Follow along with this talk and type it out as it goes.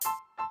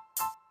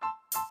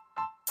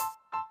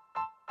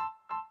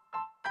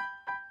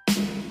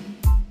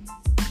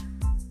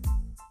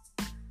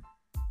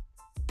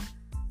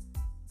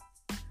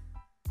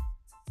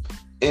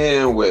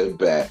And we're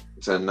back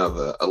to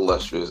another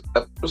illustrious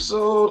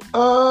episode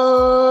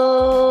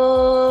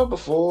of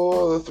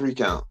Before the Three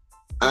Count.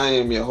 I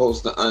am your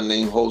host, the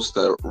unnamed host,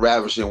 the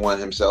ravishing one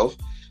himself,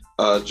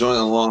 joined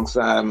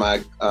alongside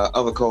my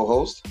other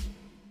co-host.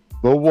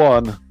 The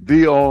one,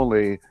 the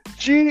only,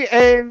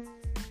 G.A.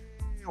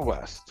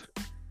 West.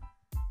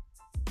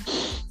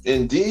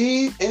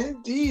 Indeed.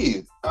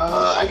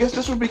 I guess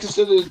this would be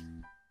considered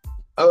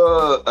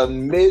a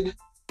mid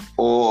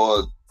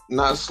or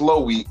not a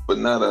slow week, but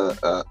not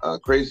a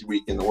crazy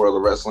week in the world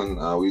of wrestling.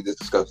 We just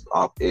discussed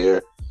off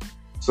air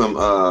some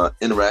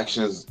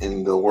interactions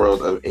in the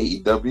world of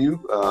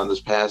AEW. This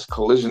past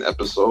Collision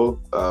episode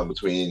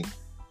between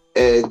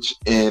Edge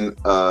and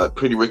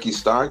Pretty Ricky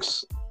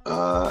Starks.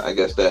 I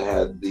guess that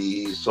had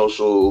the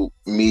social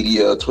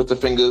media Twitter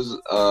fingers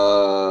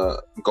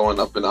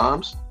going up in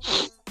arms.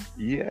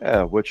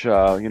 Yeah, which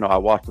I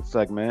watched the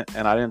segment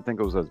and I didn't think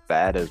it was as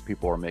bad as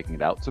people were making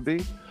it out to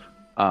be.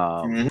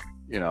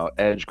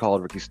 Edge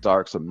called Ricky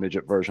Starks a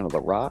midget version of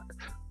The Rock.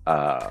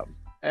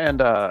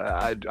 And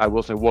I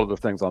will say one of the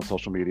things on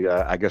social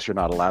media, I guess you're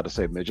not allowed to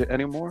say midget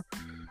anymore.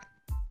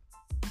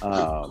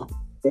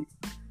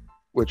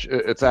 Which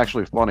it's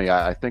actually funny.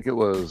 I think it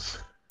was,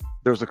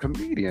 there's a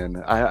comedian,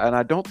 and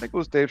I don't think it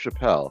was Dave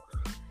Chappelle.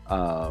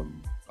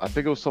 I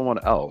think it was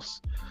someone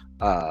else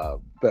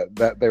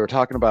that they were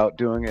talking about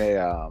doing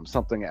a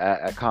something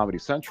at Comedy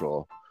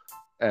Central,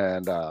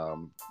 and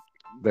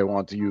they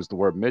wanted to use the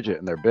word midget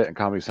in their bit, and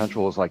Comedy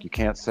Central was like, you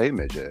can't say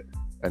midget.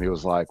 And he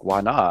was like,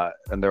 why not?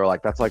 And they were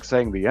like, that's like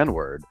saying the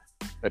N-word.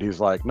 And he's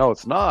like, no,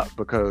 it's not,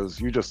 because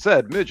you just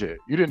said midget.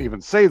 You didn't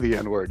even say the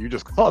N-word. You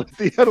just called it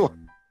the N-word.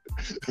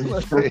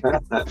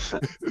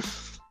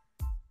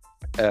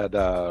 And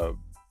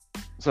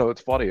so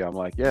it's funny. I'm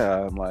like,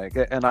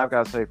 and I've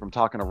got to say, from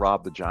talking to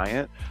Rob the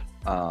Giant,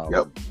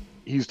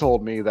 he's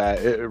told me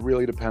that it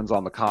really depends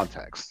on the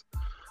context.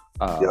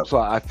 So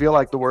I feel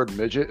like the word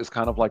midget is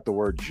kind of like the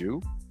word Jew.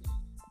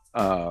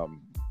 And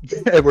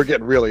we're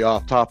getting really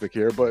off topic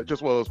here, but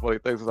just one of those funny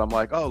things is I'm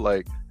like, oh,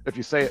 like if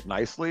you say it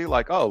nicely,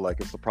 like, oh, like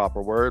it's the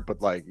proper word,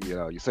 but like,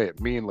 you say it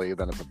meanly,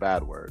 then it's a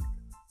bad word.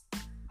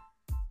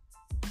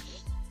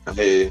 So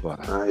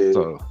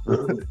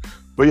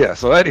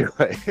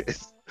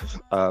anyways,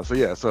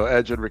 so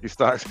Edge and Ricky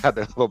Starks had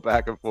their little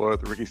back and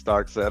forth. Ricky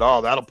Starks said, oh,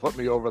 that'll put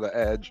me over the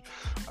edge.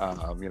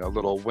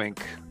 Little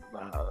wink,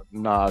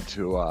 nod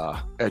to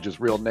Edge's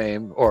real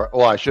name, or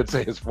I should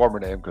say his former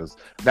name, because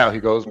now he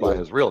goes by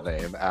his real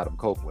name, Adam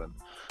Copeland.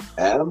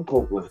 Adam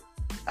Copeland,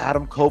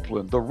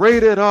 the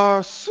rated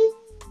R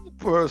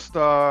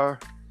superstar.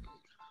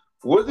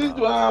 What did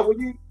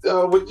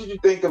you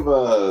think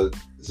of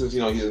since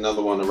he's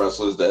another one of the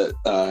wrestlers that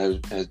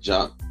has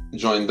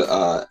joined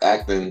the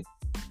acting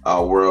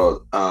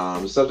world,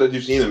 stuff that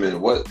you've seen him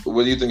in? What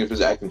do you think of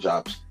his acting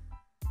chops?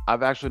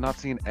 I've actually not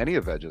seen any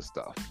of Edge's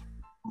stuff.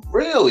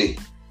 Really?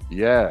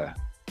 Yeah.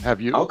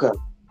 Have you? Okay.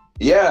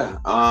 Yeah.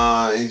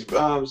 He's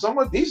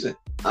somewhat decent.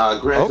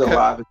 Granted, a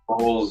lot of his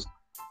roles,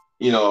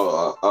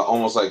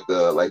 almost like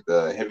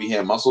the heavy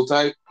hand muscle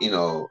type,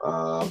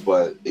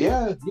 but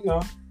yeah,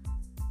 okay.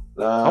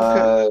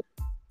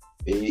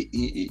 But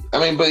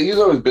he's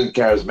always been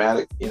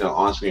charismatic,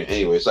 on screen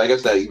anyway. So I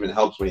guess that even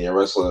helps when you're a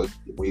wrestler,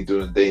 when you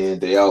do it day in,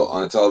 day out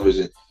on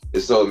television.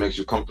 It makes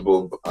you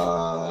comfortable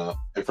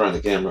in front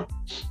of the camera.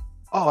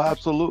 Oh,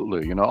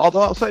 absolutely. Although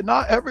I'll say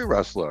not every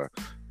wrestler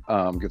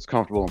gets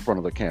comfortable in front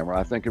of the camera.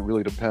 I think it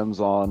really depends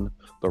on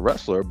the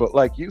wrestler. But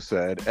like you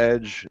said,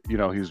 Edge,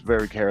 he's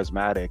very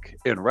charismatic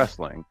in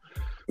wrestling.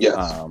 Yes.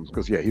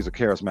 Because he's a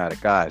charismatic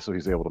guy, so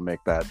he's able to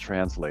make that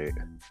translate.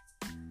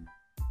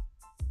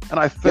 And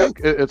I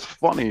think it's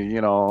funny,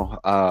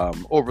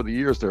 over the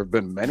years, there have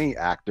been many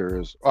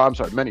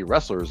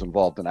wrestlers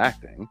involved in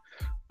acting,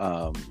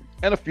 and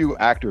a few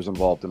actors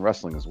involved in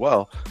wrestling as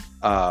well.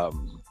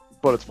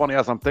 But it's funny,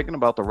 as I'm thinking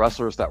about the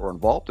wrestlers that were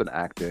involved in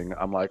acting,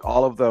 I'm like,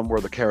 all of them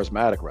were the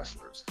charismatic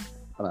wrestlers.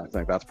 And I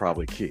think that's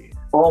probably key.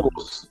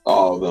 Almost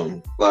all of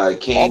them. Like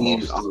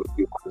Kane, but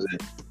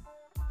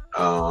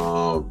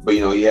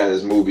he had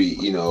his movie,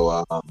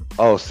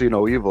 See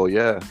No Evil,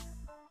 yeah.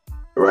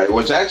 Right,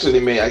 which actually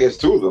they made, I guess,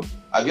 two of them.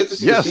 I get to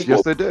see the sequel.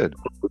 Yes, they did.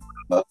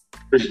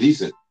 Pretty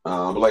decent.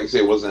 But like I say,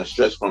 it wasn't a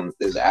stretch from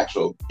his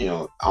actual,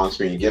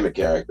 on-screen gimmick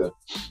character.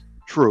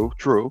 True.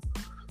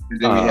 And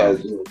then we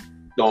had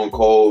Stone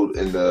Cold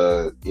and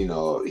he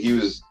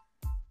was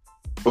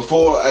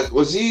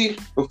was he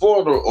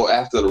before or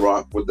after The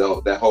Rock with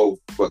that whole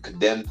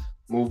Condemned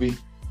movie?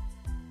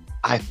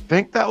 I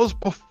think that was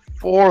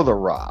before The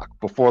Rock.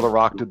 Before The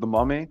Rock did The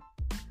Mummy.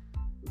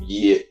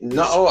 Yeah,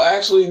 no,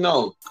 actually,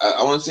 no.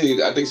 I want to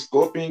say, I think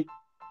Scorpion,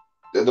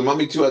 the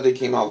Mummy 2, I think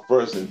came out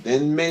first, and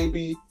then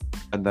maybe,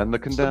 and then The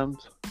Condemned,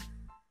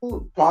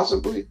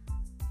 possibly.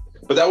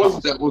 But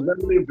was that when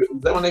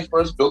they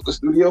first built the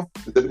studio,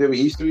 the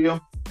WWE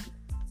studio?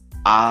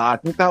 I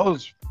think that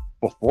was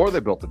before they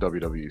built the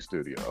WWE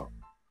studio.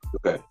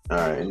 Okay, all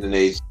right, and then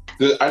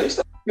are they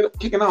still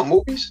kicking out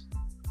movies?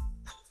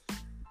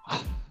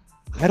 I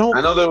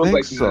know there was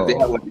think so. They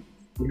had like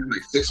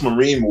 6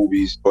 Marine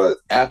movies, but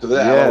after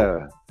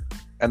that,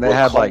 And they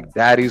had like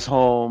Daddy's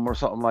Home or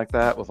something like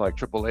that with like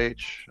Triple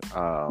H.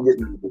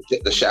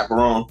 The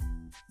Chaperone.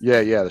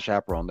 Yeah, the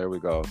Chaperone. There we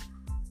go.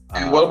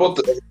 And what about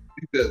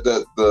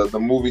the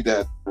movie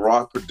that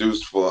Rock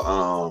produced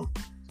for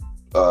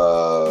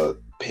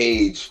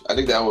Paige? I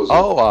think that was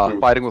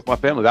Fighting with My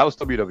Family. That was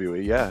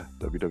WWE. Yeah,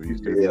 WWE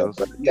Studios.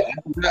 I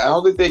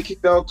don't think they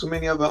kicked out too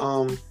many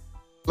other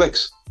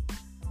flicks.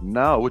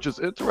 No, which is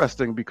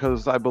interesting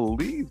because I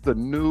believe the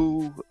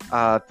new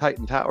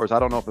Titan Towers, I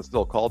don't know if it's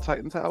still called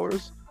Titan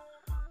Towers,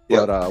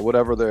 but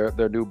whatever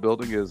their new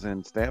building is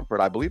in Stamford,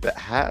 I believe it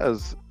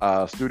has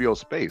studio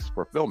space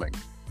for filming.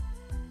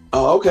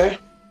 Oh, okay.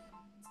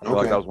 I feel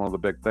like that was one of the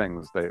big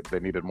things. They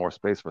needed more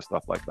space for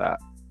stuff like that.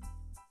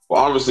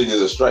 Well, obviously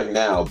there's a strike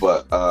now,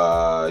 but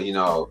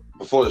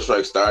before the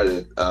strike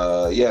started,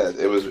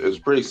 it was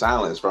pretty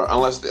silent,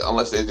 unless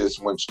they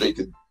just went straight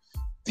to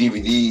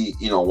DVD,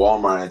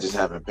 Walmart, and just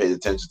haven't paid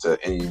attention to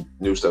any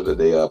new stuff that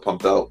they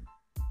pumped out.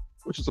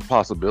 Which is a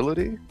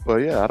possibility, but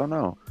yeah, I don't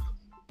know.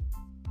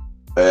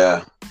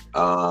 Yeah.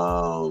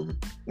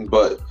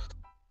 But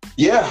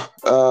yeah.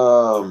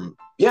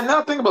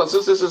 Now think about it,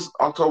 since this is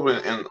October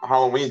and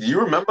Halloween, do you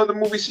remember the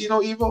movie See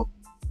No Evil?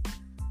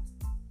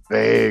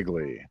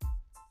 Vaguely.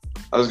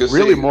 I was gonna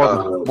really say,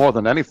 more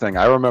than anything,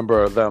 I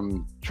remember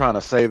them trying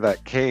to say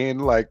that Kane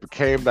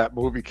became that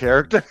movie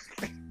character.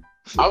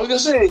 I was gonna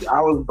say, I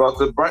was about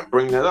to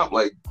bring that up.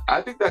 Like,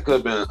 I think that could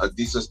have been a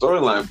decent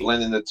storyline,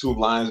 blending the two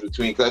lines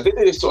between. Because I think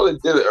they sort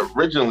of did it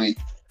originally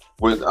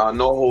with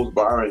No Holds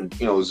Barred and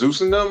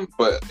Zeus and them,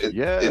 but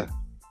it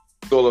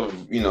sort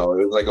of it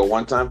was like a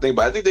one-time thing.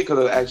 But I think they could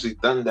have actually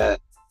done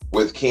that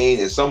with Kane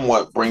and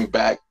somewhat bring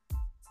back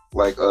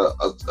like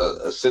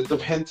a sense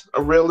of hint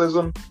of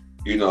realism.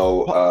 With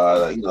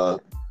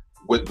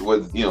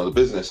the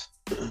business.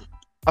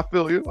 I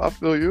feel you.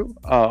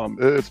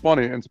 It's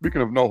funny. And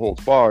speaking of No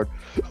Holds Barred,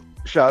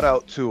 shout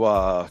out to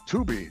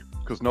Tubi,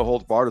 because No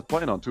Holds Barred is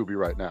playing on Tubi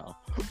right now.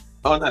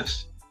 Oh,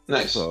 nice.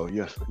 So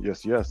yes.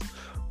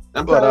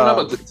 I'm trying to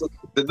remember.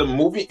 Did the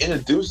movie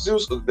introduce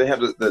Zeus, or did they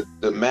have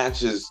the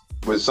matches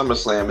with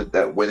SummerSlam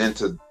that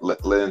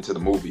led into the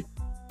movie?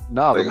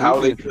 No, like, how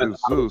they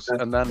introduced Zeus,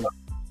 and then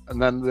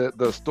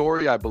the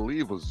story, I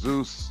believe, was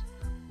Zeus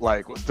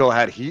still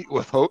had heat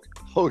with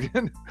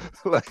Hogan.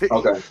 Like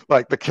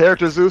the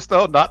character Zeus,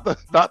 though,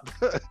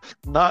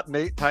 not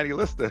Nate Tiny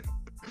Lister.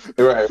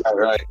 Right.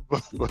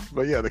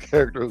 But yeah, the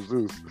character of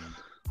Zeus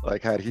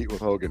had heat with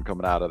Hogan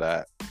coming out of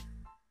that.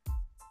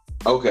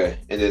 Okay,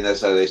 and then that's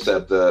how they set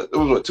up it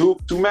was what,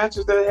 two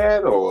matches that they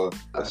had, or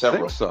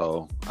several? I think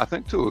so. I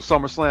think two.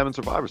 SummerSlam and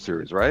Survivor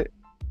Series, right?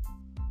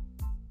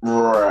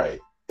 Right,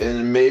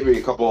 and maybe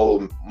a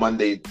couple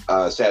Monday,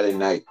 Saturday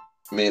night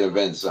main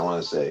events, I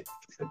want to say.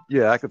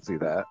 Yeah, I could see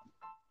that.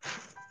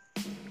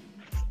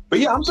 But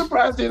yeah, I'm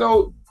surprised they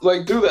don't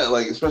do that,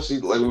 especially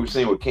like we were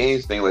saying with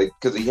Kane's thing,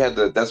 because he had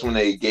that's when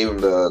they gave him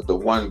the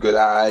one good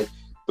eye,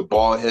 the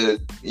bald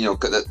headed,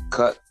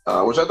 cut,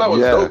 which I thought was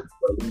dope.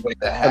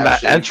 And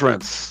that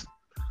entrance.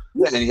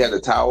 Yeah, and he had the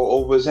towel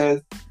over his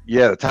head.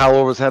 Yeah, the towel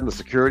over his head and the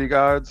security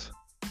guards.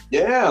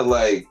 Yeah,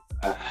 it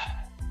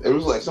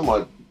was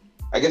somewhat.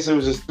 I guess it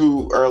was just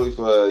too early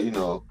for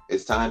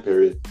its time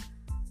period.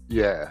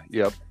 Yeah.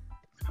 Yep.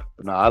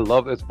 No, I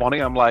love it. It's funny.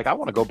 I'm like, I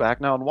want to go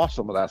back now and watch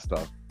some of that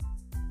stuff.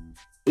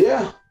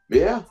 Yeah,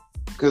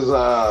 because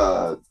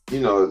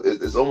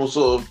it's almost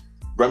sort of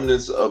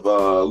remnants of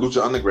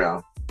Lucha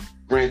Underground.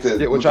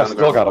 Granted, which I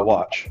still got to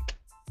watch.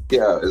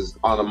 Yeah, it's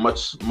on a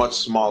much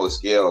smaller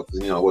scale because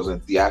it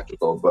wasn't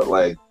theatrical, but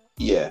it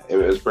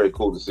was pretty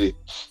cool to see.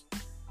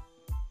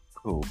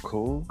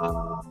 Cool.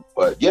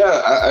 But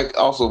yeah, I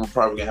also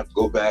probably gonna have to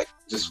go back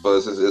just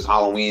since it's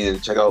Halloween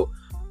and check out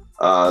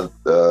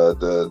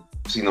the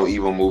See No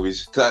Evil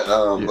movies.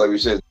 Like we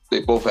said, they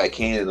both had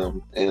Kane in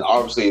them, and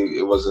obviously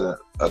it wasn't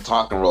a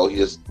talking role. He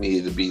just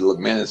needed to look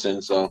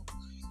menacing. So,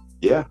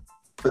 yeah.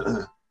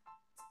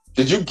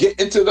 Did you get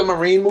into the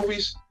Marine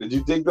movies? Did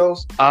you dig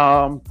those?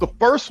 The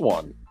first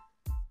one.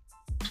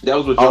 That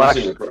was with John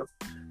Cena.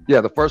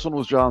 Yeah, the first one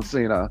was John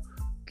Cena,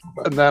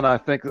 and then I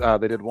think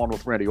they did one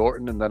with Randy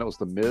Orton, and then it was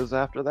The Miz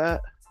after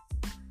that.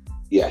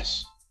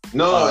 Yes.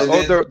 No.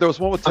 There was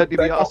one with Ted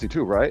DiBiase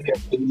too, right?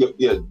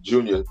 Yeah,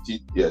 Junior.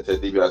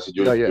 Ted DiBiase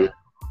Jr. Yeah.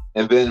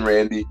 And then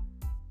Randy.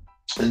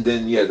 And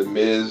then The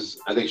Miz.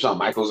 I think Shawn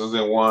Michaels is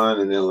in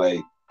one, and then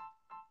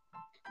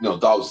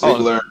Dolph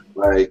Ziggler.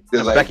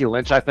 There's Becky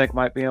Lynch, I think,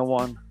 might be in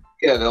one.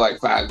 Yeah, they're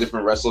 5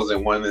 different wrestlers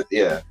in one.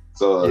 Yeah.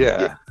 So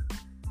yeah.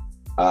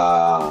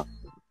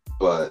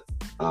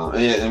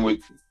 And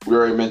we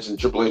already mentioned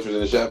Triple H was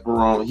in the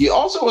Chaperone. He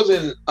also was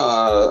in.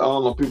 I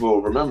don't know if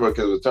people remember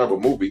because it was a terrible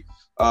movie.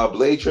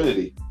 Blade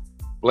Trinity.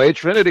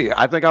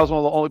 I think I was one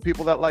of the only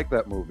people that liked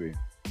that movie.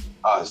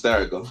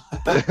 Hysterical.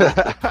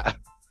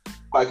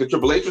 Because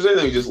Triple H was in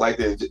it, or you just liked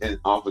it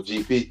off of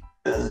GP?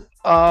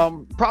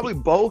 Probably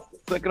both.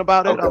 Thinking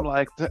about it, Okay.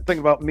 I'm thinking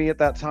about me at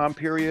that time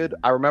period.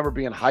 I remember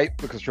being hyped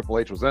because Triple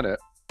H was in it,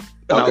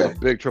 and I was a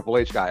big Triple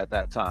H guy at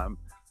that time.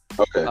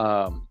 Okay.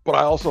 But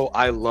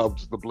I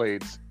loved the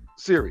Blades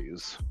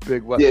series.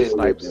 Big Wesley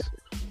Snipes,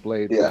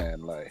 Blades,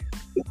 man.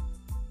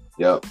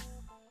 Yep.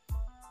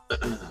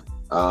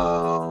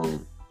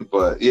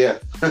 But yeah.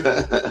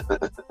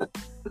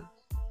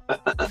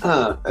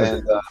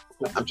 And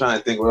I'm trying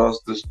to think what else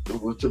this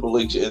with Triple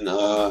H and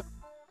so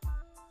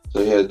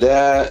he had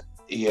that,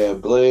 he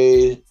had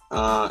Blade.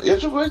 Yeah,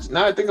 Triple H.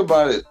 Now I think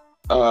about it,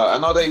 I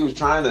know that he was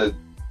trying to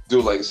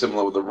do like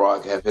similar with The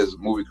Rock, have his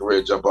movie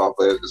career jump off,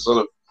 but it's sort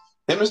of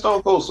him and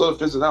Stone Cold sort of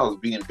fits it out as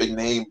being big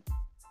name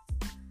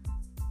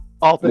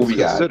All things movie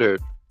guys. considered,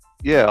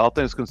 yeah, all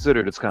things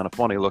considered, it's kind of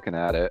funny looking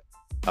at it.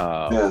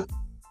 Yeah.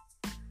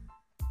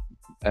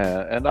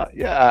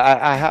 Yeah,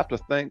 I have to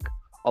think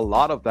a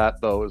lot of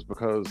that though is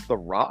because The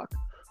Rock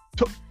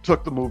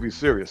took the movie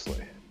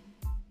seriously.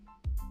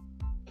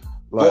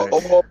 Well,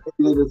 Like, all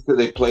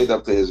they played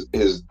up to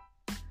his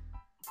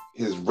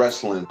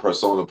wrestling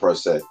persona per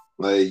se,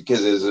 like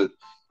because there's a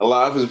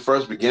lot of his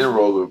first beginning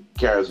roles were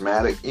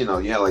charismatic. You know,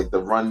 you had like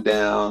the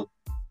Rundown,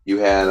 you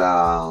had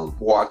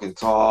Walk and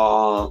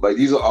Tall. Like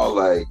these are all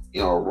like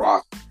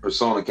Rock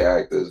persona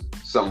characters,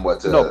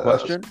 somewhat to no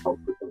question.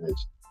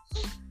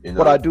 You know,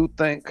 But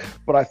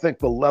I think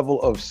the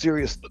level of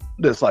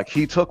seriousness like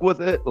he took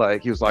with it,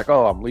 like he was like,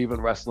 "Oh, I'm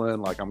leaving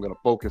wrestling. Like I'm gonna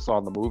focus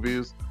on the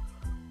movies."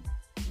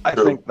 I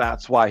True. think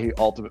that's why he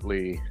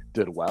ultimately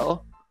did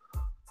well.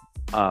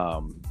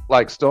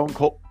 Like Stone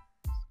Cold,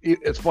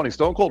 it's funny.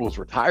 Stone Cold was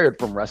retired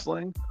from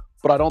wrestling,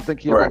 but I don't think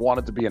he ever Right.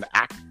 wanted to be an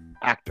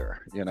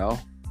actor.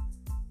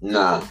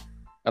 Nah,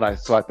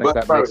 So I think but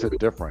that makes it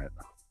different.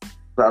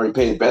 probably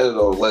paid better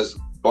though, less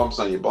bumps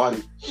on your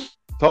body.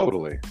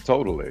 Totally.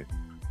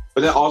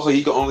 But then also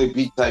he could only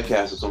be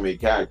typecast with so many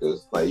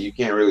characters. Like you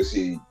can't really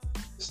see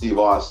Steve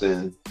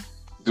Austin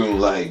doing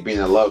like being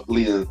a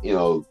leading,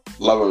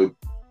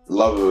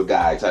 lover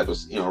guy type of,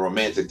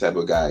 romantic type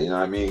of guy. You know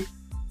what I mean?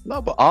 No,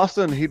 but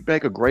Austin, he'd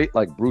make a great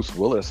like Bruce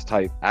Willis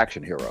type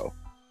action hero.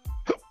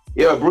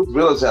 Yeah, Bruce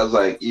Willis has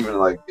like even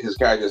like his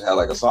characters have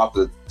like a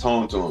softer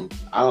tone to him.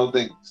 I don't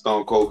think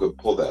Stone Cold could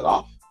pull that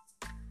off.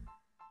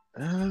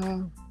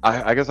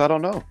 I guess I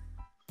don't know.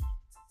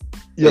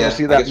 You ever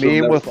see that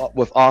meme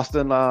with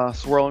Austin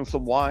swirling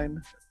some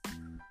wine?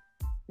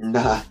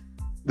 Nah.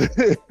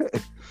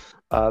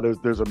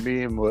 There's a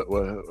meme with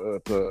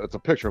it's a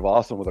picture of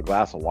Austin with a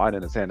glass of wine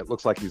in his hand. It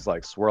looks like he's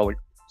like swirling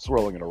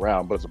it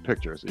around, but it's a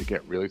picture, so you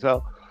can't really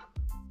tell.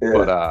 Yeah.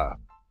 But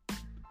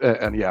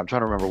and yeah, I'm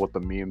trying to remember what the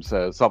meme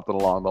says. Something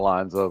along the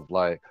lines of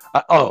like,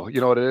 you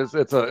know what it is?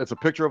 It's a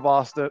picture of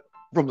Austin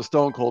from the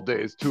Stone Cold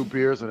days, 2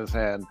 beers in his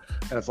hand,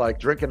 and it's like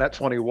drinking at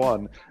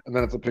 21, and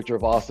then it's a picture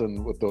of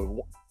Austin with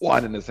the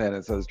wine in his hand, and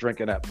it says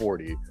drinking at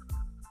 40.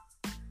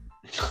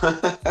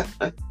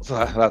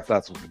 So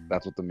that's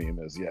what the meme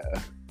is. Yeah.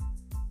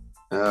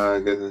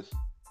 Oh goodness.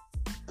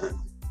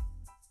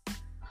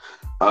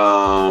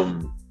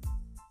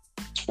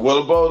 What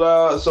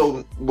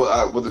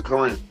about with the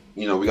current,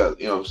 we got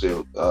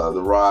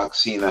The Rock,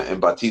 Cena, and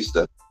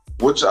Batista.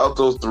 Which out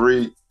those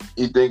three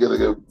you think are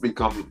gonna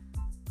become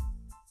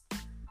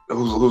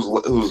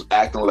whose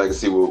acting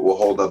legacy will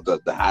hold up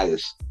the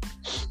highest?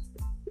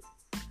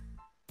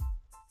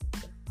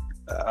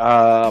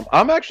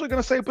 I'm actually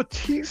gonna say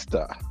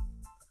Batista.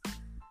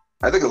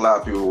 I think a lot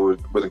of people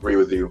would agree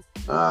with you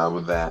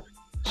with that.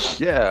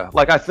 Yeah,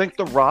 like I think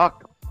The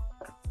Rock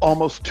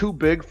almost too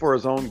big for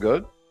his own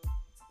good.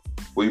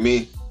 What do you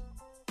mean?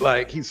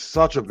 Like he's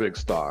such a big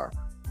star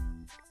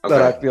Okay.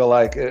 that I feel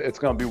like it's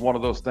going to be one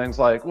of those things.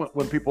 Like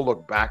when people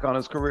look back on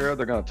his career,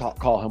 they're going to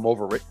call him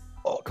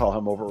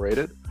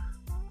overrated.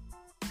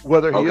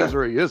 Whether he is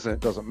or he isn't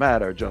doesn't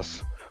matter.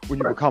 Just when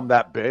you become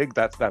that big,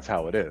 that's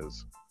how it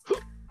is.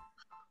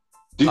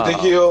 Do you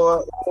think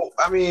he'll?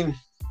 I mean,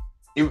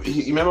 you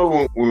remember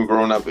when we were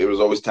growing up, it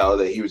was always touted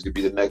that he was going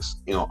to be the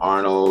next,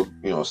 Arnold,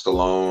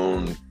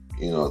 Stallone,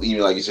 even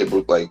like you said,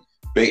 Brooke, like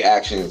big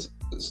actions,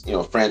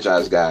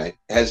 franchise guy.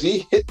 Has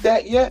he hit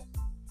that yet?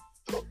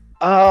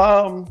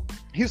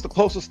 He's the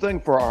closest thing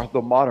for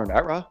the modern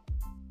era.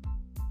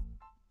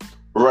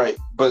 Right,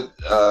 but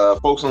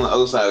folks on the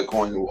other side of the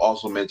coin who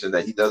also mentioned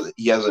that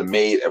he hasn't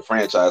made a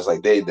franchise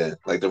like they did,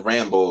 like the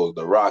Rambos,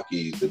 the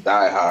Rockies, the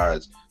Die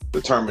Hards, the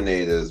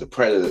Terminators, the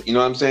Predator. You know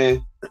what I'm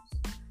saying?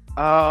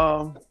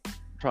 I'm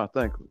trying to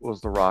think. What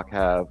does The Rock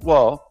have?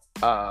 Well,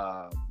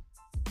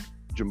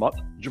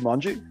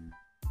 Jumanji.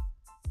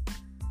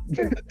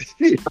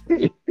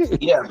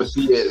 Yeah, but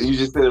see, you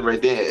just said it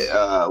right there.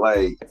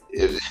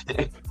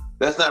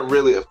 That's not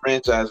really a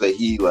franchise that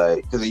he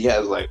like, because he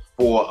has like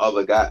 4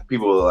 other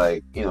people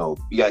like, you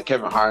got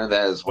Kevin Hart in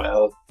that as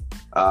well.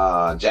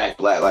 Jack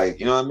Black, like,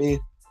 you know what I mean?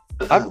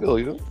 I feel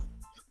you.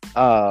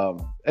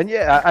 And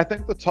yeah, I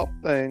think the tough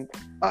thing,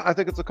 I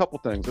think it's a couple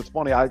things. It's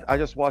funny. I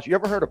just watched. You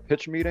ever heard of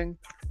Pitch Meeting?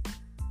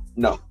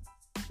 No.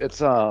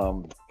 It's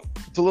a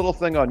little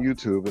thing on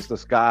YouTube. It's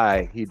this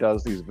guy. He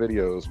does these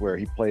videos where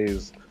he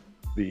plays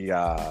the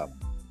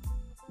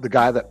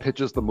guy that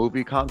pitches the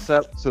movie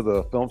concept to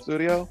the film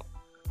studio.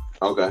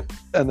 Okay.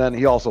 And then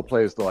he also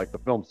plays the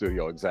film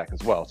studio exec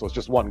as well. So it's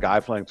just one guy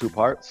playing 2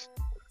 parts.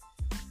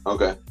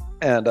 Okay.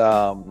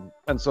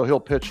 And so he'll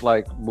pitch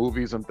like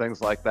movies and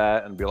things like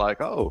that, and be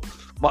like, "Oh,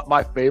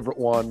 my favorite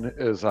one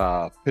is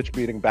pitch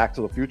meeting Back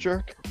to the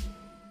Future."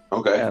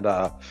 Okay. And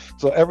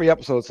so every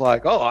episode's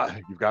like, "Oh,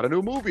 you've got a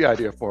new movie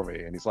idea for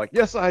me," and he's like,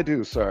 "Yes, I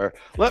do, sir.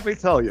 Let me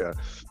tell you."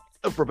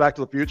 For Back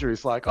to the Future,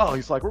 he's like,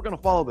 we're gonna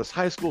follow this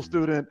high school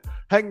student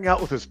hanging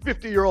out with his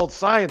 50-year-old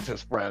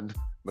scientist friend.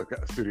 The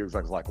studio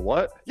exec's like,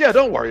 what? Yeah,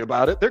 don't worry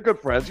about it. They're good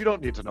friends. You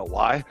don't need to know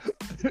why.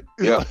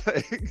 Yeah.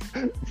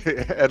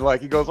 And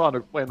like he goes on to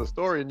explain the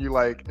story, and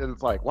and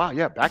it's like, wow,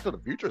 yeah, Back to the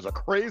Future is a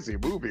crazy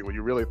movie when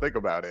you really think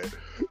about it.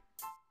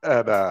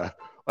 And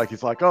like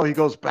he's like, oh, he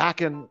goes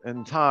back in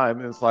time,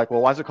 and it's like,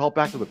 well, why is it called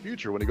Back to the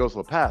Future when he goes to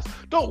the past?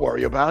 Don't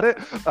worry about it.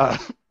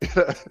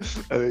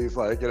 And he's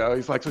like,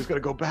 so he's gonna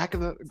go back in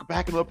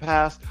the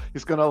past.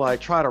 He's gonna like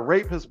try to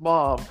rape his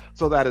mom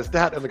so that his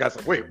dad. And the guy's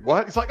like, wait,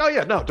 what? He's like, oh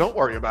yeah, no, don't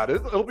worry about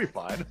it. It'll be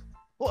fine.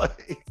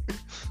 Like,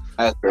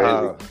 That's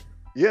crazy.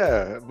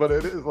 yeah, but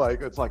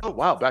it's like, oh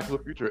wow, Back to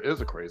the Future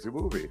is a crazy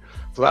movie.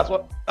 So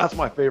that's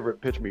my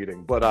favorite pitch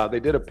meeting. But they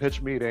did a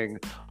pitch meeting,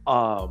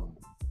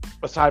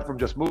 aside from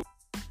just movies.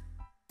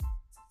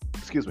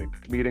 Excuse me,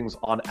 meetings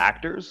on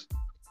actors.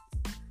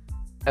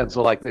 And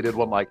so like they did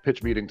one like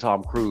pitch meeting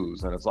Tom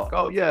Cruise, and it's like,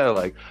 oh yeah,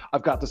 like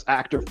I've got this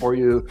actor for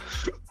you.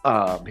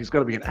 He's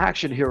gonna be an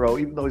action hero,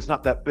 even though he's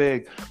not that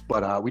big,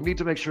 but we need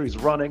to make sure he's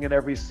running in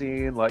every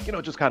scene. Like,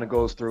 it just kind of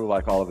goes through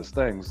like all of his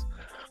things.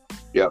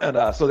 Yeah.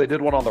 And so they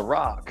did one on The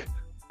Rock,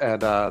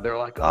 and they're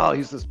like, oh,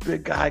 he's this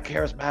big guy,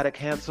 charismatic,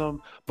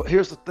 handsome. But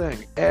here's the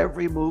thing: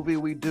 every movie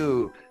we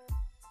do,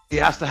 he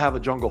has to have a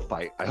jungle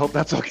fight. I hope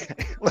that's okay.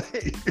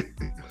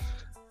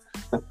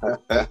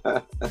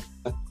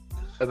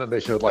 And then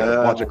they showed like a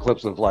bunch of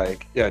clips of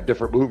like,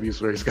 different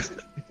movies where he's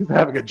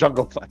having a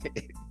jungle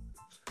fight.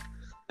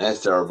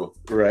 That's terrible.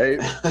 Right?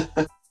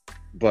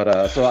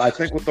 But so I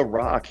think with The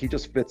Rock, he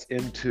just fits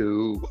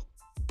into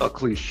a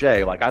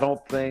cliche. Like I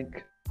don't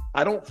think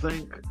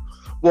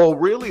well,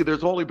 really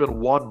there's only been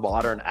one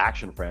modern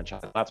action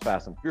franchise, that's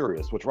Fast and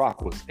Furious, which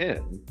Rock was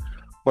in,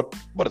 but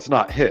it's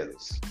not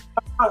his.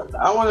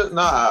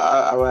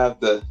 I would have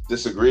to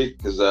disagree,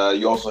 because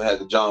you also had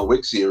the John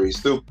Wick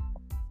series too.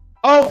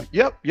 Oh,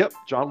 yep.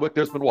 John Wick.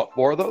 There's been what,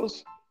 4 of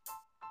those?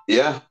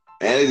 Yeah,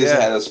 and they just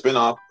had a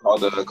spinoff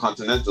called The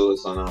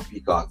Continentalist on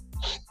Peacock.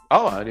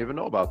 Oh, I didn't even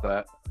know about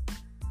that.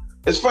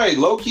 It's funny,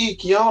 low key.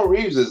 Keanu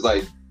Reeves is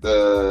like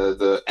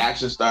the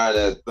action star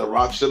that The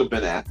Rock should have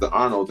been after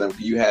Arnold. And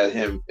you had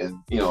him in,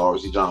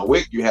 obviously John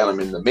Wick. You had him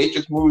in the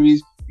Matrix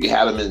movies. You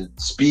had him in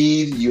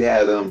Speed. You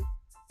had him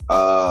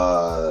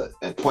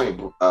in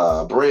Point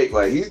Break.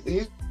 Like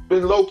he's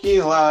been low key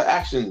in a lot of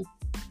action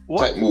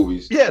type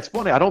movies. Yeah, it's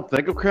funny. I don't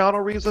think of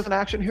Keanu Reeves as an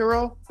action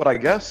hero, but I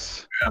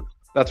guess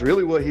that's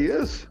really what he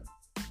is.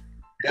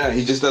 Yeah,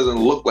 he just doesn't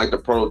look like the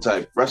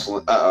prototype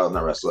wrestling.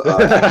 Not wrestler.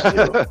 Action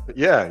hero.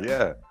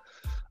 Yeah.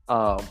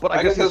 But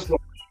I guess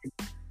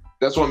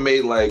that's what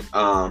made like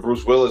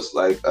Bruce Willis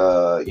like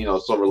so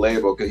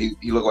relatable, because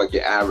he looked like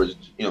your average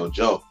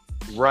Joe.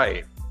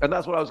 Right, and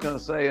that's what I was going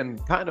to say,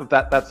 and kind of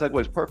that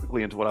segues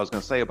perfectly into what I was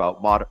going to say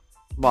about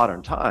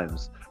modern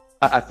times.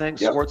 I think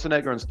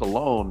Schwarzenegger and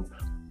Stallone,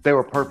 they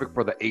were perfect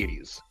for the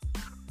 80s.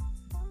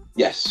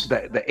 Yes.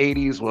 The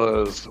 80s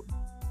was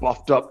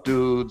buffed up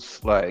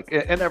dudes, like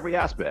in every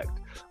aspect.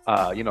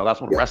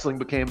 That's when wrestling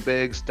became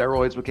big,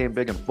 steroids became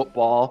big in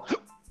football.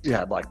 You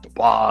had like the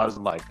Boz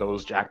and like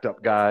those jacked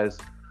up guys.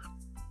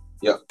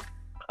 Yep.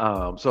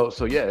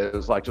 So yeah, it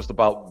was like just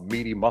about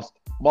meaty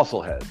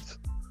muscle heads.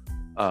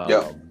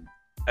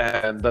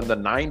 And then the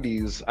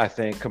 90s, I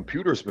think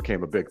computers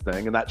became a big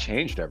thing, and that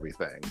changed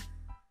everything.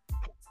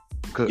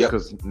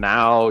 Because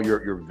now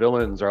your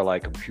villains are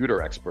like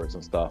computer experts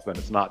and stuff, and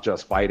it's not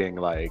just fighting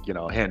like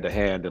hand to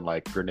hand and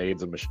like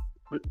grenades and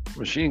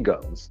machine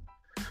guns.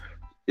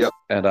 Yep.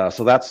 And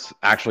so that's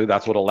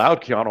what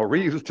allowed Keanu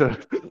Reeves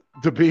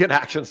to be an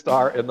action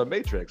star in The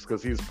Matrix,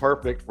 because he's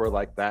perfect for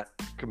like that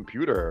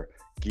computer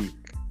geek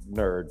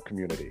nerd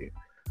community.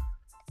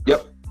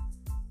 Yep.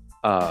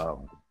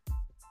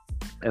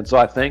 And so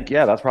I think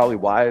that's probably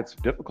why it's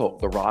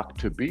difficult for The Rock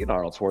to be an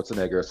Arnold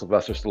Schwarzenegger,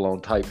 Sylvester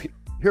Stallone type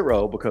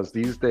hero, because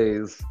these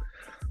days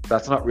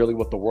that's not really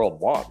what the world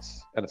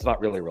wants, and it's not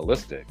really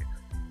realistic.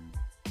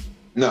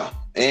 No,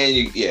 and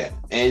you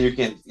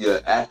can't,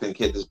 your acting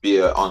can't just be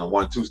on a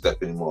 1-2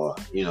 step anymore.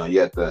 You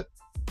have to,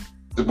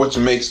 which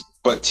makes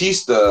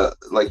Batista,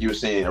 like you were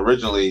saying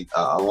originally,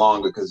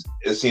 longer, because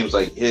it seems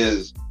like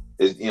he's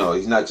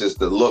not just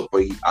the look,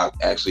 but he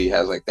actually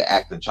has like the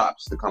acting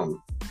chops to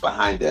come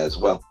behind that as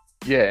well.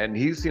 Yeah, and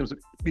he seems to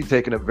be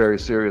taking it very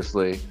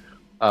seriously.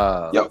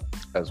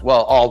 As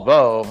well.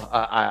 Although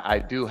I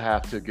do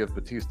have to give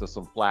Batista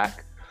some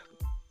flack,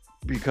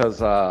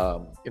 because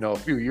a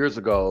few years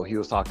ago he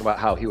was talking about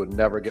how he would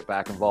never get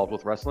back involved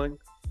with wrestling.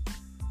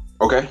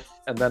 Okay.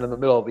 And then in the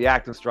middle of the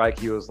acting strike,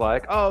 he was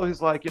like,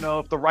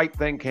 if the right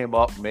thing came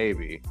up,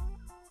 maybe.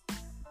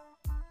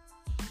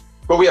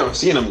 But we haven't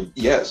seen him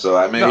yet, so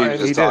I mean,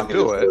 he didn't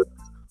do it.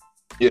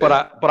 Yeah.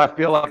 But I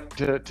feel like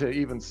to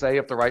even say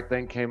if the right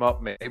thing came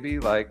up, maybe,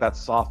 like that's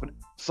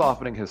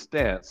softening his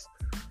stance.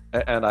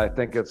 And I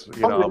think it's,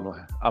 Okay.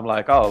 I'm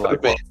like, oh, For the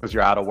like, well, fans. because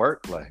you're out of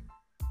work, like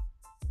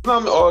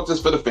No, or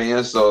just for the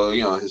fans, so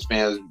his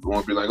fans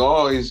won't be like,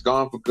 "Oh, he's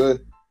gone for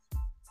good."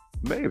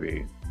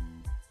 maybe.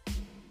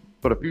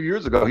 But a few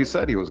years ago, he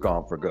said he was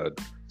gone for good.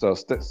 So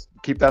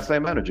keep that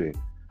same energy.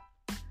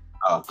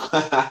 Oh.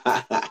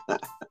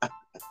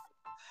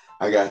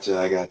 I got you.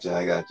 I got you.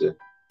 I got you.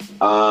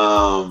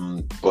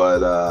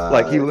 But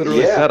Like he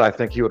literally yeah, said, I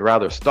think he would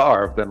rather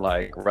starve than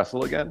like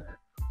wrestle again,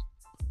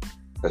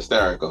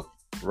 hysterical.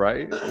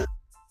 right?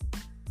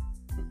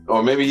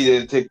 Or maybe he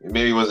didn't take.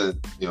 Maybe it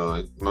wasn't.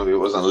 Maybe it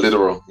wasn't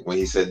literal when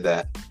he said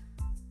that.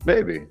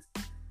 Maybe,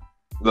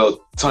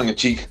 Little tongue in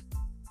cheek.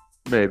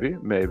 maybe.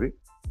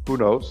 Who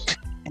knows?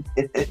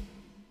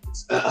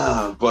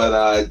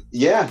 But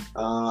yeah,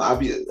 I'll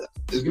be.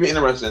 It's gonna be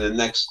interesting in the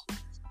next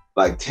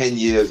like 10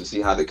 years to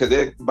see how they.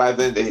 Because by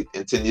then they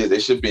in 10 years they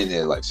should be in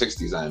their like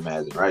 60s, I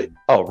imagine, right?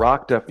 Oh,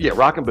 yeah,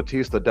 Rock and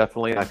Batista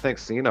definitely. I think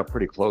Cena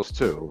pretty close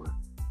too.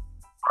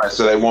 Right.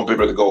 So they won't be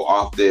able to go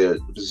off their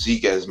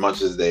Zeke as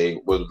much as they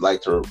would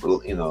like to.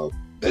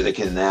 That they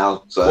can now.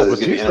 Well, So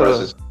it's gonna be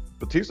interesting.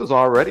 Batista's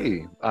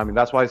already. I mean,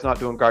 that's why he's not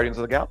doing Guardians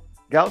of the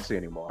Galaxy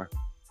anymore.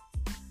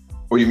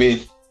 What do you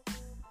mean?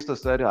 Batista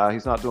said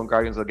he's not doing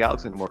Guardians of the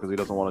Galaxy anymore because he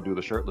doesn't want to do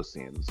the shirtless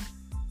scenes.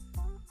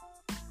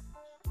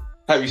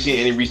 Have you seen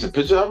any recent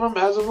picture of him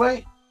as of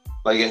late?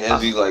 Like,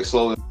 has he like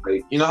slowly?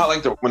 Like, you know how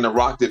like when the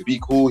Rock did Be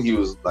Cool, he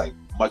was like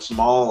much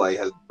smaller. Like,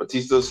 has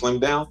Batista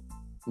slimmed down?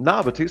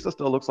 Nah, Batista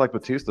still looks like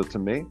Batista to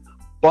me,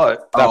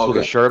 but that's Oh, with a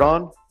okay. shirt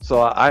on.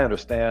 So I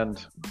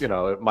understand.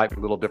 It might be a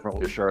little different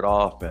with your shirt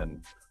off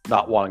and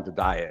not wanting to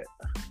diet.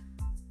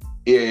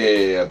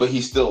 Yeah. But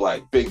he's still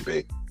like big,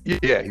 big.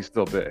 Yeah, he's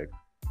still big.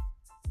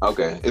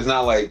 Okay, it's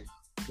not like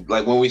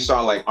when we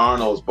saw like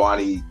Arnold's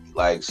body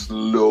like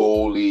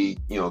slowly,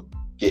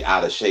 get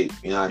out of shape.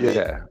 You know what I mean?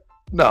 Yeah.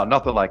 No,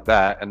 nothing like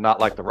that, and not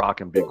like The Rock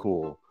and Be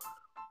Cool.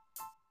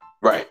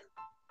 Right.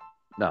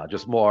 No,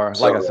 just more,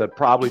 like I So said,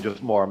 probably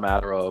just more a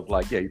matter of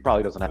like, yeah, he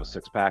probably doesn't have a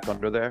six pack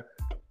under there,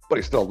 but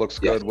he still looks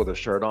yes, good with a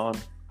shirt on.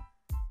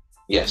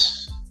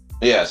 yes,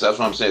 yes. That's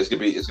what I'm saying. It's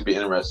gonna be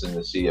interesting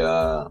to see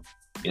how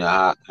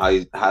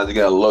they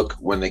gotta look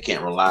when they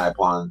can't rely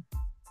upon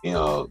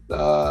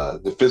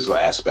the physical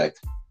aspect.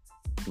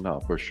 No,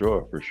 for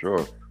sure, for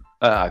sure.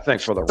 I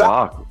think for The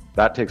Rock,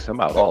 that takes him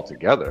out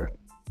altogether.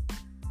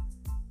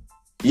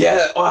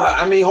 Yeah, well,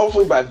 I mean,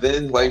 hopefully by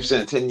then, like you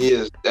said, in 10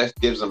 years, that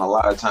gives him a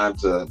lot of time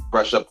to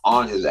brush up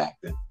on his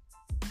acting.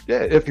 Yeah,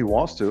 if he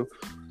wants to.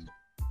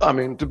 I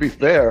mean, to be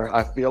fair,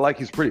 I feel like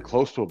he's pretty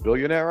close to a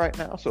billionaire right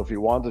now. So if he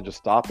wanted to just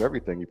stop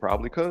everything, he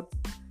probably could.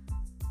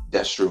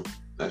 That's true.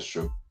 That's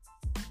true.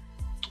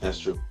 That's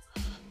true.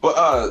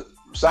 But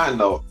side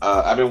note,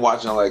 I've been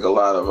watching like a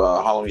lot of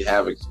Halloween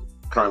Havoc.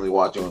 Currently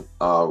watching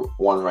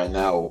one right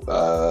now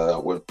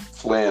with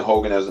Flair and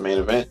Hogan as the main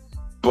event.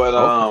 But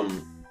Okay.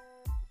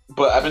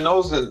 but I've been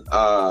noticing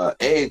Paul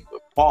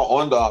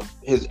Orndorff,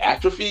 his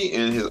atrophy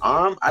in his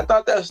arm. I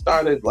thought that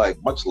started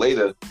like much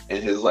later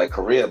in his like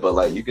career, but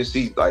like you can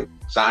see like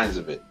signs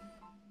of it.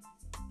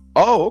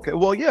 Oh, okay.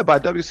 Well, yeah, by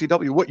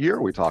WCW, what year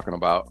are we talking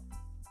about?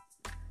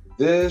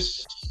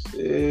 This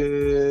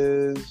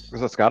is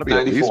Because that's got to be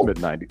at least 94. mid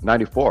 90,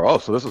 94. Oh,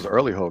 so this is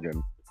early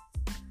Hogan.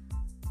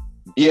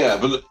 Yeah,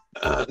 but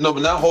no,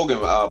 but not Hogan.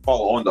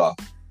 Paul Orndorff.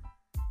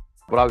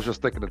 But I was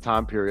just thinking the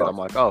time period. I'm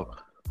like, oh,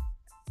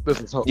 this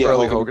is Yeah,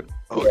 early Hogan.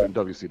 Hogan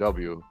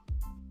WCW.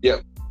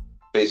 Yep,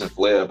 facing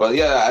Flair. But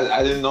yeah,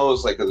 I didn't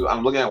notice like because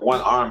I'm looking at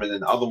one arm and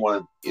then the other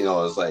one,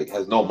 is like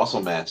has no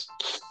muscle mass.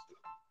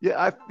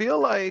 Yeah, I feel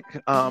like,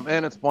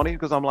 and it's funny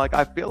because I'm like,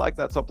 I feel like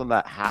that's something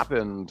that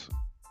happened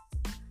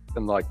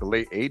in like the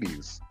late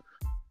 80s.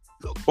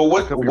 But I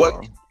what could be what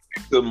wrong.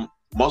 makes the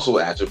muscle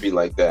atrophy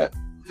like that?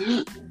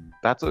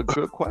 That's a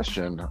good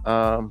question.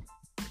 Let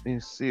me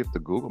see if the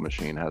Google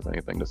machine has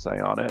anything to say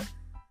on it.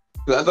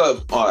 'Cause I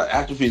thought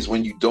atrophy is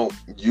when you don't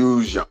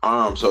use your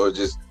arm, so it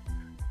just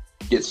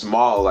gets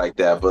small like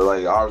that. But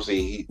like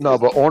obviously he No,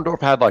 but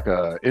Orndorff had like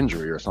a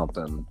injury or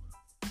something.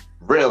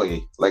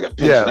 really like a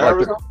Yeah, pinched like nerve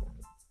or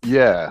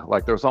something.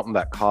 like there was something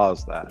that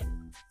caused that.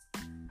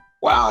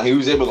 Wow, he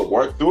was able to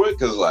work through it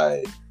because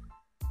like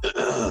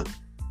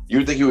you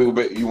would think you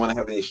want to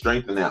have any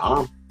strength in that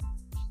arm.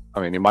 I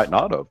mean, he might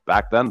not have.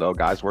 Back then, though,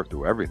 guys worked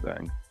through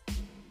everything.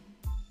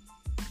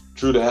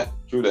 True that.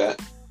 True that.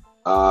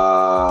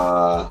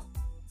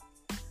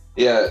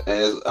 Yeah, and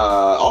it's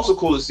also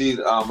cool to see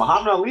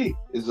Muhammad Ali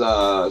is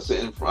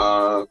sitting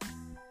front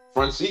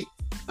seat.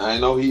 I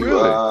know he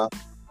Really?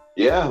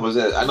 yeah, was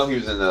it? I know he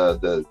was in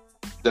the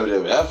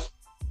WWF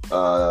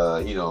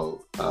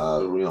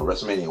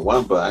WrestleMania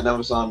 1, but I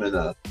never saw him in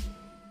a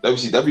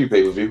WCW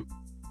pay-per-view.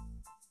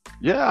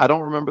 Yeah, I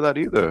don't remember that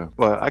either.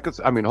 But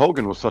I mean,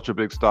 Hogan was such a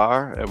big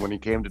star. And when he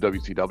came to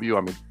WCW,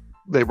 I mean,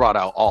 they brought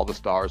out all the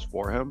stars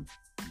for him.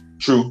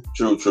 True.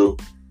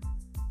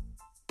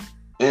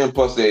 And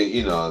plus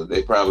they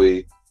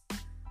probably,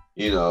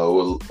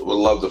 would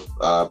love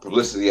the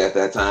publicity at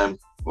that time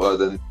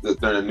during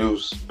the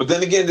news. But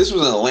then again, this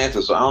was in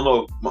Atlanta, so I don't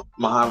know if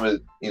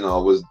Muhammad,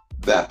 was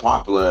that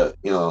popular,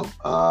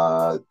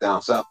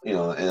 down south, in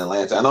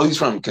Atlanta. I know he's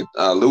from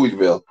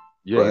Louisville,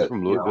 Yeah, he's but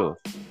from Louisville.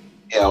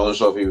 yeah, I wasn't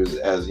sure if he was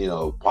as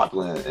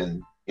popular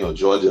in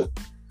Georgia.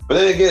 But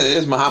then again, it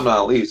is Muhammad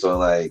Ali, so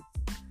like,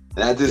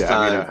 and at this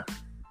time,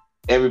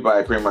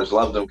 everybody pretty much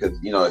loved him because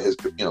his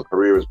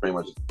career was pretty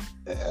much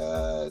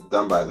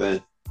done by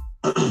then.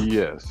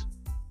 Yes.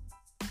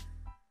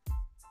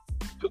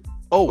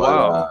 Oh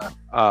But,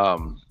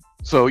 wow.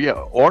 So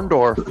yeah,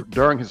 Orndorff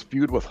during his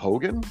feud with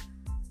Hogan.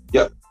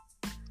 Yep.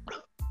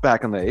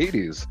 Back in the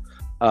 80s,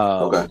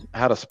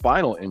 had a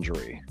spinal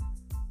injury.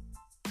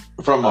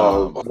 From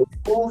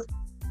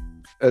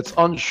it's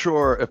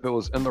unsure if it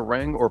was in the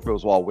ring or if it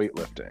was while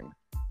weightlifting.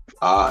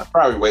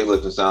 Probably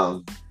weightlifting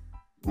sounds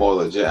more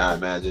legit, I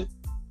imagine.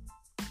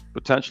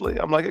 Potentially,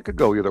 I'm like, it could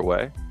go either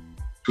way.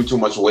 Too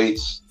much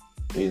weights,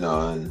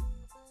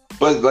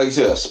 but like you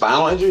said, a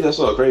spinal injury—that's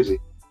a little crazy.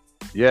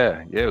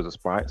 Yeah, it was a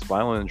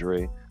spinal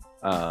injury,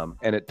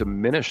 and it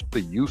diminished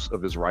the use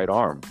of his right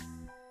arm.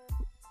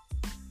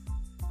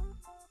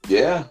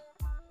 Yeah,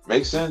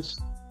 makes sense.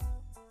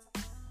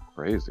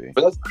 Crazy.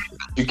 But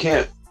you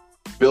can't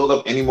build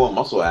up any more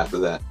muscle after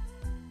that.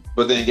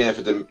 But then again, if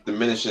it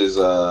diminishes,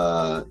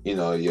 your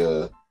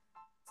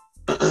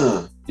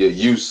your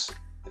use,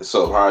 it's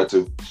so hard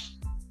to.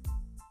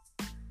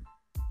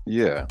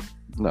 Yeah,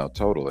 no,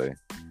 totally.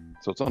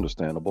 So it's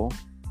understandable.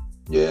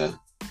 Yeah,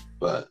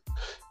 but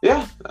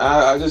yeah,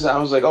 I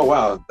was like, oh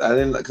wow, I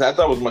didn't, because I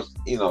thought it was much,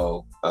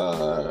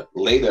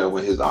 later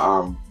when his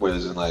arm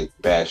was in like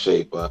bad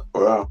shape, but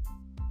wow.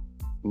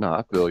 No,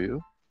 I feel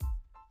you.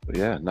 But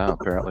yeah, no,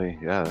 apparently,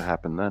 yeah, it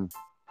happened then.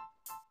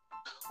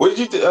 What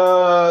did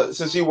you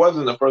since he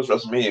wasn't the first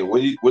WrestleMania?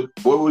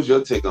 What was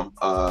your take on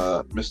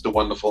Mr.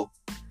 Wonderful?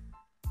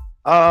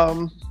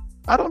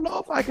 I don't know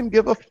if I can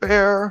give a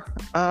fair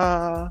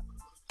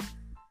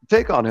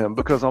take on him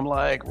because I'm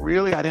like,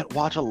 really, I didn't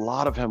watch a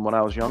lot of him when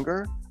I was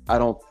younger. I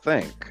don't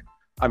think.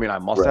 I mean, I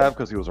must have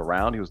because he was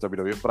around. He was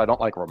WWF, but I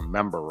don't like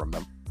remember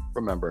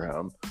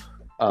him.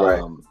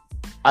 Right.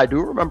 I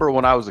do remember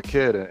when I was a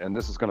kid, and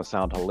this is going to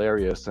sound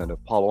hilarious. And if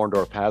Paul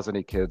Orndorff has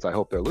any kids, I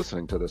hope they're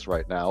listening to this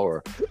right now,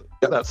 or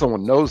that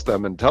someone knows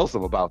them and tells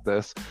them about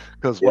this.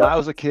 Because when I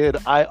was a kid,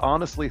 I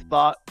honestly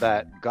thought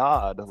that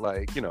God,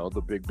 like,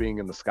 the big being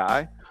in the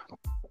sky,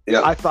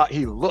 I thought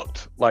he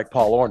looked like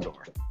Paul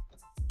Orndorff.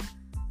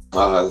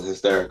 It's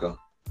hysterical.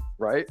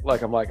 Right?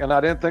 Like, I'm like, and I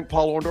didn't think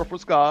Paul Orndorff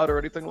was God or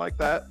anything like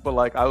that. But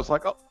like, I was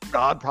like, oh,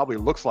 God probably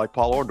looks like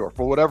Paul Orndorff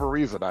for whatever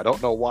reason. I don't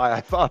know why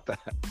I thought that.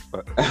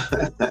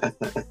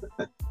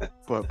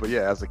 But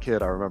yeah, as a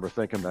kid, I remember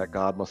thinking that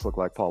God must look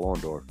like Paul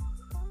Orndorff.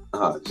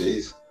 Oh,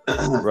 jeez.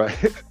 Right?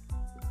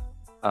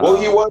 Well,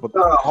 he was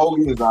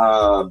Hogan's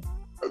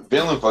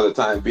villain for the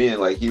time being.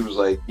 Like, he was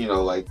like,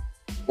 like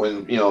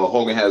when,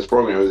 Hogan had his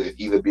program, it would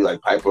either be like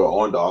Piper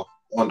or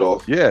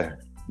Orndorff. Yeah.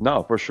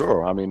 No, for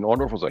sure. I mean,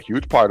 Orndorff was a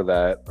huge part of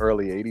that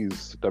early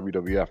 80s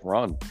WWF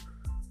run.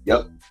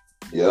 Yep.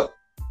 Yeah,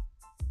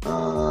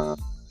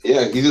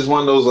 he's just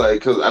one of those, like,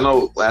 because I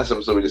know last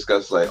episode we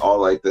discussed like all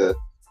like the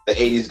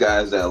 80s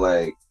guys that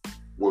like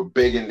were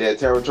big in their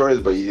territories,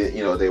 but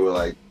they were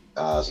like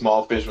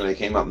small fish when they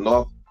came up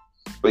north.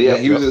 But yeah,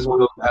 he was just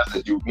one of those guys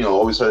that you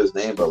always heard his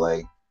name, but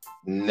like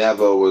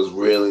never was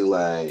really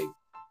like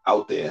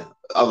out there,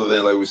 other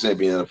than like we said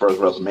being in the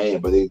first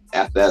WrestleMania. But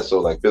after that, so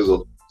like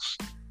fizzled.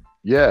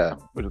 Yeah,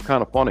 which is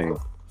kind of funny.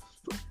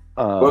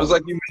 But it was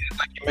like you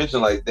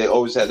mentioned, like they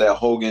always had that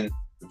Hogan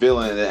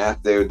villain, and then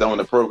after they were done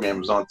with the program, it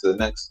was on to the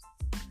next.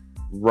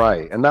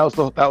 Right, and that was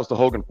the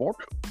Hogan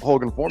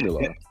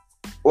formula. Yeah.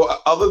 Well,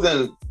 other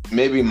than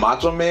maybe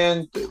Macho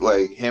Man,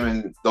 like him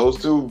and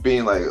those two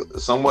being like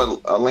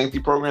somewhat lengthy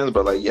programs,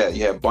 but like you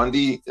had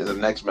Bundy in the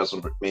next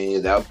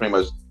WrestleMania. That was pretty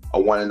much a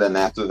one and done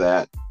after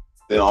that.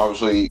 Then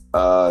obviously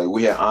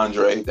we had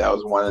Andre. That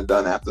was one and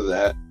done after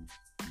that.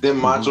 Then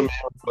Macho Man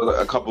for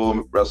a couple of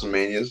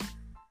WrestleManias.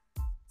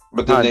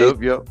 But then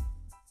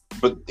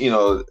But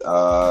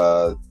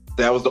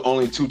that was the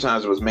only two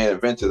times it was main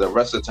evented. The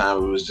rest of the time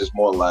it was just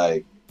more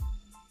like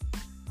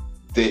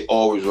they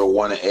always were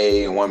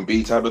 1A and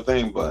 1B type of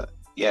thing. But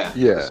yeah,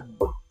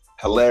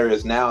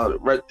 hilarious now.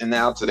 And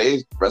now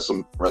today's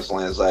wrestling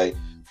is like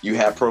you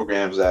have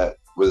programs that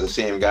with the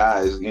same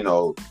guys.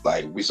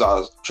 Like we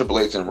saw Triple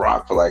H and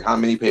Rock for like how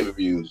many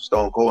pay-per-views,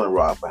 Stone Cold and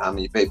Rock for how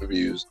many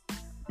pay-per-views,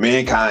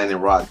 Mankind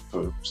and Rock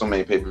for so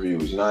many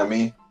pay-per-views. You know what I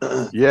mean?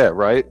 Yeah,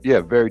 right. Yeah,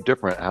 very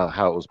different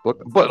how it was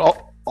booked. But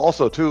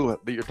also too,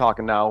 that you're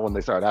talking now when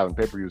they started having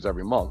pay-per-views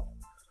every month.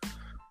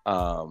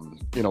 When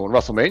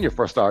WrestleMania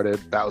first started,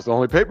 that was the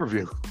only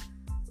pay-per-view.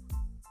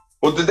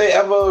 Well, did they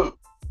ever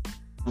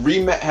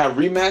have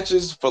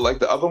rematches for like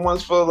the other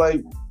ones for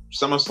like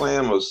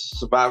SummerSlam or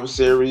Survivor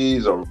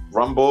Series or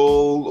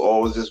Rumble,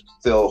 or was this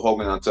still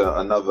Hogan onto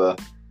another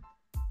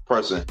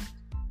person?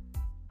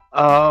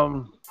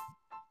 Well,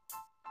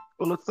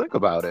 let's think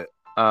about it.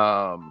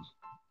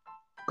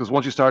 Because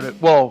once you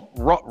started,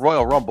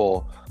 Royal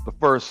Rumble, the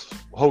first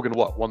Hogan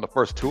won the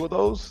first two of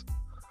those?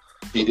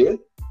 He did?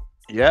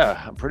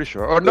 Yeah, I'm pretty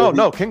sure. Or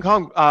no, King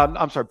Kong.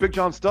 I'm sorry, Big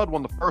John Studd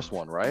won the first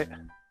one, right?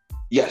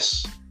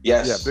 Yes,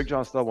 Yeah, yes. Big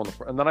John Studd won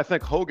and then I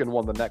think Hogan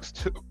won the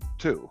next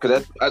two.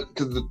 Because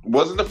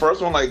wasn't the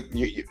first one like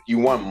you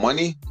won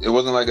money? It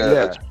wasn't like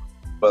Yeah,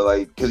 but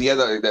like because he had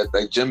that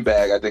like gym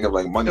bag. I think of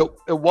like money.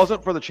 it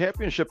wasn't for the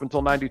championship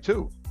until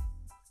 '92.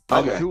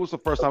 Okay. '92 was the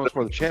first time it was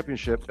for the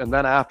championship, and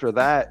then after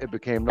that, it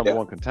became number Yeah.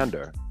 one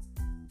contender.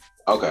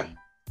 Okay.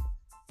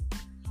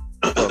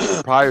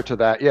 But prior to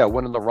that, yeah,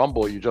 winning the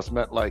Rumble, you just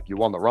meant like you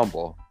won the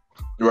Rumble.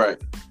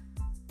 Right.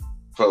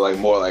 For like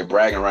more like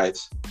bragging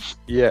rights.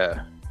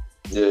 Yeah.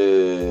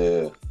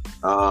 Yeah.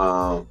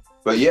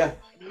 But yeah.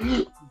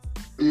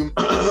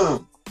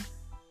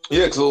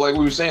 Yeah, so like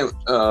we were saying,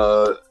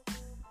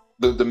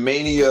 the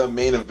Mania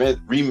main event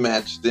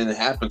rematch didn't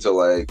happen till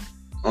like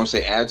I don't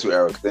say Attitude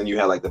Era. Then you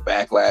had like the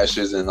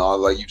backlashes and all,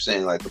 like you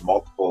saying, like the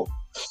multiple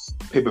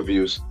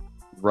pay-per-views.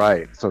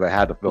 Right. So they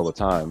had to fill the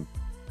time.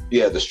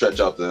 Yeah, to stretch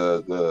out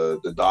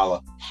the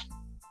dollar.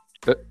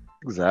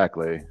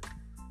 Exactly.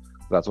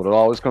 That's what it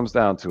always comes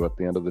down to at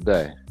the end of the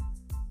day.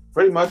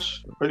 Pretty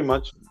much.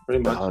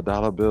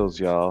 Dollar bills,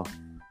 y'all.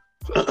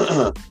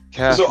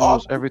 Cash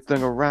moves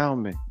everything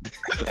around me.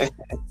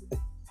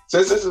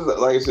 Since this is,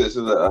 like I said, this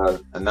is a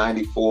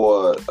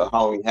 94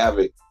 Halloween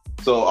Havoc.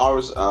 So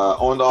ours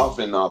owned off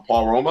in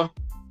Paul Roma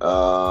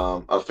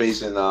are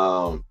facing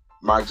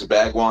Marcus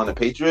Bagwell and the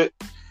Patriot.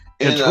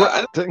 And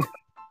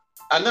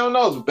I never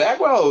know.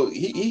 Bagwell,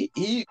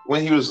 he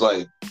when he was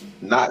like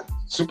not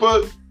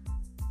super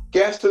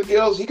gas to the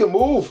gills, he can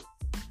move.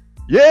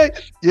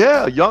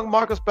 Yeah, young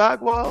Marcus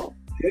Bagwell.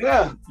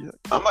 Yeah.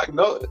 I'm like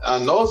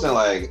noticing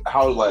like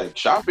how like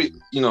shopping,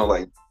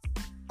 like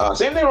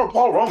same thing with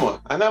Paul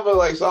Roma. I never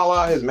like saw a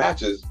lot of his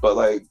matches, but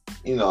like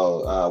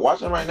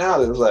watching right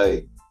now, it was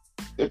like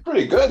they're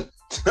pretty good.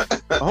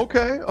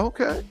 Okay.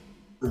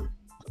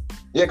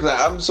 Yeah, because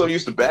I'm so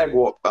used to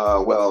Bagwell.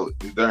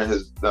 During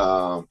his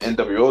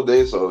NWO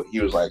days, so he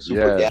was like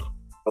super gas.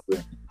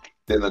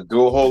 Didn't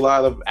do a whole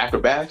lot of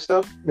acrobatic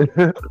stuff.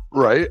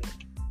 Right.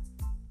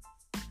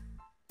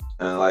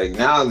 And like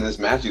now in this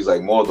match, he's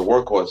like more of the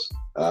workhorse.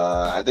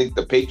 I think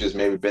the Patriots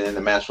maybe been in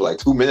the match for like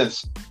 2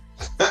 minutes,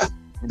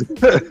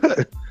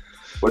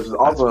 which is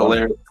also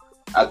hilarious.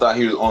 I thought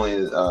he was only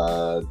in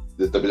the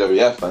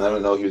WWF. I never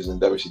know he was in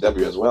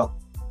WCW as well.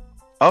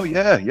 Oh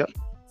yeah, yep.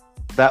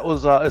 That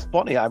was it's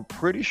funny. I'm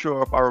pretty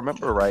sure if I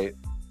remember right,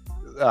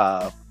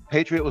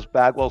 Patriot was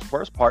Bagwell's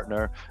first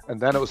partner, and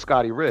then it was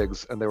Scotty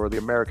Riggs, and they were the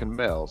American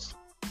males.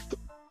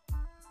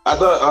 I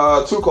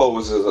thought Too Cold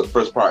was his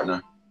first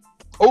partner.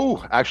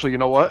 Oh, actually, you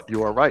know what?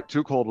 You are right.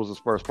 Too Cold was his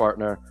first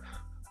partner.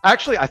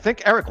 Actually, I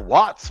think Eric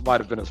Watts might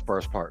have been his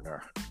first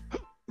partner.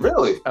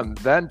 Really? And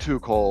then Too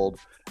Cold,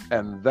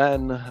 and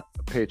then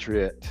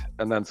Patriot,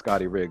 and then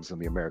Scotty Riggs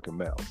and the American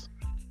males.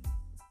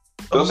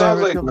 So it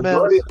sounds like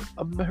majority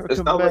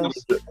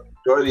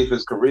of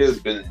his career has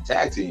been in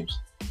tag teams.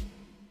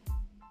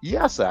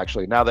 Yes,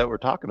 actually, now that we're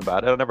talking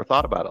about it, I never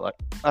thought about it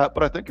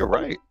but I think you're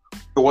right.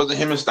 But wasn't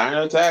him and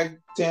Steiner tag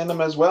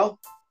tandem as well?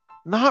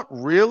 Not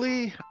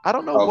really. I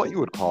don't know what you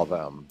would call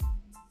them.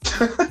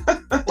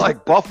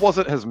 Like Buff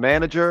wasn't his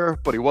manager,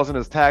 but he wasn't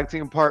his tag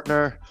team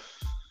partner.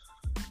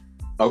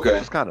 Okay.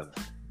 It's kind of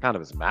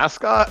his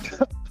mascot.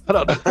 I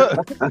don't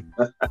know.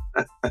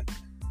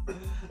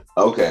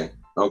 Okay.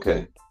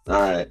 All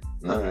right.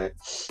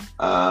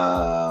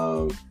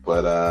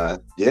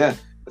 Yeah.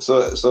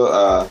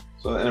 So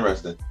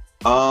interesting.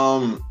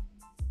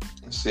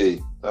 Let's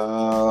see.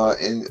 All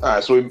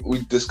right. So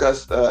we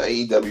discussed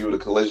AEW, the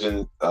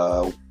Collision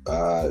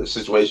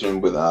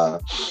situation with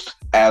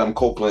Adam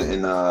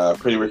Copeland and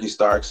Pretty Ricky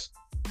Starks.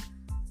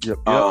 Yep.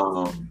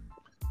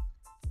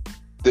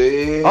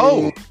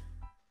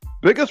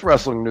 Biggest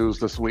wrestling news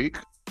this week.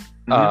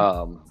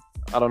 I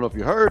don't know if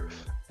you heard.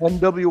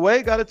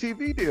 NWA got a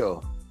TV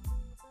deal.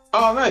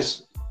 Oh,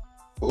 nice.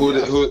 Who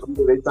did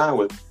they sign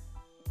with?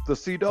 The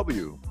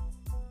CW.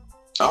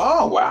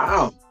 Oh,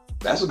 wow.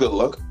 That's a good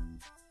look.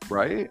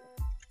 Right?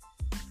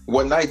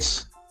 What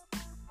nights?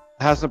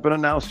 Hasn't been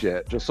announced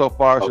yet. Just so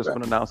far, it's just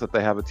been announced that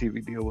they have a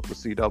TV deal with the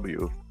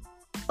CW.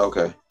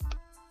 Okay.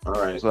 All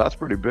right. So that's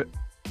pretty big.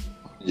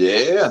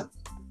 Yeah.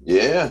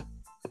 Do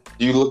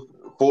you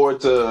look forward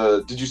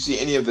to? Did you see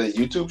any of the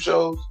YouTube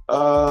shows?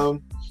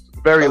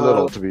 Very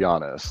little, to be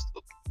honest.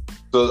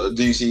 So,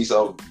 do you see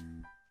yourself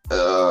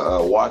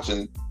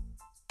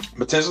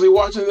potentially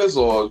watching this,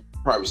 or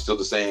probably still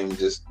the same,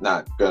 just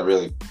not gonna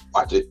really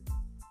watch it?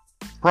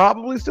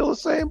 Probably still the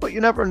same, but you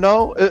never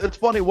know. It's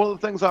funny. One of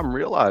the things I'm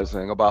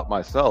realizing about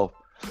myself,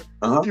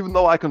 even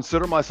though I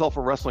consider myself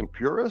a wrestling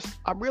purist,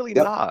 I'm really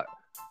not.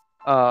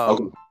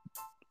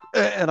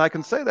 And I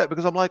can say that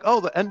because I'm like,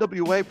 oh, the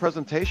NWA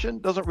presentation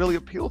doesn't really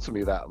appeal to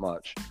me that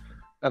much.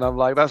 And I'm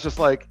like, that's just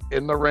like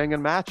in the ring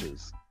and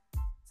matches.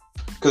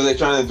 Because they're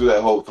trying to do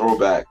that whole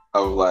throwback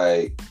of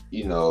like,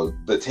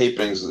 the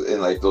tapings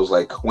in like those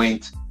like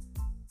quaint,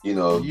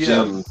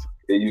 gyms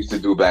they used to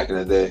do back in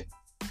the day.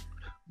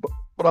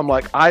 But I'm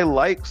like, I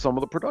like some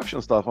of the production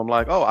stuff. I'm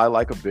like, oh, I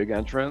like a big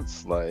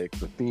entrance, like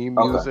the theme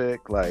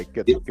music, like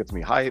gets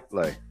me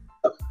hyped,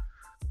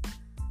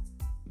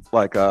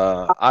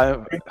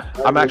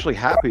 I'm actually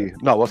happy.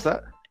 No, what's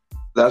that?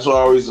 That's why I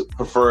always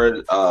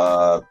preferred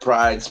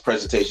Pride's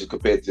presentation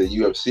compared to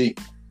UFC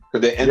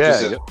because their Yeah,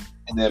 emphasis yeah,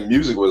 and their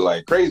music was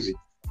like crazy.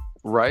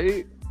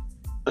 right.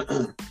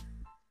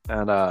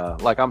 And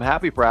like I'm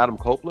happy for Adam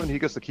Copeland. He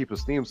gets to keep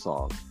his theme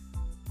song.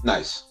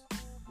 Nice.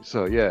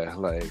 So yeah,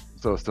 like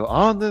so it's still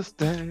on this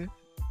day.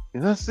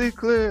 And I see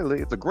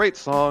clearly. It's a great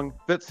song.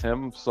 Fits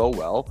him so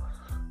well.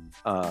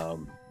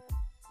 Um,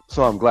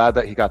 so I'm glad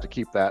that he got to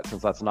keep that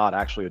since that's not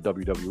actually a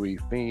WWE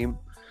theme.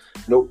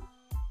 Nope.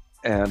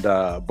 And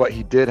but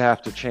he did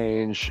have to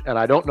change. And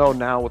I don't know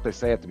now what they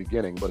say at the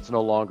beginning, but it's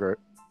no longer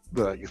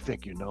the "You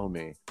Think You Know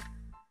Me."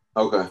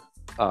 Okay.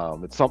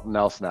 It's something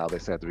else now. They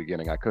say at the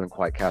beginning. I couldn't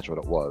quite catch what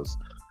it was,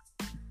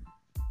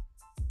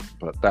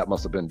 but that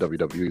must have been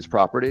WWE's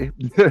property.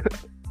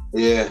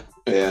 Yeah.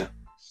 Yeah.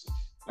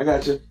 I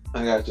got you.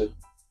 I got you.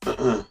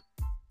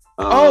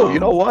 Oh, you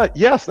know what?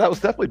 Yes, that was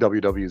definitely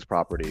WWE's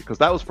property because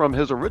that was from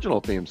his original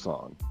theme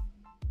song.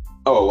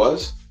 Oh, it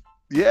was.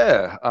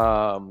 Yeah,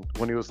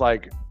 when he was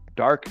like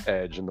Dark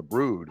Edge and the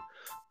Brood.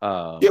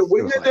 Yeah. It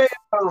When was did like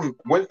they?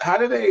 When? How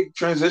did they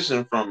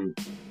transition from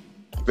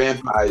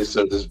vampires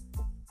to just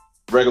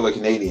regular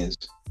Canadians?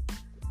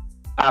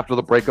 after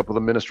the breakup of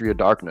the Ministry of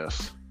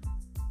Darkness.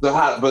 So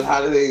how? But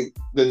how did they?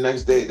 The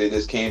next day they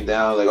just came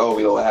down like, oh,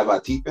 we don't have our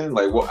teeth in.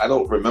 Like, what? I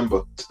don't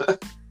remember.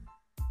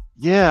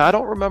 Yeah, I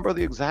don't remember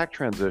the exact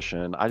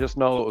transition. I just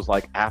know it was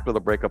like after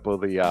the breakup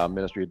of the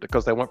Ministry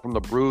because they went from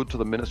the Brood to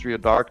the Ministry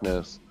of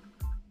Darkness,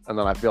 and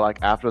then I feel like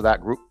after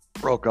that group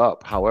broke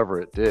up, however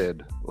it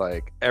did,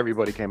 like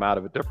everybody came out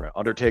of it different.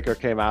 Undertaker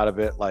came out of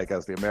it like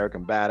as the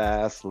American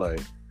badass.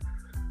 Like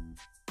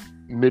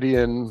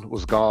Midian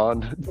was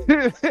gone.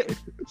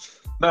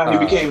 No, he uh,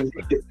 became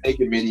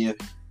naked Midian.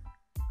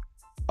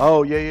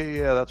 oh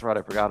yeah. That's right.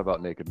 I forgot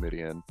about Naked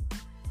Midian.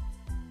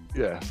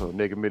 Yeah, so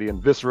Naked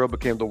Midian Viscera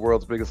became the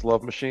world's biggest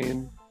love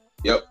machine.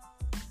 Yep.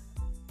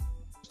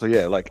 So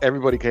yeah, like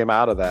everybody came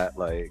out of that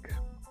like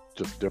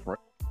just different.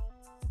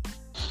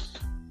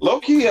 Low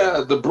key,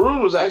 the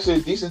Brood was actually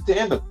a decent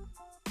tandem.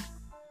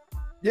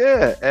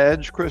 Yeah,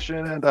 Edge,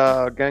 Christian, and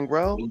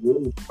Gangrel.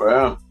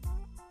 Wow.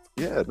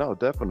 Yeah, no,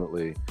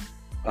 definitely.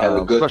 Had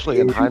a good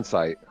Especially in theme.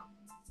 hindsight.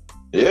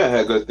 Yeah,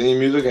 had good theme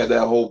music, had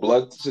that whole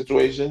blood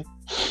situation.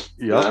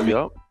 You know what I Yep, mean?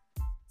 yep.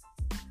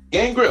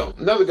 Gangrel,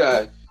 another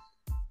guy.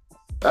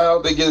 I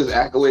don't think his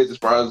accolades as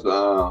far as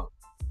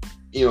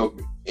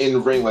in the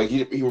ring, like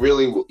he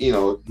really, he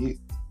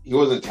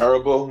wasn't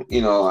terrible.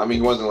 I mean,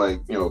 he wasn't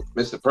like,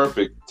 Mr.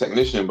 Perfect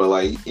technician, but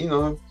like, he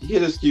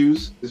hit his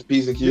cues, his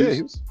P's and Yeah,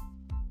 Q's.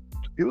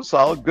 he was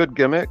solid, good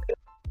gimmick.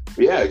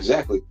 Yeah,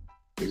 exactly.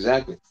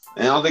 Exactly.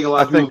 And I don't think a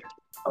lot of people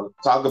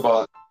talk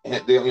about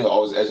they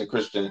always Edge and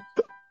Christian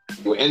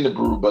were in the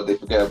Brood, but they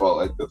forget about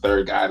like the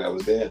third guy that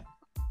was there.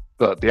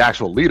 The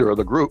actual leader of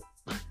the group.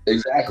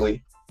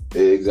 Exactly.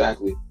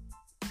 Exactly.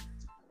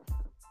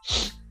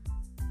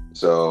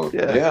 So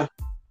yeah.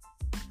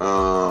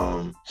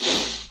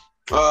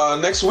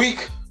 Next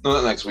week. No,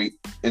 not next week.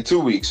 In 2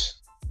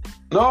 weeks.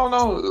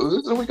 No, this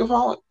is the week of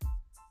Holland.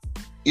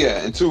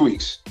 Yeah, in 2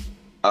 weeks.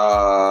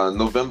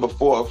 November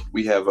 4th,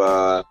 we have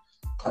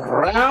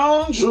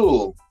Crown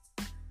Jewel.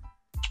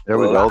 There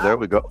we go. There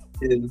we go.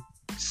 In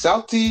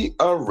Saudi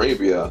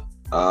Arabia.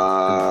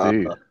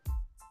 Indeed.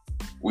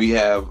 We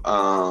have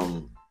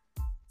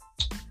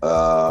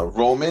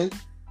Roman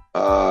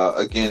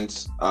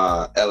against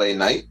LA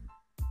Knight.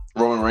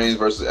 Roman Reigns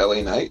versus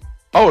LA Knight.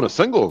 Oh, the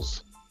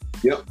singles.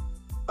 Yep.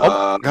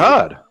 Oh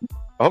God.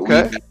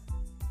 Okay.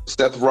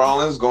 Seth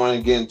Rollins going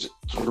against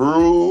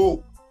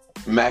Drew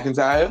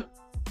McIntyre.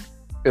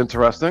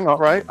 Interesting. All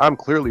right. I'm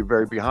clearly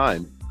very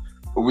behind.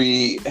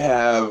 We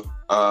have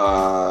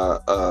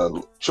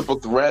triple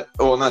threat.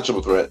 Oh, not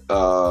triple threat.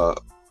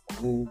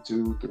 1,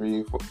 2,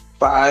 3, 4,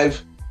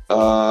 5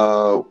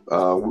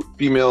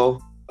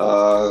 female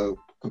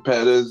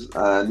competitors: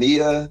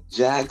 Nia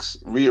Jax,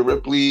 Rhea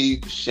Ripley,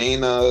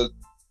 Shayna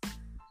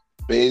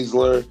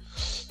Baszler.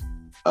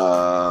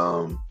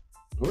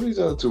 Who are these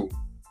other two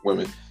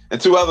women? And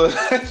 2 other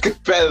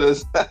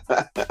competitors.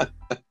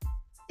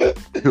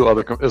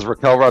 Is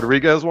Raquel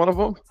Rodriguez one of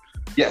them?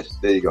 Yes,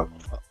 there you go.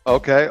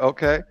 Okay.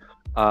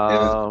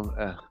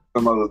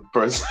 Some other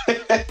person.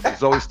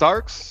 Zoe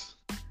Starks.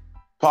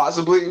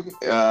 Possibly.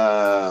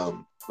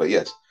 But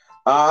yes.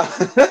 We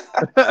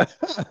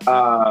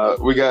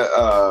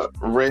got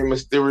Rey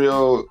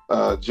Mysterio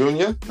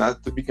Jr.,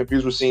 not to be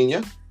confused with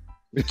Senior.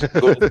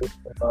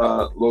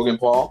 Logan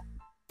Paul.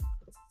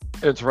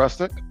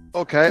 Interesting.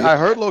 Okay, I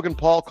heard Logan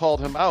Paul called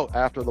him out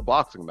after the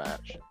boxing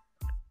match.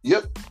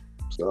 Yep.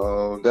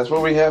 So that's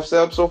what we have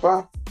set up so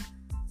far.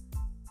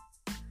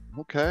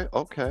 Okay.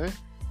 I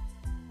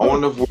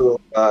wonder if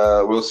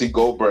we'll see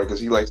Goldberg because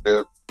he likes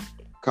to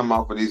come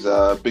out for these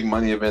big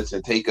money events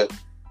and take a.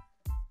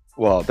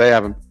 Well, they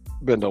haven't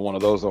been to one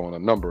of those in a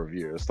number of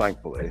years,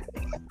 thankfully.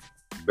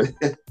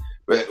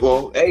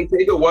 Well, hey,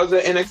 Taker was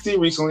at NXT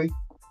recently,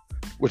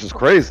 which is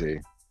crazy.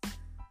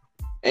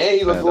 And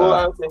he looked a little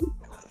out of shape.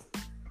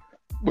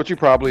 Which he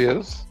probably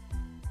is.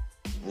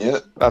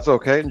 Yep. That's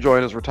okay.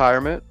 Enjoying his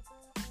retirement.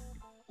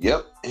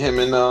 Yep. Him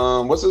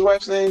and what's his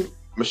wife's name?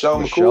 Michelle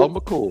Michelle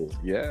McCool. McCool.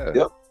 Yeah.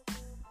 Yep.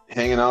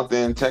 Hanging out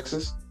there in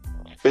Texas,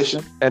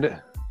 fishing. And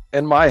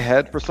in my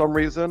head, for some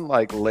reason,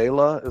 like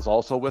Layla is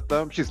also with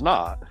them. She's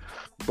not,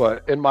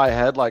 but in my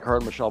head, like her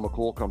and Michelle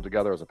McCool come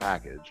together as a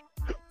package,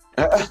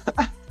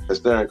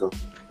 Hysterical.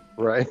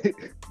 right?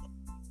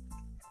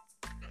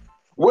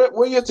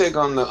 What your take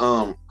on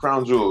the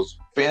Crown Jewels?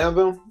 Fan of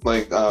them?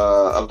 Like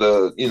of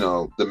the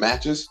the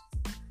matches?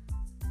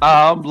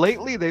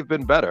 Lately they've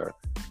been better.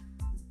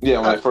 Yeah,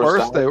 when At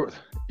first they were,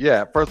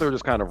 yeah, at first they were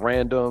just kind of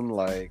random,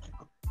 like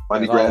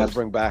money let's grabs.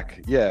 bring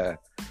back, yeah.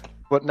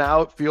 But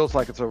now it feels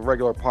like it's a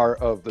regular part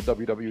of the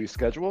WWE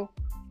schedule.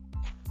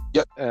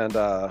 Yep. And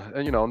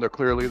and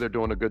they're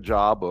doing a good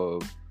job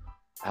of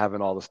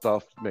having all the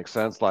stuff make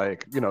sense.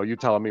 Like, you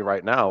telling me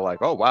right now,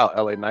 like, oh wow,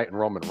 LA Knight and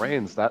Roman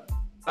Reigns, that's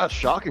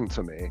shocking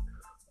to me.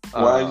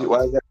 Why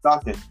is that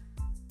shocking?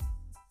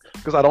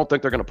 Because I don't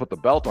think they're gonna put the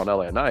belt on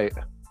LA Knight.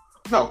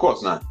 No, of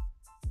course not.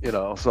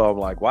 So I'm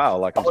like, wow,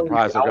 like I'm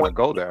surprised they're gonna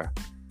go there.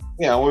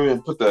 Yeah, I wouldn't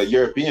even put the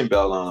European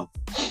belt on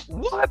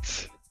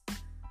What?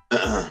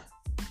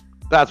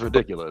 That's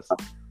ridiculous.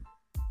 But,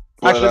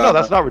 Actually, no,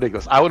 that's not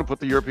ridiculous. I wouldn't put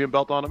the European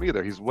belt on him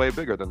either. He's way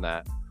bigger than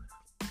that.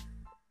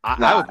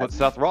 I would put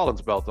Seth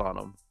Rollins' belt on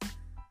him.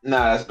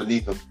 Nah, that's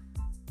beneath him.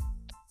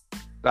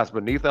 That's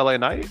beneath LA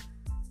Knight?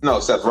 No,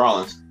 Seth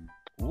Rollins.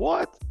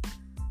 What?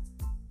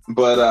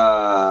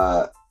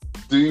 But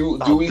do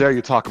we dare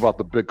you talk about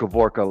the big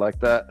Kavorka like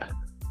that?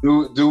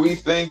 do we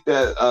think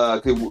that I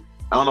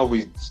don't know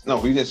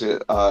if we didn't say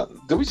it.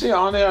 Did we say it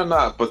on there or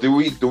not? But do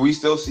we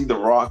still see The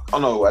Rock? Oh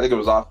no, I think it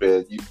was off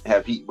air. You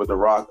have heat with The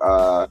Rock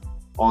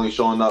only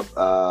showing up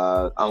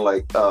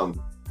unlike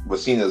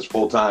was seen as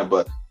full time.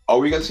 But are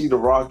we gonna see The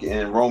Rock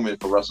and Roman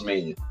for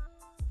WrestleMania?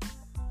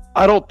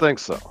 I don't think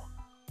so.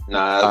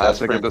 Nah, I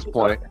think at this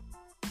point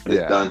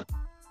it's done.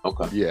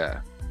 Okay.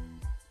 Yeah.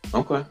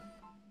 Okay.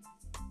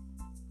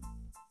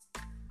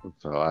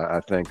 So I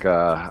think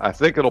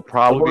it'll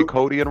probably be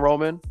Cody and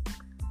Roman.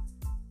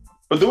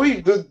 But do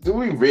we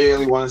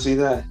really want to see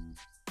that?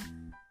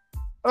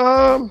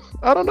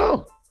 I don't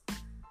know.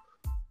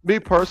 Me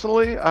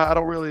personally, I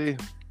don't really.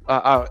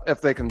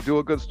 If they can do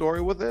a good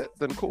story with it,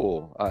 then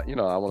cool. I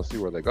want to see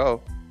where they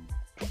go.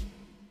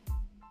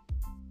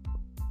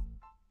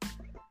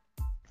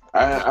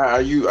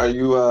 Are you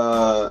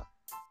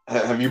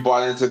have you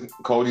bought into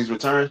Cody's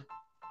return?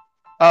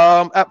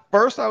 At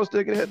first I was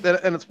digging it,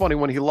 and it's funny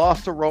when he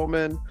lost to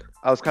Roman.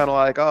 I was kind of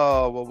like,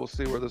 oh, well, we'll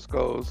see where this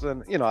goes.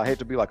 And I hate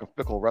to be like a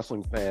fickle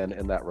wrestling fan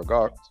in that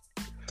regard,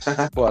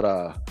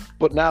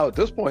 but now at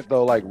this point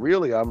though, like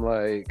really, I'm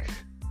like,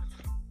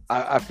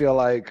 I feel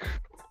like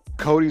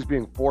Cody's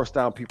being forced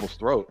down people's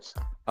throats.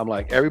 I'm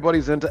like,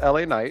 everybody's into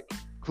LA Knight,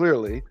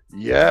 clearly,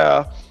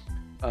 yeah.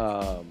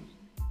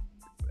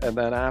 And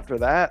then after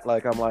that,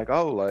 like, I'm like,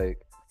 oh, like,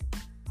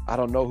 I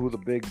don't know who the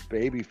big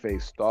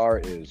babyface star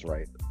is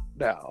right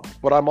now,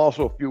 but I'm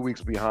also a few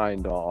weeks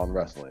behind on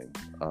wrestling.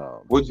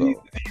 Would you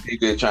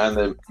think they're trying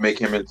to make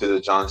him into the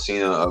John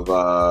Cena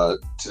of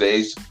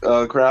today's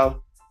crowd?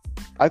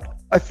 I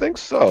think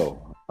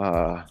so.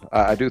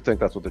 I do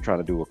think that's what they're trying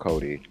to do with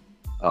Cody,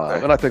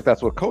 Okay. and I think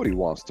that's what Cody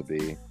wants to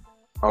be.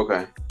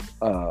 Okay.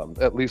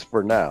 At least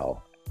for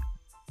now.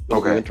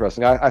 It'll be Okay.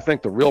 interesting. I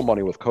think the real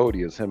money with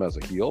Cody is him as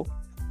a heel.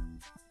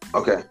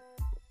 Okay.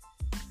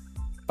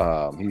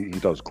 He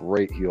does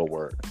great heel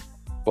work,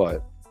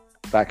 but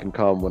that can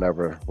come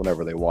whenever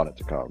they want it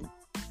to come.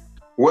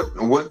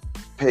 What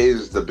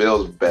pays the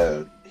bills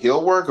better,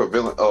 heel work or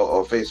villain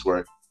or face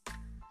work?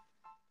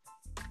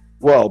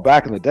 Well,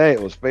 back in the day,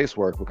 it was face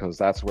work because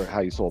that's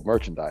how you sold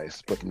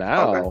merchandise. But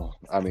now,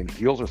 I mean,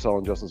 heels are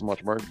selling just as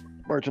much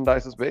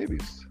merchandise as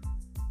babies.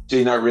 So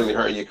you're not really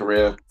hurting your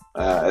career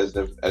as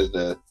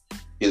the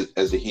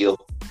heel.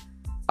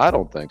 I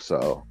don't think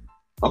so.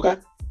 Okay.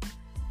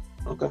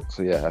 Okay.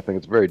 So yeah, I think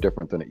it's very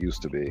different than it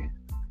used to be.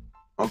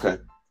 Okay.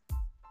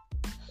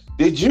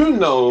 Did you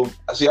know?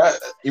 See,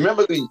 you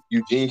remember the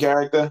Eugene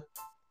character?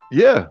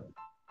 Yeah.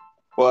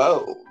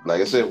 Well,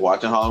 like I said,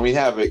 watching Halloween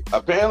Havoc.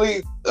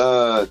 Apparently,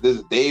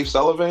 this Dave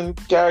Sullivan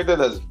character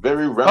that's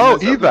very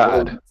reminiscent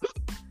Evad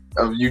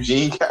of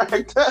Eugene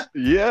character.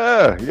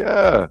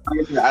 Yeah.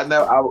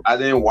 I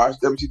didn't watch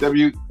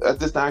WCW at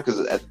this time because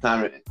at the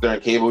time during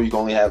cable you can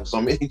only have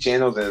so many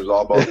channels and it was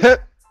all about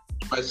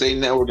USA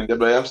Network and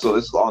WWF. So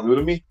this is all new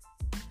to me.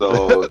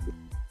 So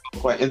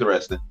quite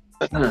interesting.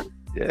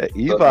 Yeah,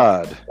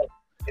 Evad.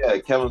 Yeah,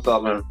 Kevin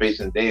Sullivan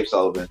facing Dave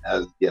Sullivan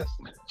as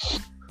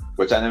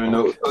which I never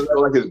know. Was that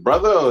like his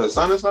brother or his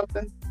son or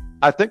something?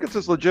 I think it's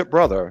his legit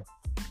brother.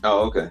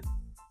 Oh, okay.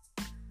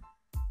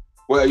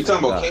 Well, are you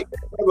talking about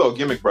kayfabe brother or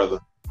gimmick brother?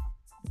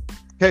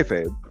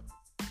 Kayfabe.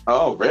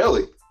 Oh,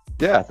 really?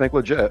 Yeah, I think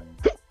legit.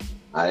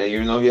 I didn't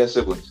even know he had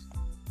siblings.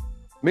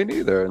 Me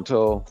neither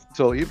until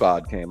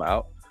Evad came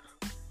out.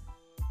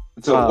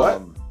 Until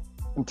what?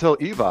 Until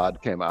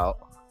Evad came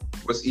out.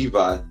 What's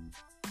Evad?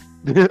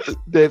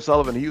 Dave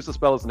Sullivan. He used to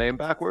spell his name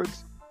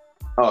backwards.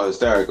 Oh,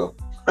 hysterical.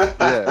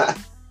 Yeah.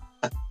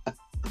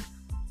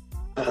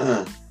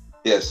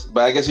 Yes,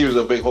 but I guess he was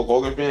a big Hulk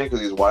Hogan fan because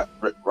he's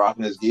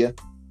rocking his gear.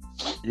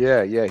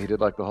 Yeah, yeah, he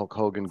did like the Hulk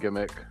Hogan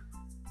gimmick.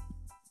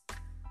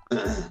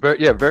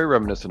 Very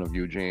reminiscent of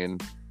Eugene.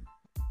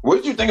 What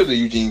did you think of the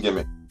Eugene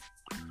gimmick?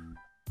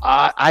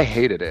 I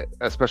hated it,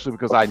 especially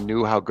because I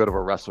knew how good of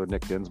a wrestler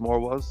Nick Dinsmore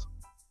was.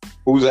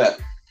 Who's that?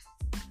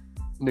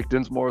 Nick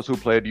Dinsmore is who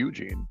played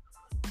Eugene.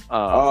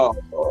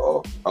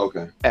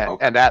 Okay.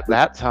 And at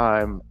that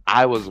time,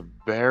 I was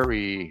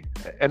very,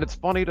 and it's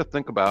funny to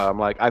think about. I'm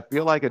like, I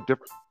feel like at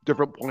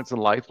different points in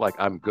life, like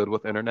I'm good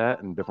with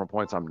internet, and different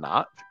points I'm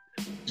not.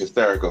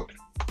 Hysterical.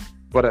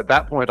 But at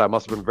that point, I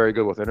must have been very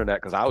good with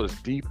internet because I was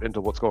deep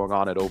into what's going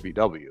on at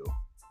OVW.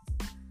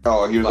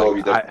 Oh, he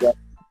was Like, OVW.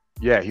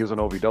 Yeah, he was an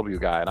OVW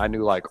guy, and I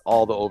knew like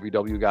all the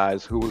OVW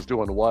guys who was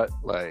doing what.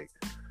 Like,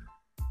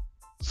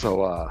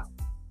 so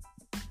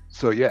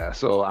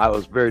so I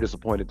was very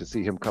disappointed to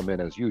see him come in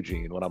as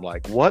Eugene when I'm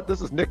like, what?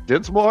 This is Nick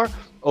Dinsmore,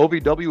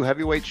 OVW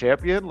heavyweight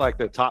champion, like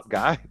the top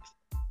guy.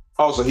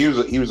 Oh, so he was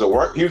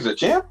a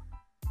champ,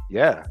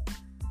 Yeah,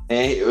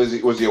 and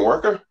was he a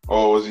worker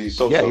or was he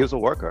so? yeah, he was a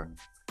worker.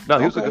 No,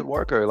 he was a Okay. good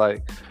worker.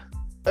 Like,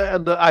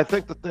 and I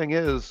think the thing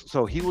is,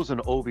 so he was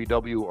an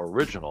OVW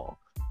original,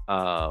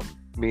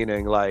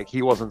 meaning like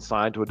he wasn't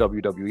signed to a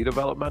WWE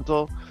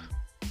developmental.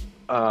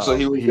 So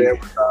he was there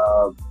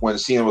when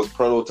Cena was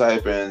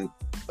prototyping.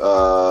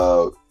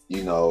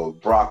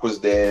 Brock was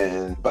there,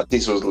 and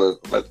Batista was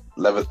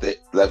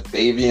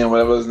Levithavian,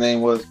 whatever his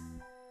name was.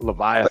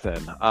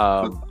 Leviathan.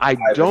 I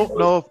don't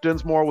know if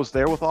Dinsmore was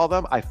there with all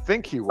them. I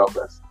think he was.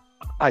 Okay.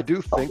 I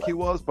do think he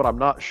was, but I'm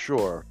not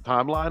sure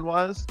timeline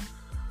wise.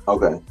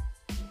 Okay.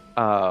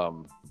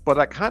 But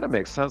that kind of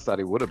makes sense that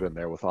he would have been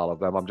there with all of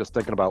them. I'm just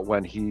thinking about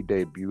when he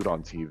debuted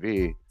on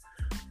TV.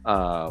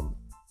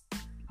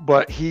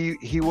 But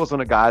he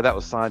wasn't a guy that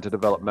was signed to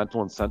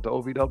developmental and sent to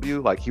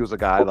OVW. Like he was a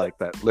guy like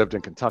that lived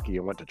in Kentucky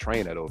and went to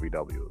train at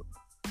OVW.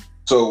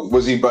 So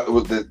was he?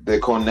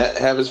 Did Cornette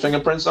have his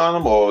fingerprints on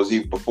him, or was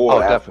he before? Oh,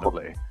 or after?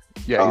 definitely.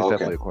 Yeah, he's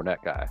definitely a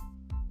Cornette guy.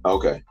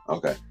 Okay.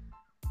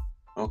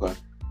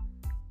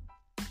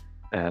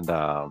 And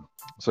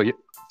so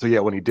yeah,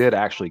 when he did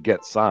actually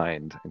get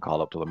signed and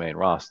called up to the main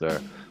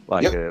roster,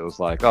 like it was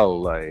like, oh,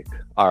 like,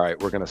 all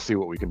right, we're gonna see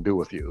what we can do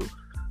with you.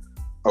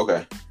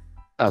 Okay.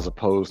 As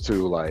opposed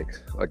to like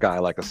a guy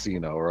like a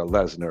Cena or a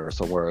Lesnar or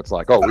somewhere, it's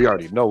like, oh, we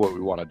already know what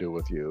we want to do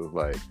with you.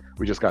 Like,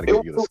 we just got to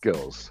give you the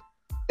skills.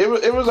 It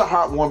was a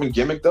heartwarming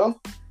gimmick, though.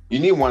 You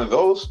need one of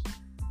those.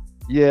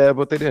 Yeah,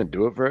 but they didn't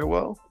do it very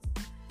well.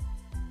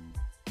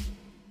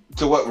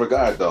 To what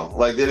regard, though?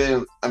 Like, they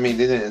didn't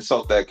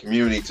insult that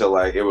community to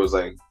like it was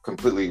like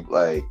completely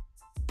like,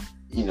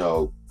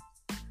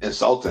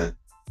 insulting.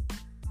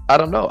 I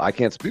don't know. I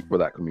can't speak for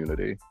that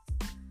community.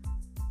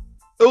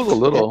 It was a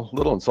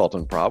little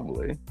insulting,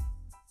 probably.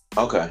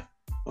 Okay.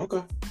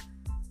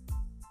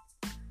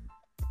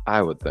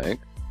 I would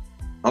think.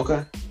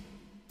 Okay.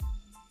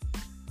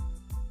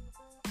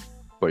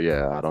 But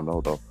yeah, I don't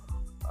know though.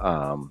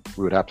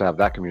 We would have to have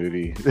that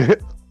community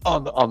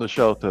on the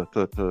show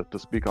to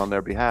speak on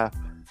their behalf.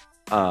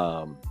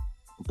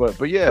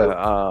 But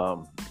yeah,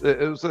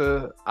 it was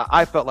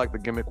I felt like the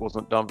gimmick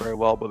wasn't done very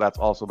well, but that's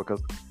also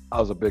because I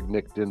was a big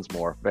Nick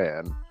Dinsmore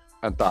fan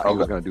and thought he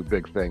was going to do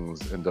big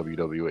things in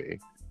WWE.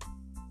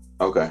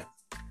 Okay.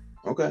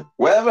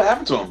 Whatever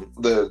happened to him?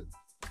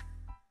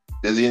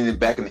 Is he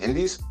back in the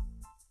Indies?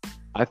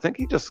 I think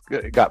he just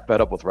got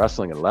fed up with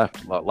wrestling and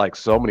left, like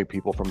so many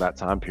people from that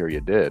time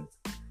period did.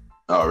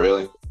 Oh,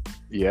 really?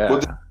 Yeah. Well,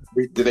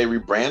 did they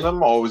rebrand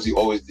him, or was he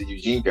always the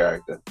Eugene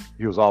character?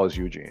 He was always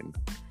Eugene.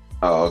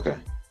 Oh, okay.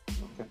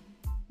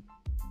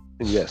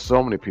 And yeah,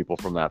 so many people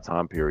from that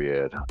time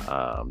period,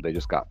 they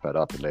just got fed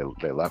up and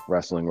they left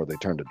wrestling, or they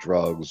turned to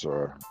drugs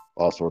or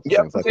all sorts of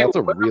things. Like that's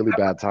a really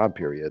bad time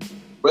period.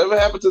 Whatever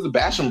happened to the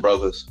Basham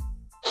brothers?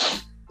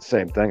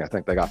 Same thing. I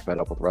think they got fed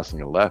up with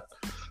wrestling and left.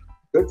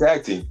 Good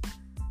tag team.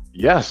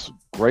 Yes,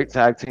 great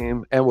tag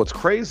team. And what's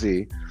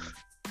crazy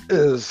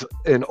is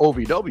in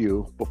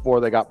OVW, before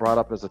they got brought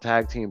up as a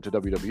tag team to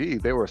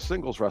WWE, they were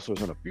singles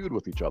wrestlers in a feud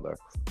with each other.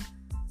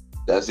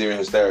 That's even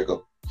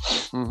hysterical.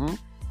 Mm-hmm.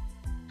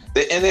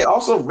 And they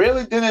also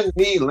really didn't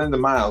need Linda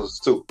Miles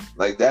too.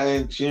 Like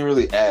she didn't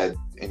really add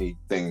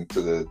anything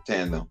to the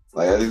tandem.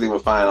 Like I think they were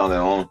fine on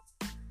their own.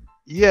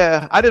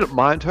 Yeah, I didn't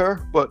mind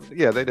her, but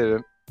yeah, they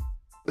didn't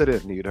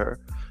need her.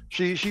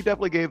 She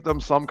definitely gave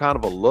them some kind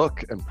of a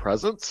look and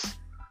presence.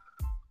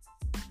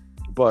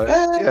 But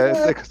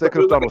yeah, they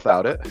could have done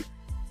without it.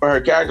 But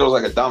her character was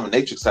like a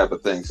dominatrix type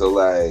of thing. So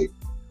like,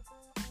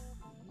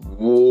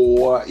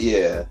 what?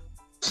 Yeah.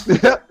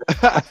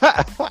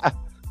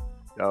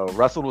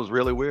 Wrestling was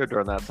really weird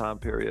during that time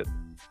period.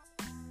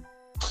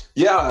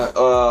 Yeah.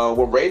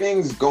 Were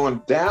ratings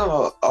going down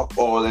or up,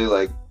 or were they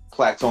like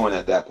plateauing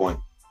at that point?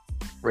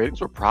 Ratings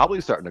were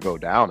probably starting to go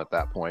down at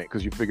that point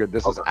because you figured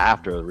this is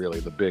after really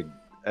the big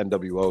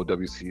NWO,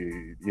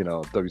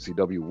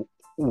 WCW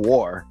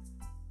war.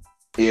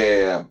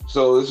 Yeah.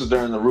 So this is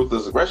during the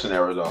Ruthless Aggression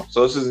era, though.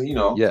 So this is,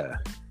 yeah,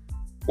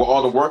 well,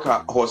 all the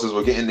workhorses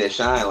were getting their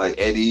shine. Like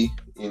Eddie,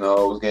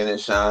 was getting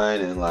his shine,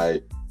 and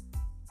like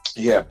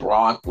You had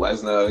Brock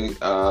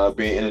Lesnar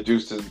being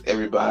introduced to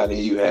everybody.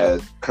 You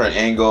had Kurt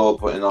Angle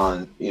putting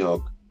on,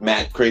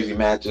 crazy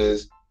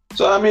matches.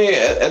 So I mean,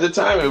 at the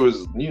time, it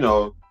was,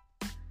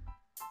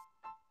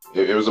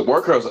 it was a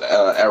workhorse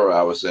era,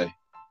 I would say.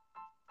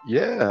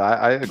 Yeah,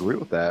 I agree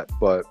with that,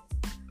 but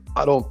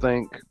I don't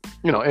think,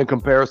 in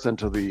comparison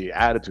to the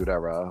Attitude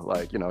Era,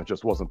 like, it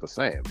just wasn't the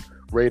same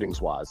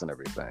ratings wise and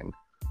everything.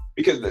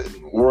 Because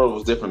the world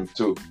was different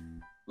too.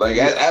 Like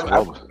Yes,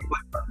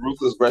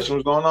 Ruthless Aggression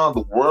was going on,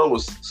 the world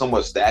was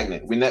somewhat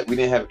stagnant. We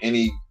didn't have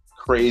any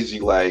crazy,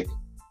 like,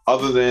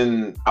 other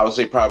than I would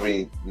say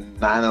probably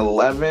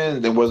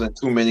 9/11. There wasn't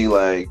too many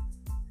like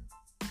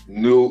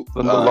new.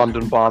 then the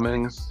London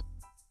bombings.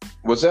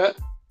 What's that?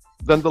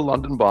 Then the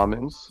London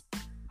bombings.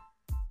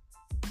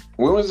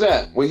 When was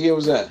that? What year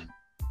was that?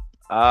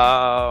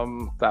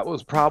 That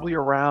was probably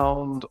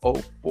around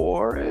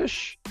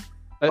 04-ish.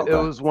 Okay. It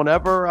was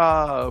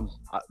whenever.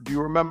 Do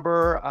you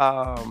remember?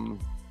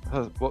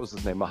 What was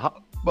his name?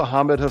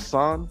 Muhammad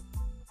Hassan.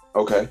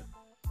 Okay.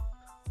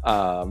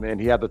 And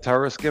he had the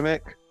terrorist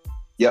gimmick.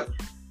 Yep.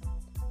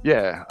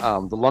 Yeah.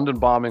 The London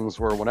bombings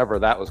were whenever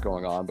that was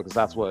going on, because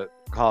that's what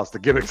caused the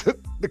gimmick to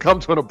come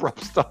to an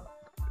abrupt stop.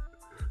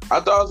 I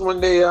thought it was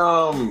when they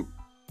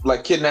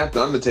like kidnapped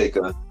the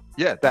Undertaker.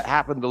 Yeah, that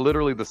happened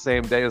literally the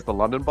same day as the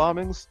London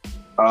bombings.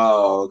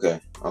 Oh, okay.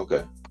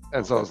 Okay.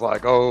 And so it's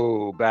like,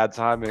 oh, bad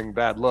timing,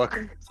 bad luck.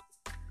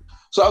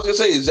 So I was gonna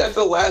say, is that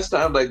the last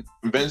time like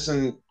Vince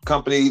and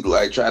company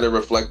like try to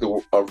reflect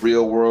a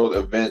real world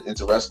event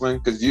into wrestling?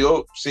 Because you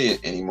don't see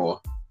it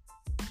anymore.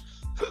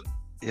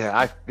 Yeah,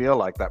 I feel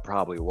like that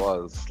probably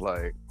was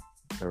like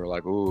they were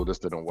like, ooh, this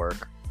didn't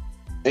work.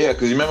 Yeah,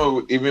 because you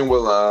remember even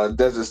with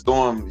Desert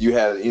Storm, you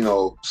had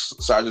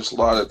Sergeant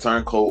Slaughter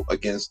turncoat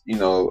against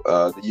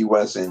the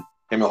U.S. and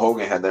him and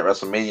Hogan had that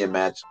WrestleMania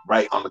match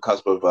right on the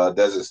cusp of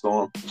Desert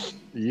Storm.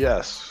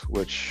 Yes,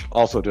 which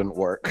also didn't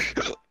work.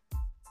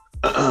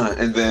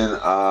 And then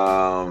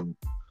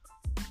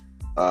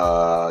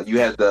you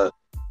had the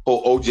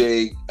whole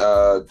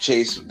OJ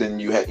chase. Then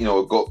you had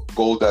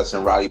Goldust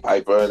and Roddy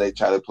Piper. They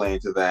try to play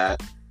into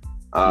that.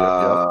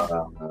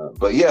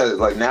 But yeah,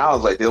 like now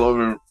it's like they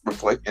don't even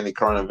reflect any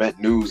current event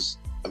news.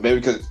 Maybe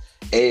because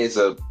it's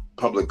a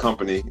public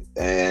company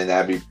and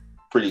that'd be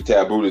pretty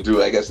taboo to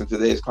do, I guess, in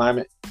today's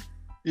climate.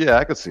 Yeah,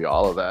 I could see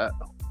all of that.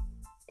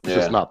 It's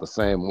just not the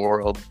same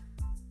world.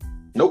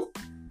 Nope.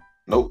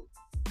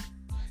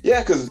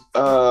 Yeah, because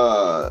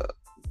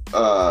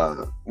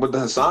with the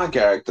Hassan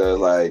character,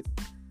 like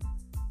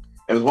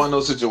it was one of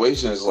those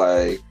situations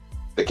like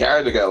the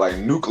character got like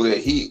nuclear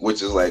heat,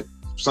 which is like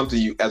something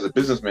you as a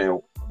businessman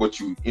what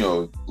you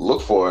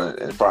look for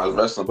as far as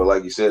wrestling. But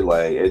like you said,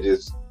 like it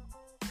just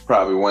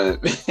probably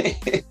wouldn't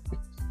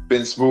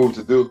been smooth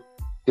to do.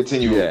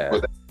 Continue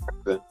with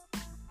that.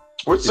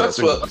 Which sucks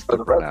for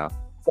the wrestler.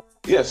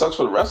 Yeah, it sucks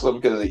for the wrestler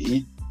because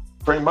he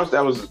pretty much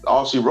that was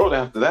all she wrote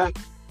after that.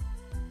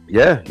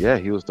 Yeah,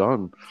 he was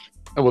done.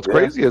 And what's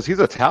crazy is he's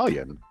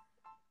Italian.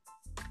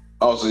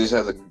 Oh, so he just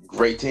has a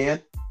great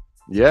tan?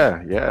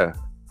 Yeah.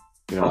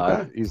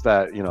 He's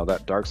that,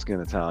 that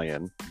dark-skinned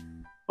Italian.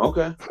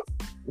 Okay.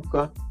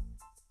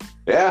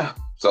 Yeah.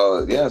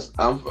 So, yes,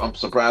 I'm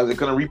surprised they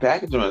couldn't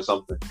repackage him or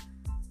something.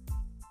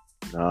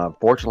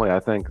 Unfortunately, I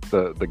think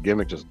the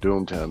gimmick just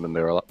doomed him, and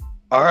they were like,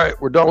 all right,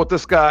 we're done with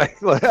this guy.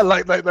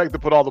 like to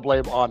put all the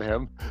blame on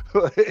him.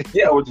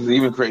 Yeah, which is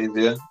even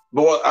crazier.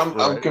 But I'm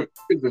confused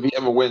if he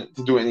ever went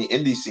to do any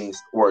indie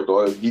scenes work,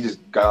 or he just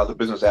got out of the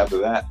business after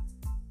that.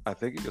 I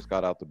think he just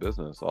got out the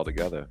business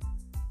altogether.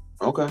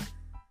 Okay.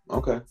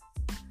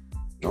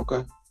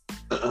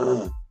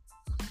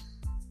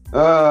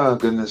 Oh,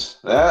 goodness.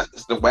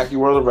 That's the wacky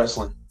world of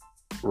wrestling.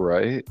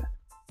 Right.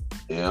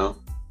 Yeah.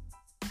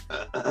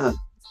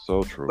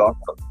 So true.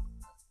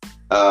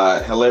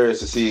 Hilarious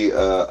to see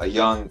a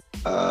young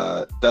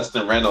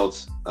Dustin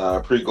Reynolds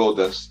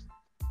pre-Goldust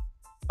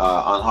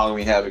on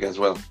Halloween Havoc as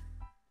well.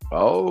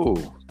 Oh,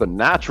 the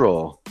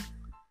natural.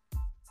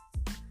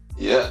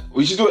 Yeah,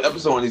 we should do an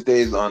episode one of these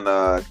days on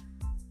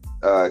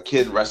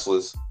kid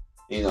wrestlers.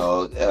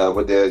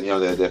 With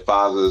their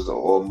fathers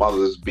or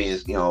mothers being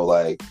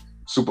like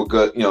super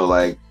good.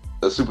 Like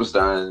a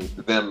superstar, and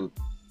them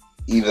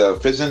either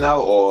fizzing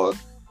out or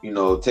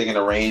taking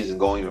the reins and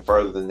going even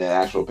further than their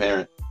actual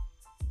parent.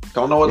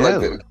 Don't know what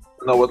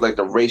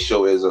the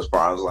ratio is as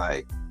far as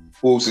like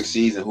who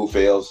succeeds and who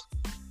fails.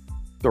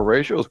 The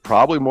ratio is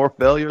probably more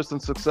failures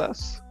than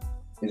success.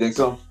 You think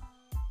so?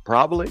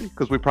 Probably,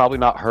 because we probably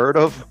not heard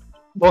of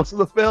most of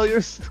the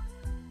failures.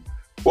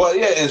 Well,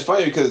 yeah, it's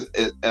funny because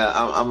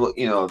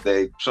I'm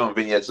they showing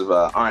vignettes of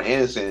Arn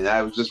Anderson, and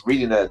I was just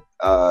reading that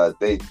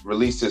they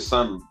released his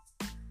son.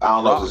 I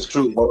don't know if it's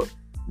true.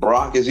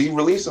 Brock, is he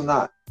released or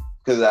not?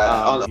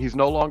 Because he's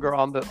no longer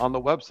on the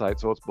website,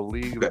 so it's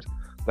believed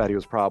that he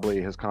was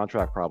his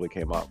contract probably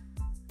came up.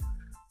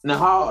 Now,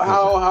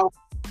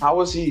 how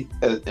was he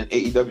in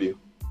AEW?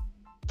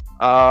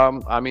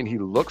 I mean, he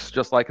looks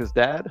just like his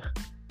dad.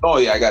 Oh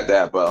yeah, I got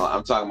that, but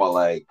I'm talking about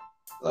like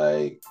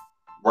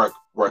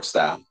work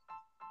style.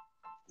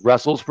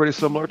 Wrestles pretty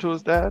similar to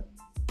his dad.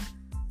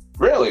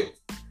 Really?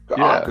 I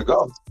Yeah, could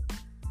go.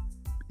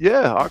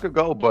 yeah, I could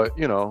go, but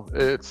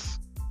it's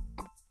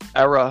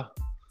era.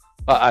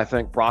 I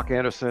think Brock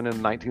Anderson in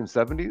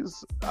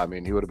 1970s. I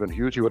mean, he would have been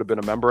huge. He would have been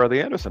a member of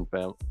the Anderson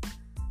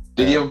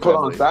Did he ever put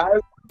on family.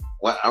 size?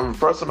 When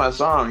first time I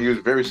saw him, he was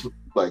very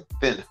like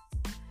thin.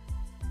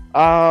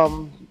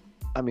 Um,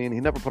 I mean, he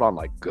never put on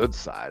like good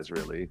size,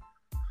 really.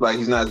 Like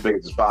he's not as big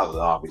as his father,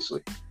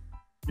 obviously.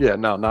 Yeah,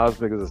 no, not as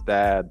big as his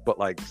dad, but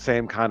like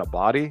same kind of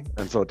body,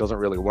 and so it doesn't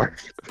really work.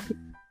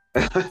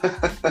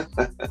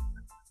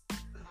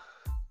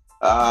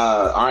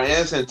 Arn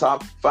Anderson,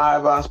 top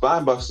five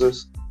spine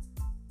busters.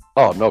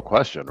 Oh, no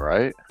question,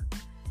 right?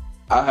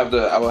 I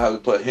will have to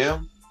put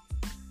him,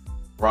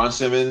 Ron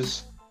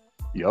Simmons.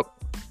 Yep.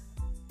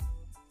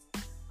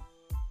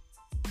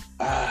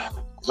 At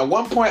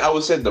one point, I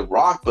would say The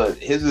Rock, but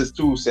his is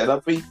too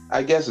set-up-y.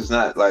 I guess it's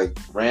not like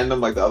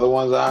random like the other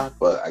ones are.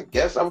 But I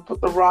guess I would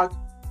put The Rock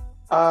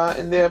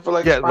in there for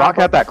like. Yeah, Rock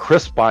had that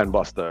crisp spine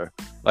buster,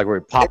 like where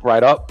he popped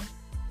right up.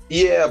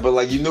 Yeah, but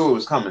like you knew it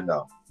was coming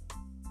though.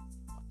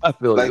 I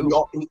feel Like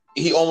you.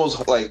 he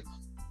almost like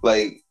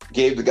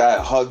gave the guy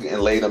a hug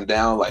and laid him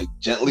down like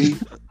gently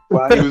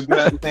while he was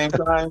doing it at the same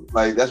time.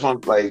 Like that's one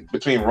like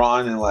between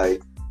Ron and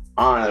like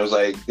Arn, it was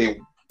like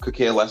they could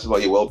care less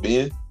about your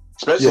well-being.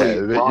 Especially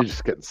You're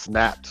just getting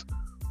snapped.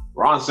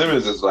 Ron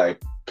Simmons is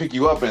like pick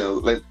you up and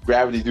let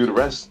gravity do the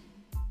rest.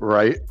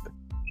 Right.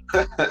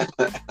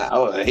 I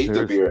would hate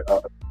to be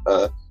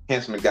a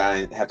handsome guy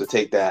and have to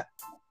take that.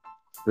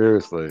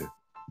 Seriously.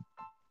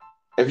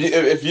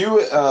 If you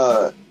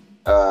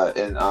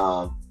in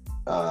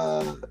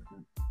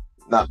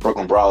not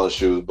Brooklyn Brawler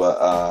shoes,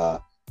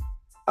 but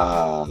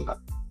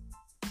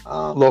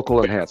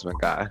local enhancement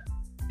guy.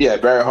 Yeah,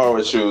 Barry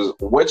Horowitz shoes.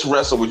 Which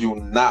wrestler would you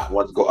not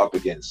want to go up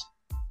against?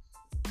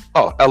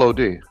 Oh,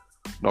 LOD.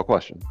 No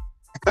question.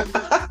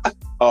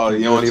 Oh,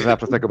 you don't even have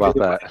to think about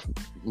that.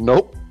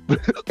 Nope.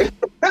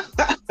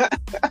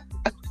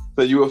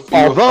 So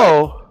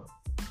although,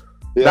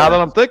 now that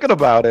I'm thinking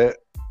about it,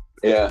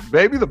 yeah,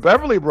 maybe the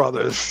Beverly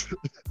Brothers.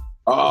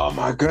 Oh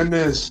my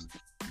goodness,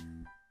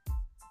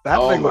 that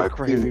thing was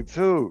crazy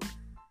too.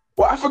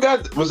 Well, I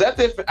forgot. Was that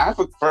their?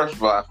 First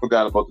of all, I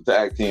forgot about the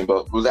tag team,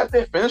 but was that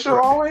their finisher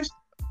always?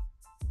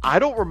 I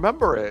don't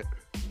remember it.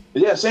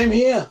 Yeah, same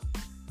here.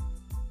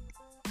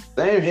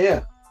 Same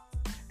here.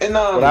 And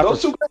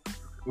those two guys,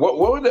 what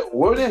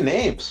were their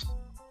names?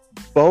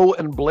 Bo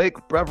and Blake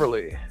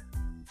Beverly.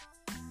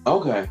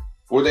 Okay.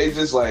 Were they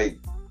just like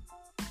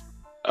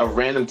a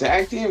random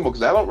tag team?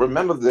 Because I don't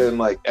remember them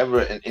like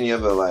ever in any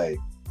other like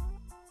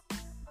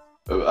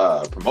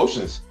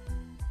promotions.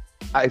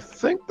 I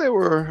think they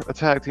were a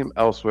tag team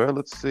elsewhere.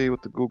 Let's see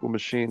what the Google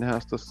machine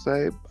has to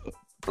say.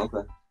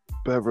 Okay.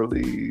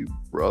 Beverly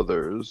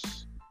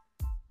Brothers.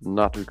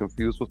 Not to be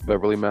confused with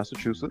Beverly,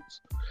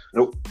 Massachusetts.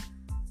 Nope.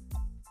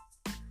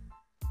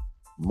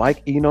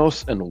 Mike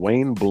Enos and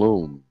Wayne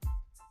Bloom.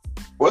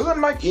 Wasn't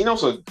Mike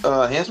Enos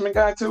a handsome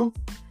guy too?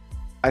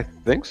 I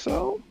think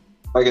so.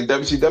 Like in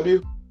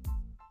WCW?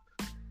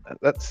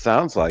 That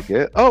sounds like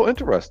it. Oh,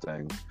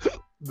 interesting.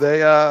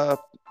 They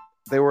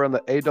were in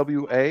the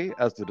AWA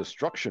as the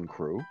Destruction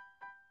Crew.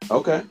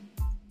 Okay.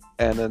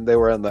 And then they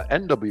were in the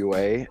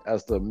NWA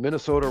as the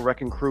Minnesota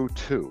Wrecking Crew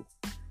 2.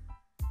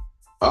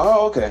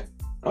 Oh, okay.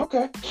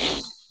 Okay.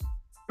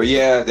 But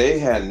yeah, they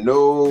had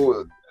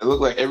no. It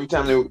looked like every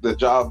time the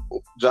job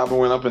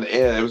went up in the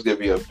air, it was gonna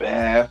be a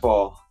bad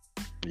fall.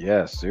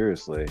 Yeah,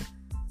 seriously.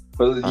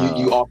 But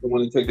you often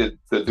want to take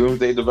the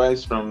Doomsday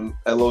device from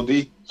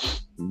LOD?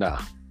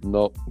 Nah,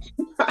 nope.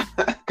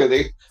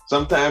 Because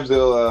sometimes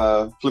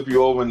they'll flip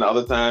you over, and the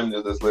other time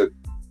they'll just let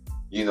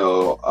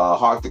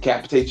Hawk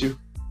decapitate you.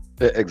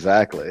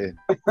 Exactly.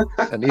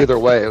 And either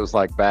way, it was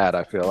like bad.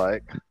 I feel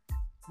like.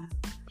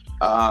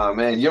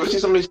 Man, you ever see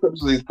some of these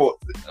clips of these poor?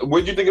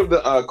 What'd you think of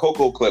the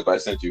Coco clip I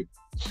sent you?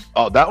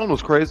 Oh, that one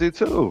was crazy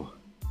too.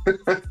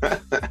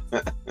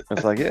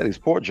 It's like, yeah, these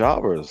poor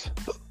jobbers.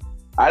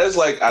 I just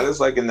like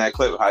in that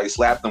clip how he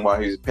slapped them while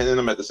he was pinning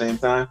them at the same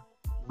time.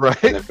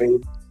 Right. In the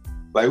face.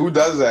 Like, who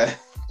does that?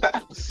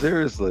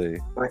 Seriously.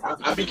 Like,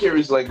 I'd be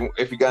curious, like,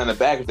 if you got in the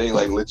back, if they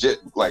like legit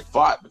like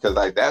fought, because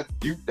like that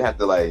you have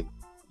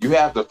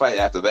to fight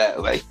after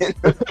that, like.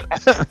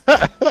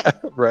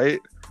 Right.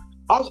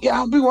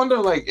 I'll be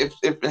wondering, like, if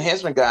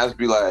enhancement guys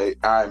be like,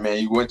 all right, man,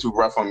 you went too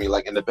rough on me,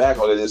 like in the back,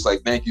 or they just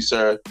like, thank you,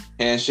 sir,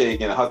 handshake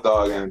and a hot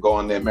dog and go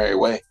on their merry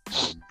way.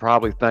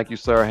 Probably thank you,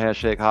 sir,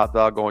 handshake, hot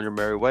dog, go on your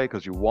merry way,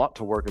 because you want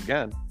to work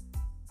again.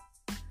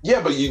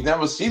 Yeah, but you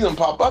never see them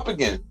pop up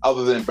again,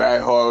 other than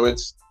Barry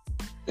Horowitz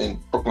and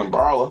Brooklyn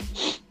Brawler.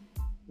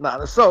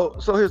 Nah, so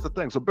here's the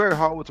thing. So Barry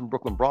Horowitz and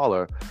Brooklyn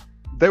Brawler,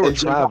 they were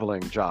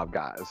traveling job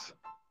guys.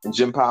 And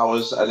Jim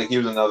Powers, I think he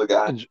was another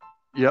guy.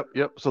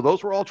 Yep. So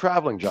those were all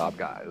traveling job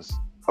guys.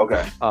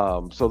 Okay.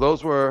 So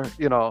those were,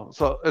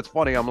 so it's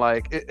funny. I'm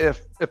like,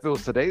 if it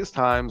was today's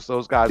times,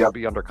 those guys would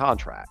be under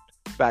contract.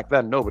 Back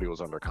then, nobody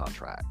was under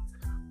contract.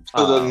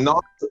 So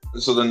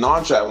the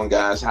non-traveling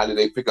guys, how did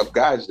they pick up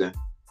guys then?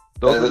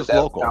 Those are just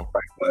local. Right,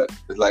 but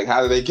it's like,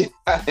 how did they get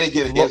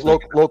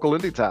local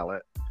indie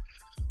talent?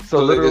 So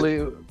So they just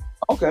literally,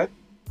 okay,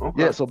 yeah.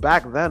 okay. So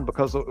back then,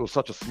 because it was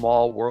such a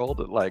small world,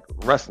 like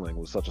wrestling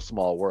was such a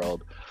small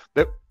world,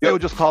 they Yep.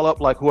 would just call up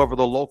like whoever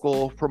the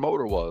local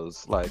promoter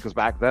was, like because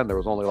back then there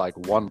was only like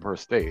one per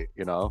state,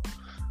 you know,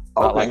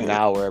 not like Okay.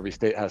 now where every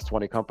state has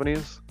 20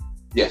 companies.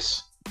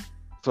 Yes.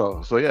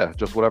 So yeah,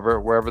 just whatever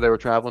wherever they were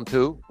traveling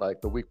to,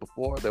 like the week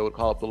before, they would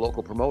call up the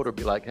local promoter,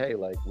 be like, hey,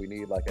 like we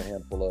need like a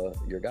handful of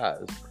your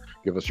guys,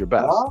 give us your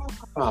best.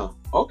 Ah,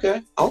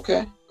 okay.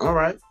 Okay. All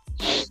right.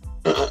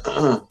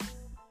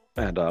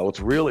 And what's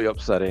really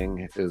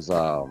upsetting is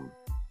so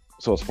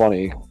it's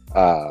funny.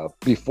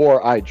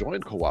 Before I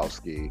joined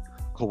Kowalski,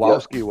 Yep.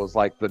 Kowalski was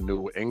like the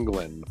New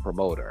England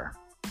promoter.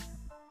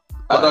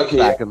 I thought Like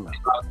chaotic back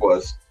in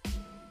was.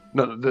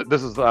 no,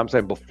 this is I'm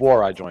saying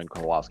before I joined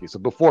Kowalski. So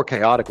before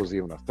chaotic was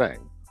even a thing.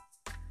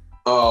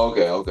 Oh,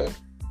 okay. Okay.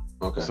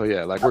 Okay. So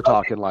yeah, like we're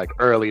talking like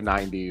early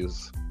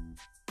 '90s.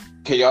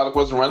 Chaotic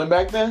wasn't running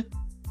back then.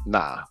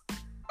 Nah,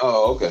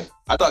 Oh, okay.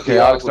 I thought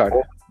chaotic chaotic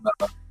started.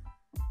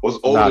 was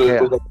Nah, older.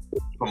 Was chaos.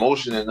 like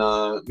promotion in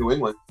New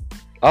England.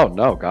 Oh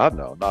no, God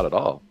no, not at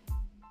all.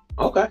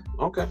 Okay.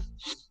 Okay.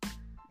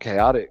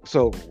 Chaotic.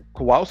 So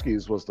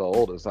Kowalski's was the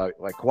oldest.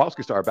 Like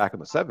Kowalski started back in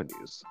the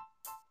 '70s.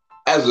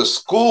 As a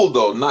school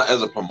though, not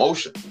as a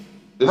promotion. This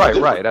is Right,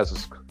 different. right.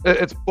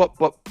 It's but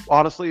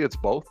honestly, it's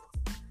both.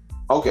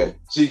 Okay.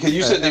 See, because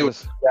you said they And were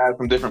this, guys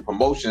from different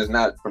promotions,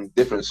 not from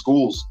different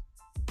schools.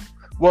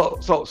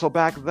 well, so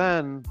back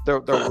then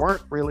there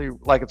weren't really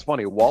like it's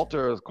funny.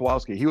 Walter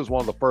Kowalski, he was one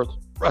of the first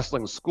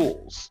wrestling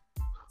schools.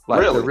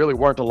 Like there Really? really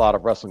weren't a lot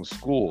of wrestling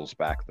schools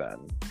back then.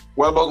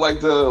 What about like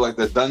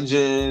the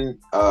dungeon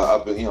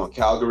up in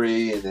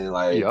Calgary and then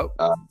like Yep.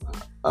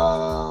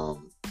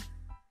 um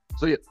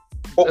So yeah,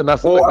 oh, and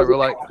that's the oh, thing. They were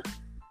like,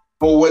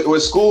 but were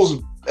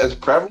schools as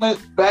prevalent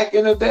back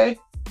in the day?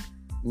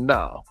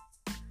 no,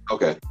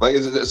 Okay, like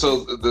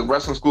so the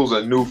wrestling schools are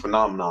a new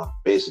phenomenon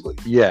basically.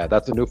 yeah,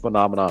 that's a new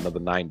phenomenon of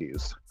the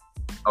 '90s.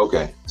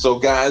 Okay, so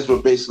guys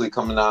were basically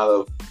coming out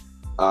of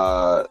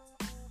uh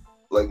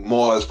like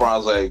more as far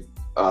as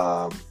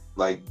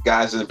like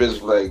guys in the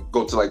business would, like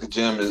go to like the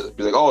gym and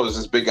be like, oh, there's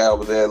this big guy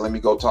over there, let me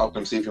go talk to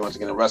him, see if he wants to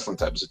get in a wrestling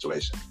type of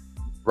situation.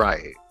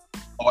 Right,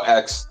 Or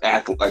act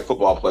like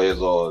football players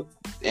or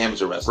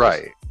amateur wrestlers.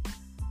 right,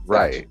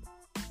 right.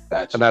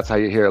 Gotcha. And that's how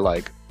you hear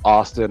like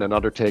Austin and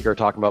Undertaker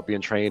talking about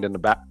being trained in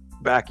the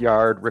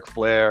backyard. Ric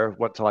Flair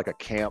went to like a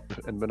camp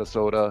in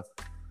Minnesota.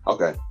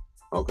 Okay.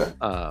 Okay.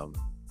 Um,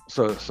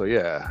 so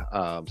yeah.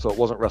 So it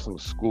wasn't wrestling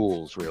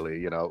schools really.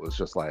 You know, it was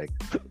just like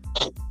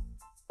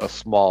a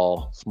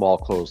small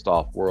closed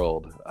off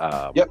world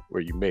Yep.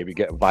 where you maybe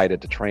get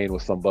invited to train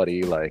with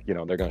somebody. Like you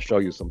know, they're gonna show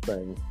you some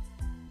things.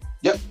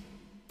 Yep.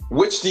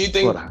 Which do you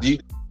think? But Do you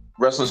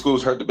wrestling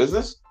schools hurt the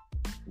business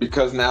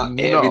because now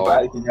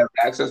everybody no, can have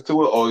access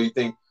to it, or do you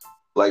think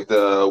like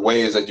the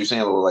ways that you're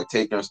saying, like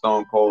Taker and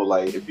Stone Cold,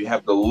 like if you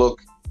have the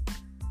look,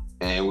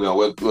 and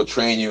we'll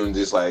train you in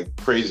this like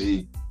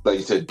crazy, like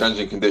you said,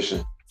 dungeon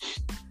condition.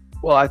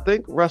 well, I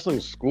think wrestling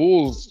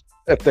schools,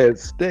 if they had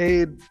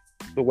stayed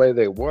the way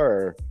they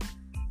were,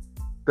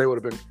 they would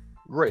have been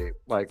great.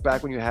 Like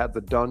back when you had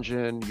the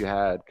Dungeon, you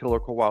had Killer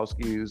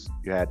Kowalski's,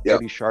 you had Yep.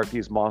 Eddie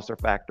Sharkey's Monster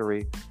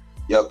Factory,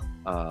 Yep.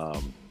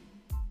 um,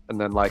 and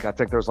then like I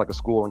think there was like a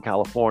school in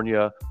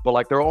California, but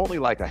like there are only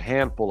like a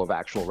handful of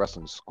actual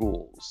wrestling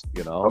schools,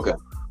 you know. Okay.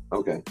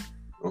 Okay.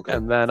 Okay.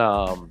 And then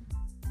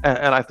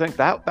and I think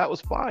that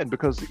was fine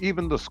because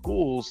even the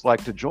schools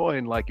like to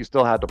join, like you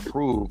still had to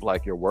prove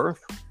like your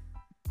worth,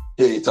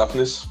 Yeah, your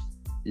toughness.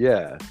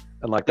 yeah,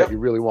 and like Yep. that you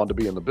really wanted to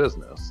be in the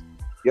business.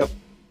 Yep.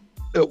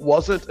 It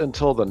wasn't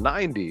until the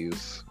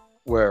 '90s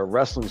where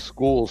wrestling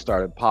schools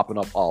started popping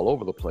up all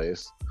over the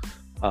place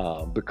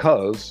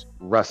because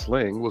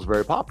wrestling was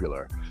very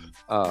popular.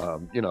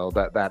 You know,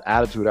 that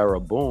Attitude Era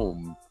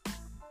boom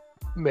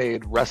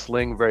made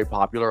wrestling very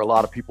popular. A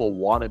lot of people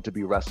wanted to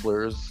be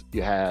wrestlers.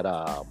 You had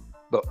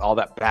all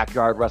that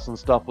backyard wrestling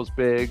stuff was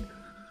big.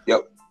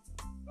 Yep.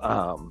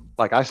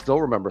 Like I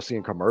still remember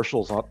seeing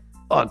commercials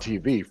on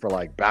TV for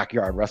like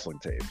backyard wrestling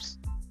tapes.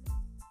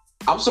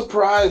 I'm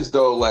surprised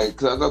though, like,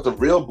 because I thought the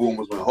real boom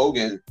was when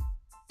Hogan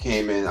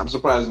came in. I'm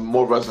surprised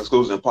more wrestling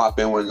schools didn't pop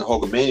in when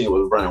Hulkamania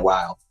was running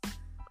wild.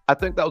 I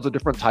think that was a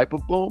different type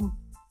of boom.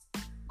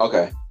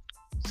 Okay.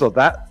 So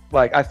that,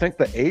 like, I think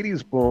the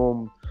 '80s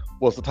boom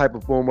was the type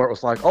of boom where it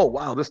was like, oh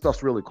wow, this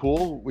stuff's really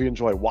cool. We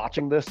enjoy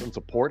watching this and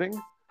supporting.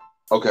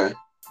 Okay.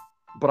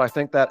 But I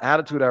think that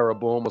Attitude Era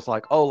boom was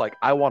like, oh, like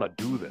I want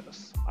to do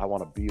this. I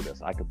want to be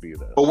this. I could be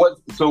this. But what?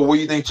 So what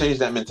do you think changed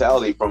that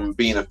mentality from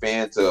being a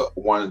fan to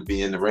wanting to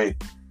be in the ring?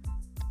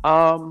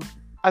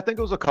 I think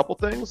it was a couple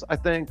things. I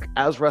think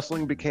as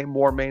wrestling became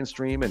more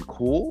mainstream and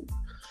cool,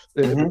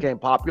 it became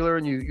popular,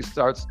 and you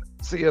start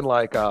seeing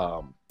like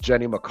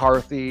Jenny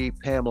McCarthy,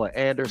 Pamela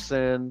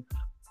Anderson,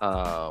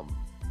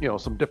 you know,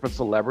 some different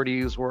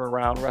celebrities were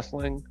around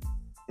wrestling.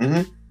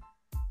 Mm-hmm.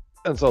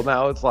 And so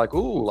now it's like,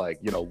 ooh, like,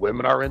 you know,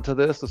 women are into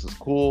this. This is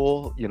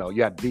cool. You know,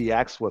 you had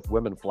DX with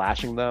women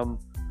flashing them.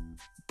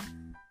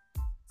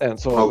 And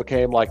so it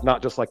became like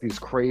not just like these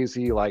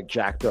crazy, like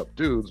jacked up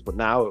dudes, but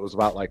now it was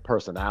about like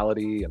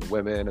personality and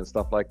women and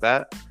stuff like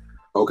that.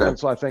 Okay. And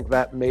so I think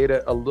that made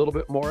it a little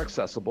bit more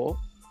accessible.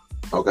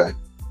 Okay.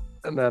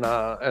 And then,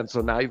 and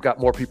so now you've got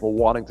more people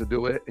wanting to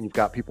do it, and you've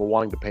got people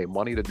wanting to pay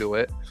money to do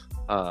it.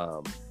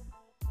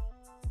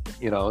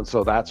 You know, and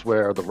so that's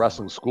where the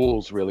wrestling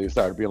schools really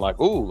started being like,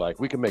 ooh, like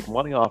we can make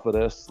money off of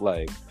this,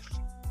 like,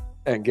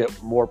 and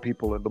get more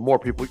people. And the more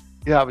people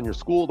you have in your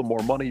school, the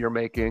more money you're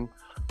making.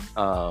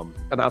 And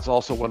that's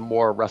also when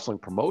more wrestling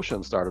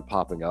promotions started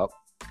popping up.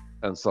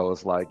 And so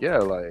it's like, yeah,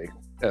 like,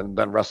 and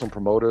then wrestling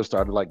promoters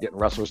started like getting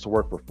wrestlers to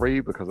work for free,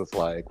 because it's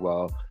like,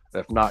 well,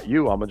 if not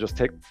you, I'm gonna just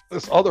take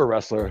this other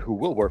wrestler who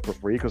will work for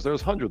free, because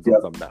there's hundreds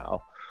of them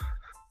now.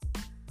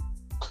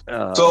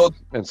 So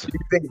do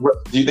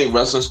you think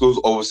wrestling schools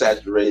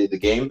oversaturated the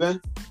game then?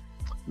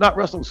 Not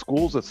wrestling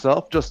schools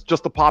itself, just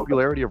the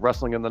popularity of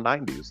wrestling in the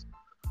 90s.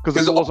 Because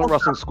if it wasn't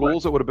wrestling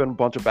schools, it would have been a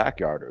bunch of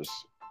backyarders.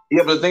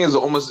 Yeah, but the thing is,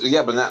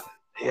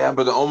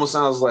 but it almost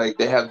sounds like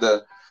they have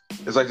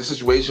it's like the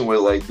situation where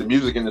like the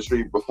music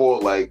industry before,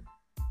 like,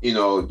 you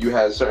know, you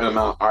had a certain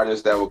amount of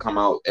artists that would come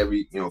out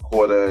every, you know,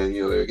 quarter, and,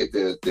 you know, they get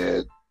their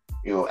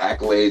you know,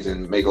 accolades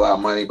and make a lot of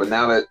money. But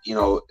now that, you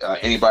know,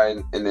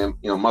 anybody and their,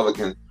 you know, mother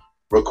can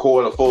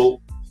record a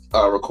full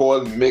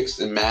record, mix,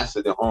 and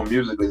master their own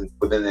music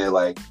within their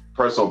like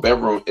personal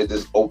bedroom, it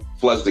just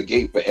floods the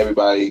gate for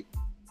everybody.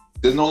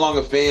 There's no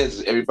longer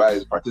fans,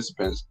 everybody's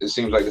participants. It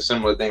seems like a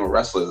similar thing with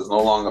wrestlers. There's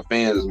no longer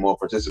fans, there's more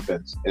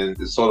participants. And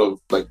it's sort of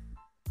like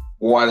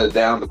watered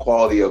down the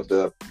quality of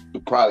the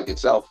product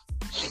itself.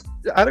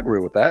 Yeah, I'd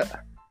agree with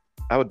that.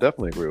 I would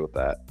definitely agree with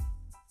that.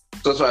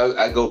 So that's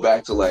why I go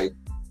back to, like,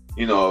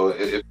 you know,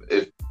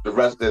 if the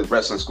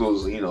wrestling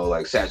schools, you know,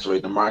 like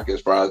saturate the market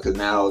as far as, because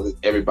now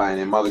everybody and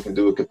their mother can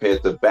do it,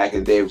 compared to back in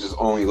the day, which is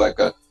only like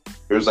it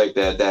was like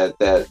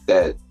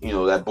that you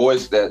know, that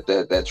boys that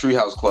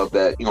treehouse club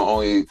that, you know,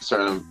 only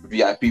certain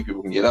VIP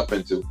people can get up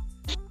into.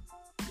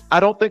 I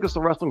don't think it's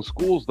the wrestling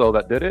schools though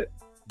that did it,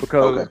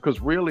 because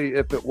really,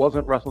 if it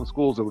wasn't wrestling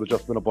schools, it would have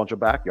just been a bunch of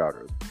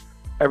backyarders.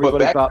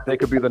 Everybody thought they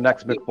could be the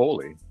next Mick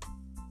Foley.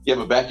 Yeah,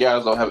 but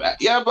backyarders don't have.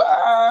 Yeah,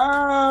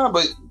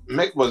 but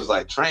Mick was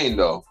like trained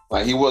though.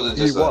 Like he wasn't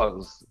just. He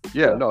was.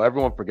 Yeah, no,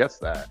 everyone forgets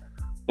that.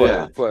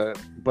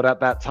 But at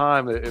that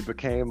time, it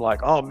became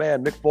like, oh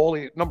man, Mick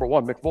Foley. Number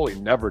one, Mick Foley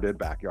never did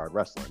backyard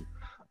wrestling.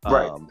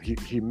 Right.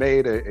 He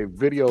made a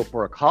video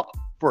for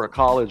a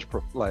college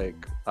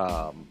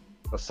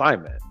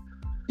assignment.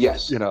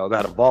 Yes. You know,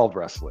 that involved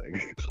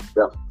wrestling.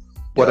 Yep.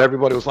 But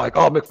everybody was like,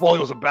 oh, Mick Foley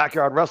was a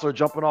backyard wrestler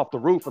jumping off the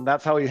roof, and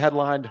that's how he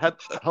headlined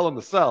Hell in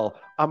the Cell.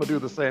 I'm going to do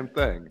the same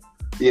thing.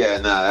 Yeah,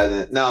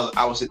 now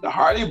I would say the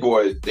Hardy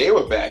Boys, they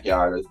were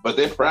backyarders, but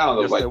they're proud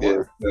of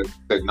to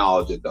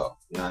acknowledge it, though.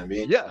 You know what I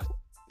mean? Yeah.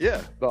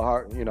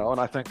 You know,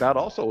 and I think that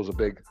also was a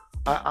big.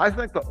 I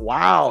think that.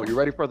 Wow, you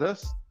ready for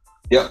this?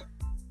 Yep.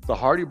 The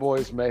Hardy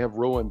Boys may have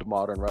ruined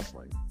modern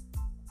wrestling.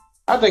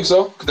 I think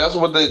so. 'Cause that's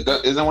what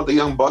isn't what the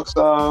Young Bucks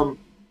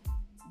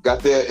got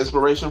their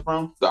inspiration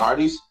from, the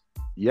Hardys.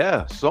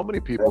 Yeah, so many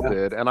people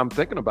did, and I'm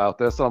thinking about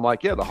this, and I'm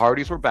like, yeah, the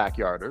Hardys were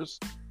backyarders.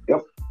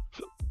 Yep.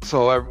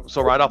 So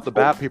right off the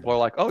bat, people are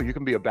like, oh, you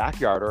can be a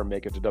backyarder and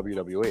make it to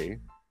WWE.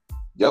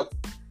 Yep.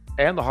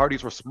 And the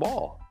Hardys were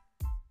small.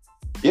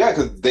 Yeah,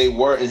 because they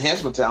were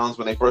enhancement talents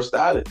when they first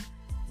started.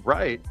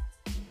 Right.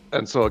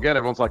 And so again,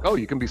 everyone's like, oh,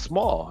 you can be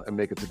small and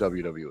make it to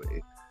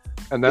WWE.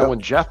 And then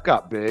when Jeff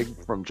got big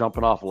from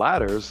jumping off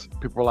ladders,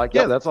 people were like,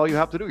 yeah, that's all you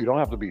have to do. You don't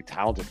have to be a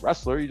talented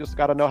wrestler. You just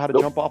got to know how to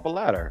jump off a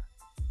ladder.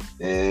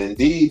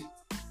 Indeed.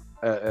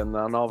 And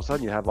then all of a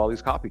sudden you have all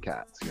these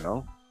copycats, you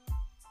know?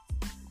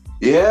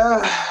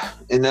 Yeah.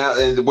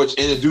 And which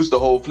introduced the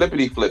whole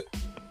flippity flip.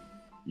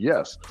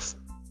 Yes.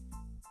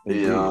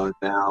 You know,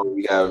 now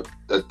we have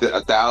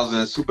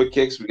 1,000 super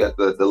kicks. We got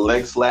the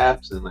leg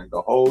slaps and like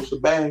the whole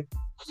shebang.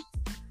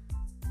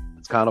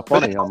 It's kind of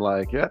funny. I'm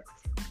like,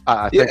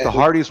 I think the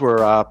Hardys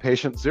were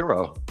patient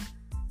zero.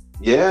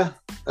 Yeah.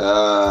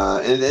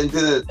 And it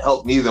didn't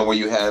help neither when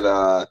you had,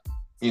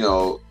 you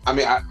know, I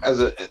mean,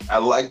 I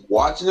like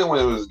watching it when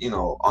it was, you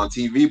know, on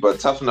TV, but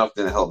Tough Enough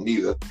didn't help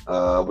neither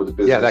with the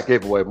business. Yeah, that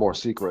gave away more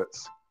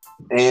secrets.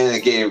 And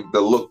it gave the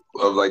look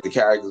of like the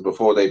characters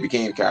before they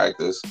became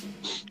characters.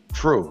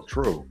 True.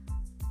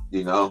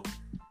 You know?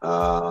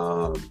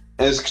 And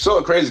it's sort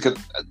of crazy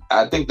because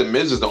I think The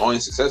Miz is the only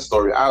success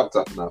story out of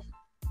Tough Enough.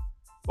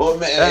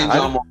 Well,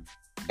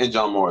 and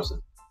John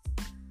Morrison.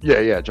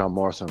 Yeah, John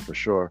Morrison for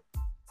sure.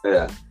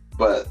 Yeah,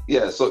 but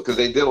yeah, so because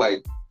they did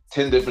like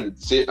 10 different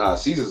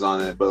seasons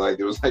on it, but like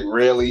it was like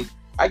rarely.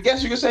 I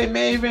guess you could say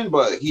Maven,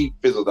 but he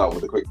fizzled out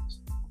with the quickness.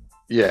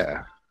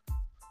 Yeah,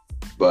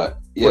 but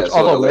yeah.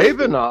 Although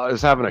Maven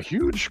is having a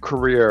huge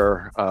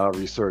career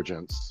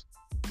resurgence.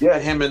 Yeah,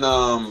 him and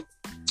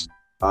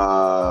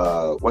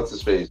what's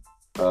his face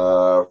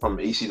from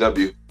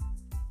ECW.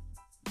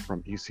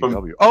 From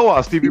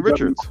ECW. Stevie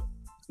Richards.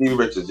 Stevie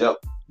Richards. Yep.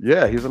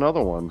 Yeah, he's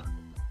another one.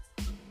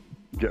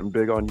 Getting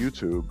big on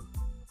YouTube.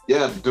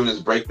 Yeah, doing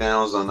his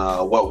breakdowns on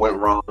what went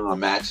wrong on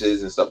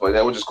matches and stuff like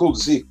that, which is cool to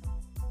see.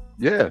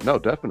 Yeah, no,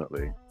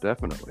 definitely,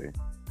 definitely.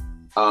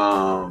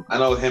 I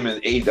know him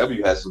and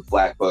AEW had some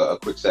flack for a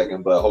quick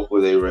second, but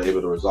hopefully they were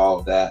able to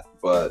resolve that.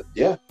 But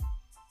yeah,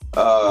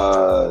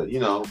 you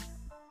know,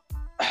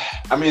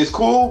 I mean, it's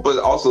cool, but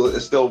also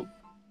it still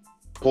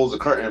pulls the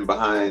curtain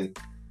behind,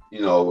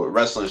 you know,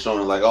 wrestling,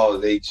 showing like, oh,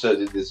 they should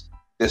have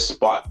this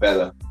spot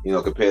better, you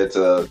know, compared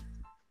to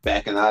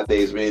back in our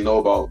days. We didn't know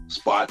about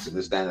spots and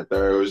this, that, and the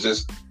third. It was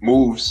just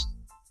moves.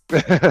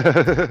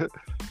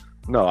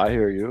 No, I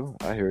hear you.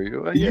 I hear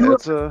you. Do Yeah, you,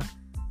 it's a.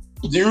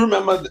 do you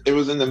remember it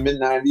was in the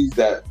mid-90s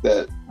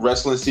that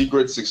Wrestling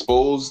Secrets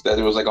exposed that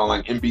it was like on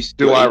like NBC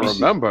Do or I ABC?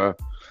 remember?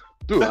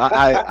 Dude,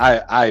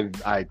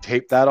 I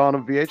taped that on a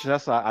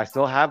VHS. I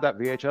still have that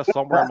VHS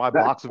somewhere in my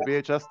box of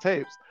VHS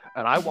tapes,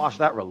 and I watched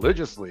that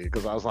religiously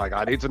because I was like,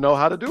 I need to know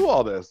how to do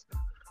all this.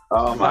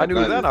 Oh Because I my knew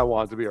then goodness. I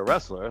wanted to be a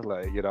wrestler,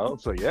 like you know.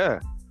 So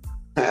yeah,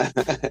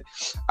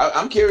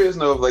 I'm curious to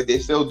know if like they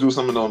still do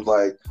some of those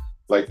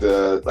like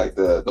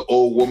the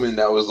old woman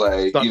that was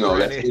like, you stunt know,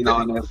 that's granny, seen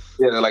on there,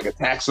 yeah, like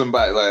attack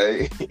somebody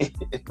like.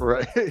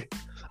 right?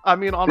 I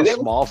mean, on Did a they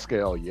ever, small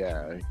scale,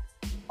 yeah.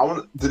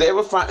 did they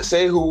ever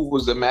say who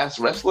was the masked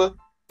wrestler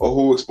or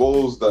who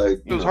exposed like,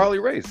 It you was know? Harley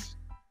Race,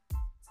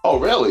 Oh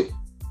really?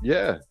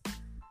 yeah.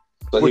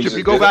 So he Which, was if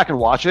you just go bitter? back and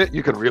watch it,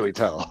 you can really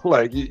tell.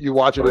 Like you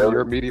watch it and Really?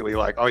 you're immediately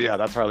like, oh yeah,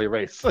 that's Harley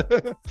Race.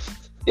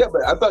 Yeah,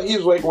 but I thought he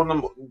was like one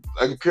of them,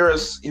 like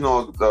curious, you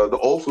know, the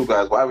old school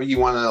guys. Why would he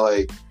want to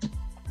like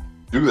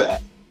do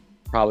that?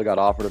 Probably got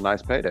offered a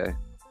nice payday.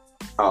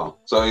 Oh,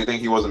 so you think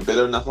he wasn't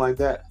bitter, nothing like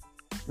that?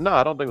 No,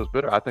 I don't think it was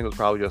bitter. I think it was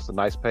probably just a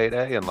nice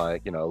payday, and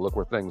like you know, look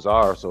where things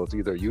are. So it's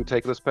either you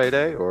take this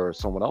payday or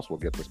someone else will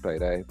get this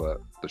payday. But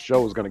the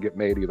show is going to get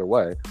made either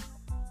way.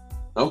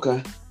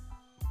 Okay.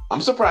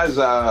 I'm surprised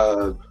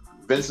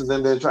Vince and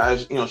them didn't try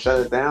to, you know, shut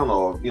it down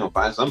or, you know,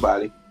 find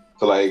somebody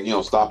to like, you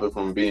know, stop it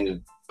from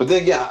being. But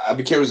then yeah, I'd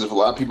be curious if a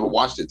lot of people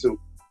watched it too.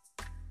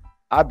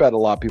 I bet a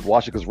lot of people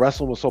watch it because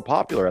wrestling was so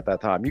popular at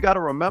that time. You got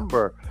to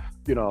remember,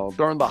 you know,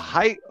 during the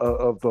height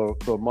of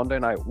the Monday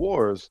Night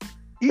Wars,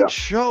 Yeah. each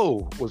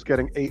show was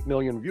getting 8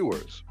 million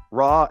viewers,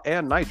 Raw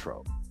and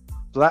Nitro.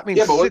 So that means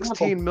Yeah, but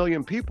 16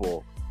 million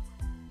people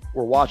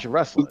were watching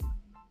wrestling.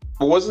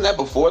 wasn't that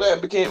before that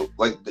became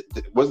like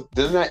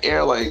didn't that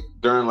air like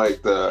during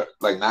like the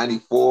like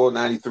 94,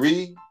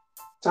 93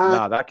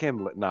 time? That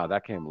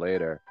came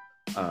later.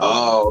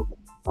 Oh,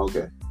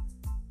 okay.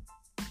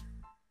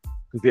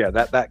 Yeah,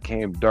 that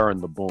came during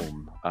the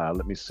boom.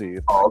 Let me see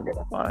if Oh, I can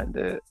okay. find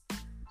it.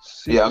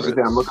 Yeah, I was gonna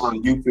say, I'm Secrets. looking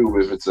on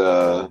YouTube if it's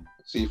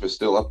see if it's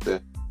still up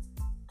there.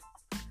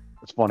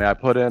 It's funny. I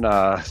put in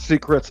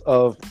secrets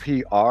of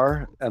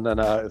PR, and then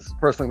it's the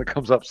first thing that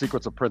comes up,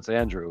 secrets of Prince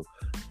Andrew,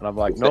 and I'm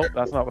like, nope,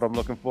 that's not what I'm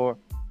looking for.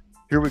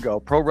 Here we go.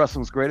 Pro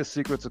Wrestling's Greatest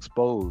Secrets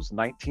Exposed,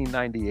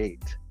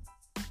 1998.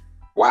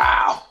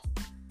 Wow,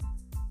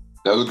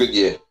 that was a good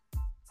year.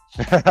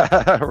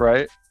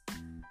 Right?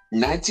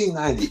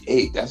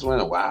 1998. That's when.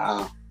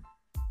 Wow.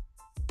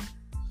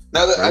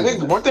 Now, I think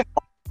Craziness. weren't there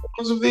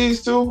ones of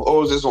these too,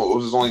 or was this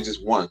only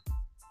just one?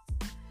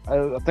 I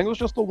think it was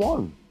just the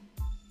one.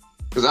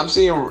 Because I'm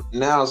seeing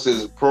now it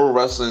says Pro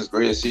Wrestling's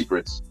Greatest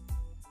Secrets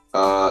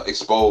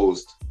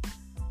exposed.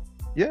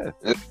 Yeah,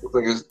 And it looks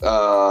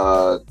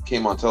like it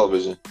came on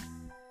television.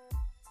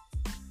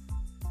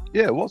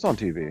 yeah, it was on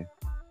TV.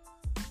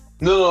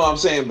 No, I'm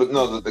saying, but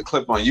no, the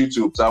clip on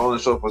YouTube. So I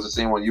wasn't sure if it was the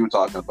same one you were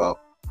talking about.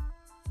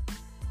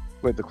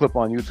 Wait, the clip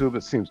on YouTube,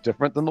 it seems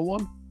different than the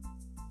one?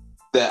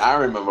 That I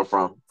remember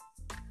from.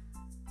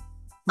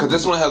 Because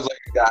this one has like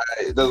a guy.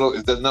 It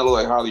does not look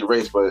like Harley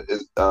Race, but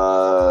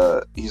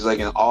he's like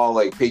in all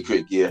like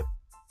Patriot gear.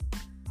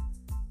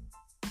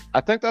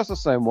 I think that's the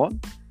same one.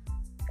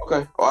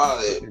 Okay. Well,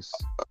 It's-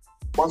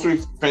 once we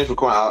finish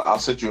recording, I'll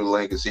send you a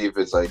link and see if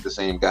it's like the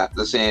same guy,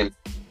 the same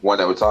one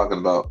that we're talking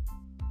about.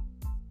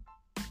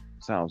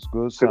 Sounds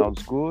good.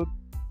 Sounds good.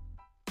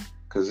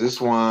 Because this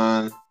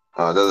one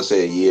doesn't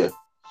say a year. Yeah,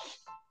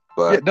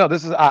 But no,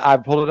 this is I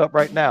pulled it up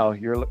right now.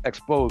 You're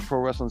exposed Pro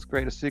Wrestling's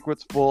Greatest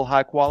Secrets, full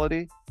high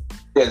quality.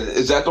 yeah,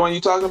 is that the one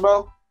you're talking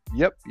about?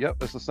 Yep,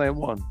 it's the same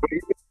one.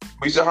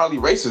 We said Harley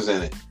Race is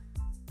in it.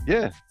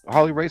 Yeah,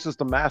 Harley Race is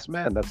the masked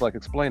man. That's like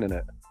explaining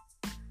it.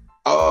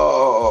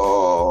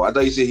 Oh, I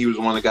thought you said he was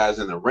one of the guys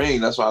in the ring.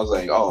 That's why I was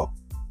like, oh,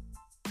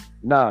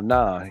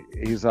 Nah.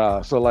 He's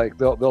so like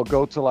they'll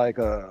go to like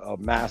a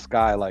masked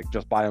guy like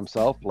just by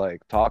himself,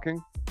 like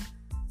talking,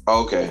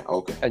 okay.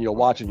 and you'll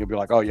watch and you'll be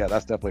like, oh yeah,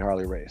 that's definitely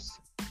Harley Race.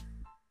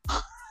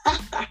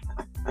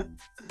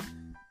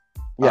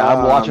 Yeah,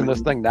 I'm watching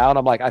this thing now, and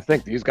I'm like, I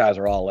think these guys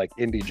are all like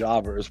indie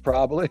jobbers,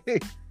 probably.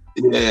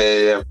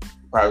 Yeah.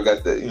 Probably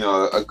got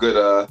the a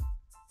good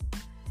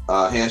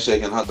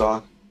handshake and hot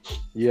dog.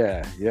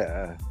 Yeah.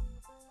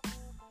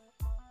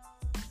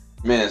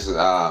 Man,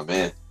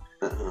 man,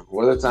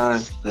 what a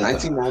time!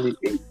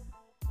 1998.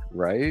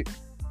 Right.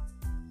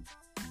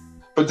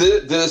 But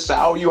did it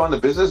sour you on the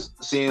business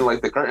seeing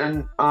like the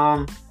curtain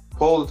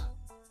pulled?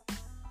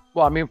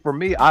 Well, I mean, for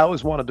me, I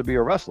always wanted to be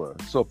a wrestler.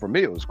 So for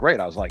me, it was great.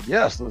 I was like,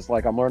 yes, it's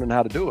like I'm learning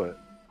how to do it.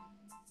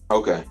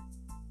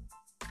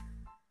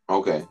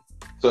 Okay.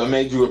 So it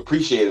made you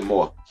appreciate it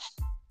more.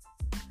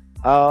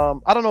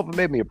 I don't know if it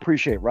made me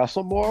appreciate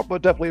wrestling more,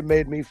 but definitely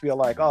made me feel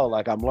like, oh,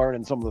 like I'm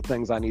learning some of the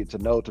things I need to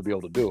know to be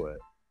able to do it.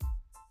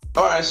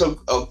 All right, so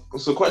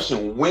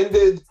question: when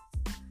did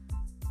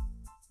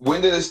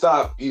it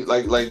stop? They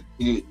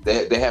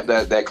have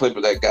that clip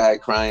of that guy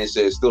crying and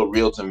said it's still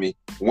real to me.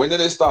 When did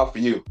it stop for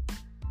you?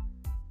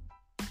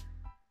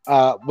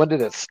 When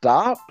did it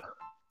stop?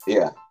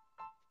 Yeah.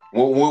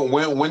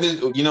 When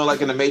did you know,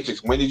 like in the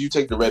Matrix? When did you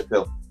take the red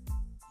pill?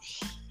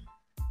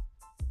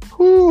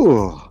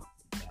 Whew.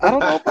 I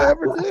don't know if I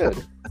ever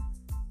did.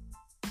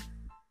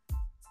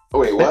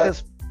 Wait,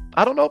 what?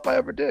 I don't know if I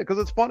ever did, because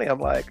it's funny. I'm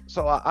like,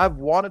 so I've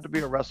wanted to be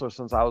a wrestler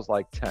since I was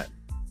like 10.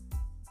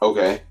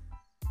 Okay.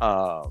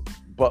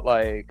 But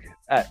like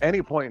at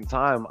any point in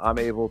time, I'm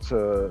able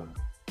to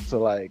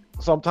like,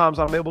 sometimes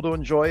I'm able to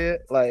enjoy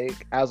it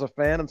like as a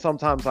fan, and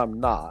sometimes I'm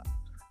not.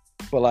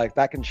 But like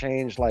that can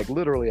change like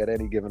literally at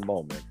any given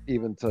moment,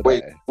 even today.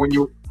 Wait, when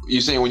you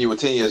saying when you were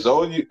 10 years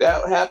old,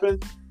 that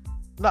happened?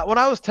 Not when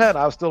I was 10,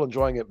 I was still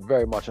enjoying it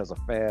very much as a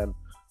fan.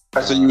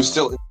 So you were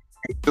still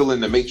in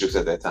the Matrix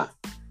at that time?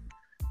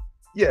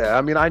 Yeah,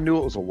 I mean, I knew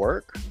it was a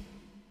work.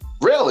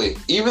 Really?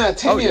 Even at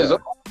 10 years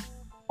old?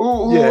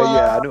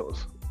 I knew it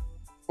was.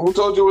 Who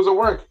told you it was a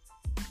work?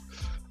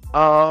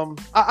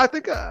 I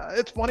think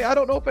it's funny. I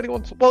don't know if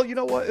anyone's. Well, you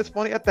know what? It's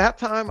funny. At that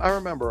time, I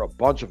remember a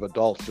bunch of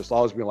adults just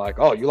always being like,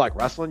 "Oh, you like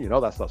wrestling? You know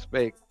that stuff's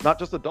fake." Not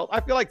just adults.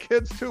 I feel like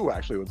kids too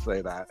actually would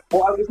say that.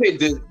 Well, I was gonna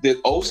say, did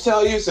Oates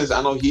tell you? Since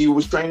I know he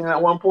was training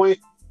at one point.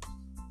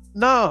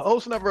 No,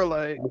 Oates never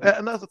like,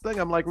 and that's the thing.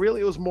 I'm like, really,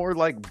 it was more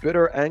like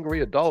bitter,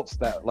 angry adults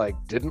that like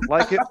didn't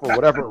like it for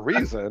whatever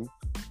reason.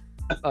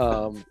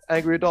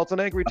 Angry adults and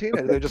angry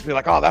teenagers, they'd just be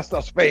like, "Oh, that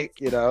stuff's fake,"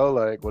 you know,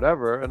 like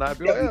whatever. And I'd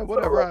be like, "Yeah,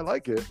 whatever, I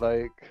like it."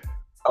 Like,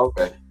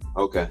 okay,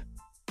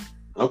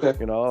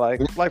 you know,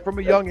 like from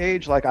a young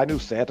age, like I knew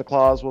Santa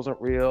Claus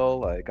wasn't real.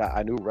 Like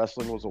I knew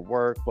wrestling was a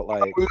work, but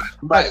like,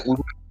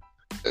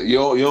 you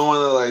don't want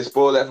to like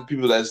spoil that for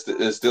people that's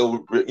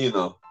still, you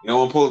know, you don't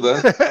want to pull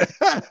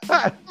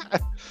the.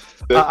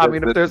 I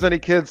mean, if there's any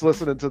kids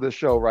listening to this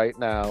show right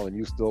now and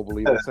you still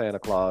believe in Santa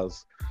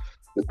Claus,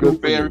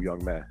 good for you,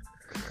 young man.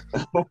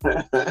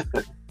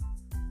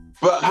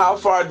 But how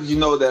far did you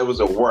know that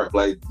was a work?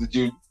 Like, did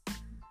you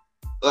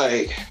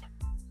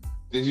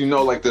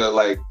know like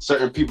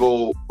certain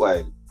people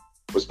like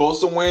were supposed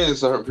to win and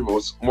certain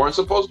people weren't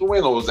supposed to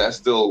win, or was that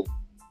still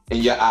in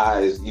your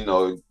eyes? You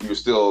know, you're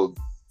still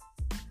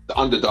the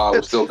underdog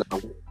was still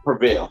going to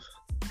prevail.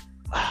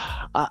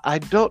 I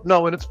don't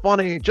know, and it's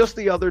funny. Just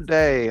the other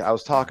day, I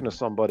was talking to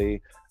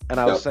somebody, and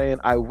I was saying,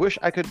 I wish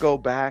I could go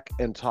back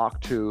and talk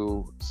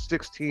to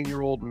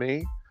 16-year-old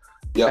me.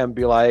 Yep. And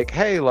be like,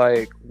 hey,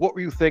 like, what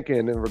were you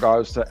thinking in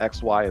regards to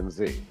X, Y, and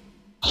Z?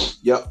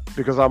 Yep.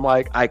 Because I'm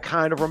like, I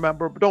kind of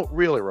remember, but don't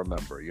really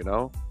remember, you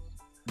know?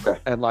 Okay.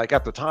 And like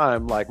at the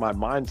time, like my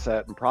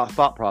mindset and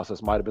thought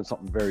process might have been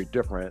something very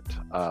different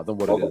than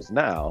what it is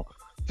now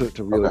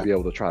to really be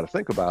able to try to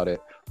think about it.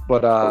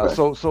 But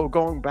so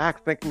going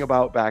back, thinking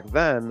about back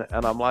then,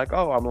 and I'm like,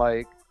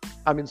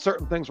 I mean,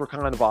 certain things were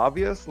kind of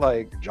obvious,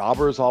 like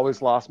jobbers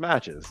always lost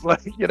matches,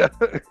 like, you know?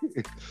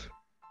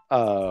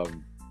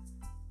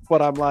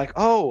 But I'm like,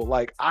 oh,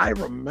 like I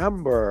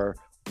remember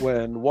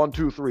when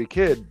 1-2-3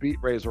 Kid beat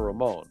Razor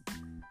Ramon.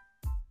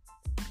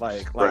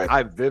 Like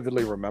I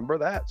vividly remember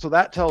that. So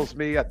that tells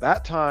me at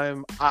that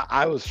time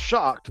I was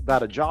shocked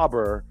that a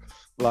jobber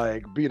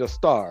like beat a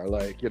star,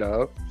 like, you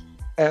know.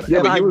 And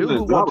but I he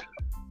knew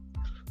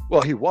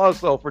well, he was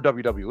though for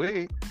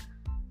WWE.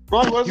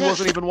 Well, he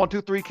wasn't even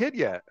 1-2-3 Kid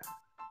yet.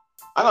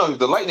 I know, he was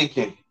the Lightning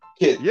Kid.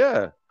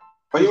 Yeah.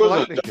 But he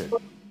wasn't a Kid.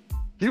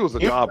 He was a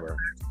jobber.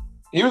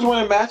 He was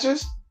winning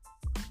matches?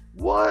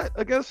 What?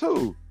 Against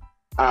who?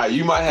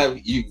 You might have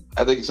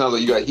I think it sounds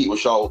like you got heat with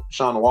Sean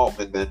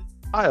Waltman then.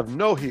 I have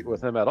no heat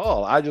with him at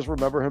all. I just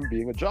remember him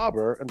being a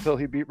jobber until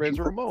he beat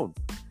Razor Ramon.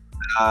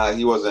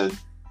 He wasn't.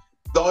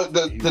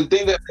 The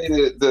thing that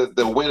made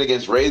the win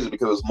against Razor,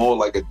 because it was more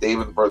like a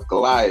David versus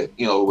Goliath,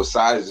 you know, with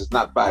sizes,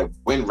 not by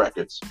win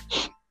records.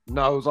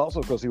 No, it was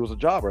also because he was a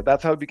jobber.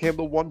 That's how he became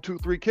the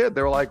 1-2-3 Kid.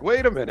 They were like,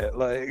 wait a minute,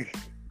 like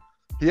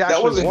he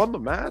actually won the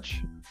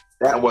match.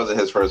 That wasn't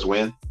his first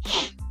win.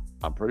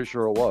 I'm pretty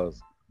sure it was.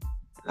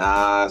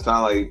 It's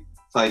not like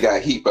he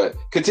got heat, but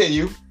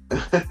continue.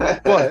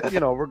 But, you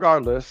know,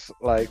 regardless,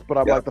 like, but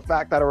I'm like, the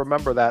fact that I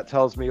remember that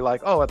tells me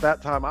like, oh, at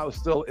that time I was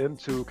still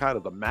into kind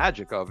of the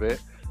magic of it.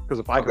 Because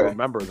if I could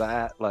remember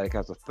that, like,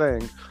 as a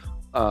thing.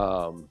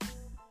 So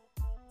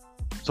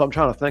I'm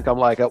trying to think, I'm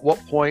like, at what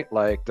point,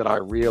 like, did I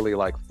really,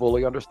 like,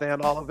 fully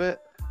understand all of it?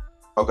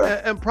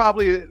 Okay. And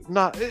probably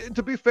not,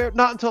 to be fair,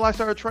 not until I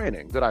started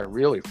training did I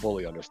really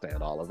fully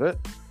understand all of it.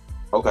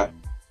 Okay.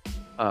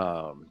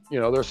 You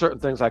know, there's certain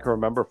things I can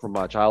remember from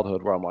my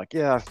childhood where I'm like,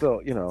 yeah, I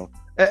still, you know,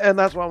 and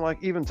that's why I'm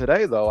like, even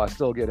today though, I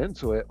still get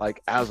into it,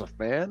 like, as a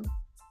fan.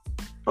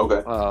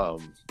 Okay.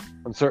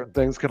 And certain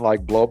things can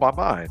like blow my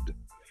mind.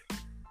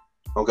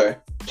 Okay.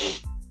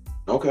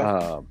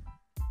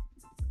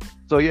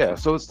 So yeah,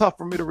 so it's tough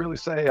for me to really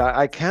say.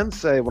 I can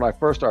say when I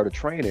first started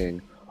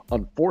training,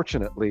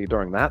 Unfortunately,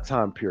 during that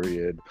time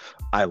period,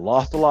 I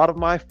lost a lot of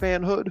my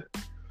fanhood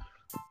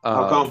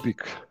How uh, come?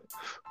 bec-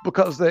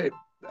 because they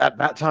at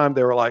that time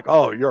they were like,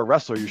 "Oh, you're a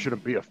wrestler, you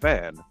shouldn't be a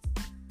fan,"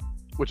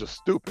 which is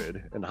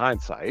stupid in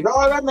hindsight.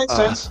 No, that makes Uh,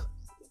 sense.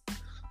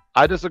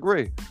 I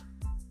disagree.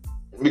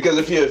 Because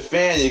if you're a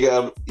fan,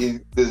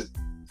 there's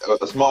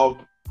a small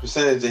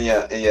percentage in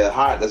your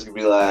heart that's gonna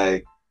be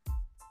like,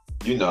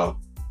 you know,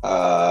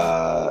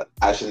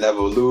 I should never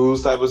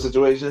lose type of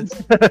situation.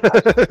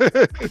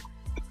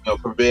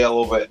 Prevail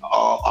over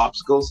all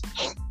obstacles.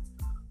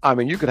 I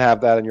mean, you could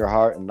have that in your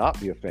heart and not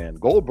be a fan.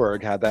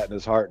 Goldberg had that in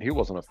his heart and he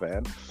wasn't a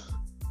fan.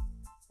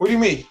 What do you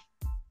mean?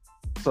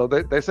 So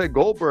they say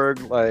Goldberg,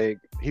 like,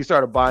 he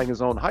started buying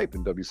his own hype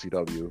in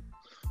WCW.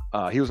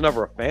 He was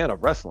never a fan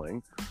of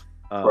wrestling,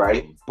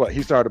 Right. but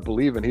he started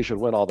believing he should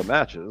win all the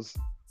matches.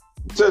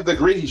 To a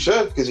degree, he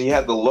should, because he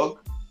had the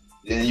look,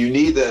 and you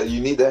need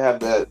to have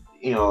that.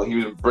 He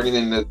was bringing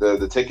in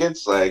the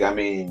tickets. Like, I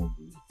mean,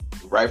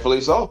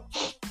 rightfully so.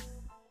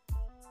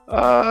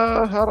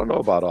 I don't know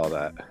about all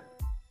that.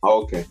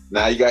 Okay,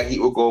 now you got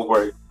heat with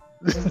Goldberg.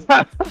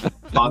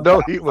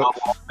 No heat with.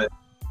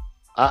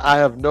 I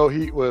have no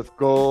heat with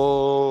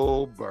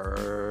Goldberg.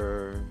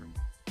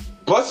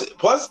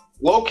 Plus,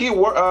 low key,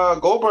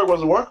 Goldberg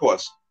was a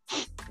workhorse.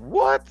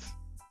 What?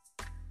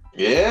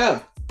 Yeah.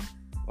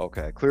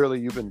 Okay, clearly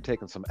you've been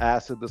taking some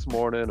acid this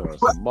morning or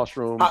some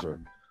mushrooms or.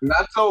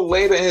 Not so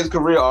later in his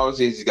career,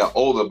 obviously, as he got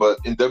older, but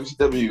in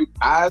WCW,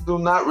 I do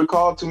not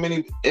recall too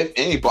many, if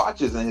any,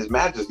 botches in his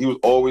matches. He was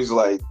always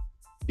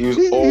he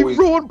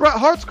ruined Bret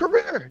Hart's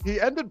career.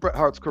 He ended Bret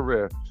Hart's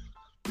career.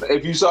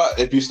 If you saw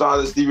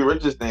the Stevie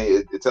Richards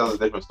thing, it tells a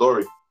different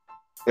story.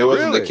 It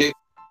wasn't the kick,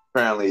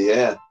 apparently.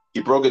 Yeah,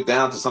 he broke it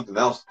down to something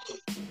else.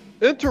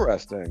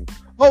 Interesting.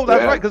 Oh,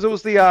 that's right, because it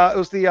was the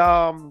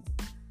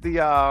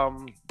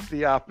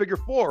figure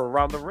four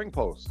around the ring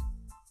post.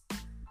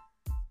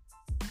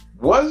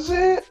 Was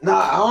it?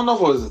 Nah, I don't know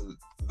if it was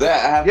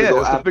that. It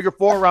was the figure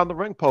four around the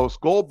ring post.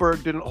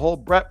 Goldberg didn't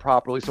hold Bret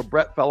properly, so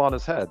Bret fell on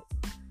his head.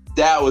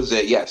 That was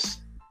it. Yes.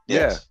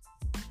 Yeah.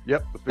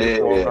 Yep. The figure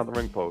four around the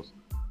ring post.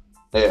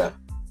 Yeah.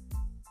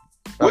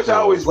 Which I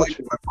always liked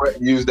when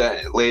Bret used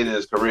that late in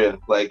his career.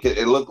 Like,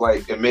 it looked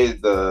like it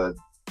made the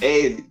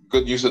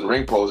good use of the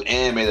ring post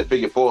and made the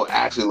figure four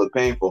actually look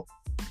painful.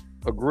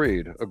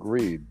 Agreed.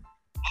 And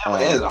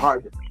it's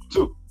hard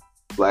too.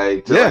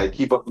 Like, to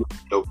keep up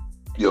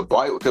your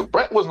body. Because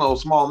Bret was no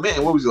small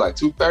man. What was he, like,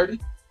 230?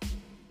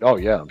 Oh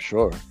yeah, I'm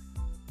sure.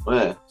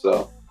 Man,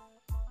 so.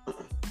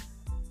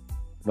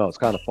 No, it's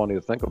kind of funny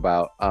to think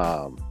about.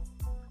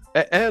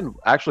 And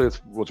actually,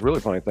 it's what's really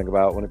funny to think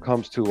about when it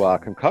comes to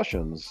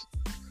concussions.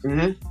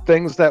 Mm-hmm.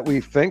 Things that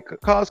we think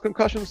cause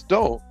concussions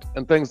don't,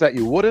 and things that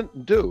you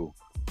wouldn't do.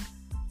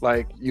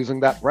 Like using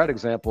that Bret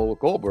example with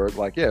Goldberg,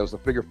 like, it was the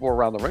figure four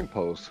around the ring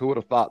post. Who would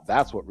have thought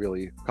that's what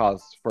really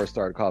first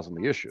started causing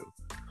the issue?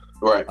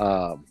 Right.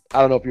 I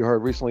don't know if you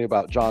heard recently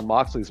about Jon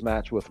Moxley's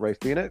match with Rey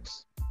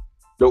Fenix.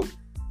 Nope.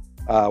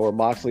 Where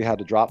Moxley had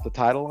to drop the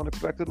title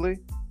unexpectedly.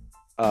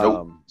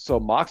 Nope. So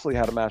Moxley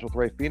had a match with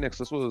Rey Fenix.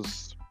 This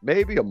was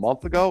maybe a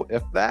month ago,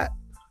 if that.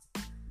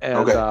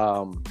 And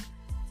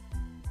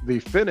the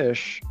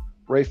finish,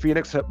 Rey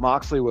Fenix hit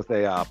Moxley with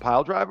a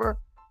pile driver.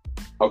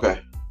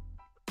 Okay.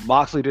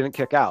 Moxley didn't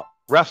kick out.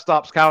 Ref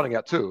stops counting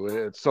at 2.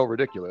 It's so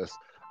ridiculous.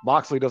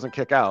 Moxley doesn't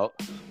kick out.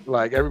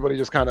 Like, everybody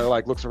just kind of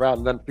like looks around,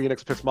 and then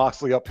Phoenix picks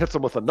Moxley up, hits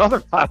him with another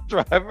pile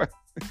driver.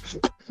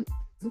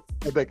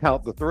 And they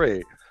count the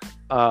 3.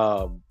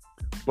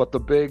 But the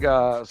big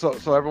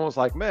so everyone's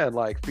like, man,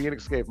 like,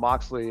 Phoenix gave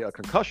Moxley a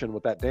concussion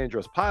with that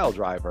dangerous pile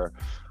driver.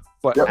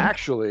 But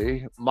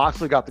actually,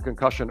 Moxley got the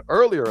concussion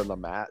earlier in the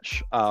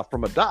match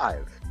from a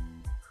dive.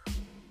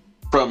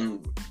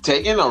 From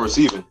taking or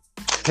receiving?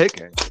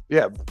 Taking.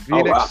 Yeah.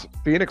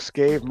 Phoenix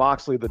gave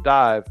Moxley the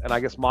dive, and I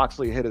guess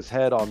Moxley hit his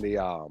head on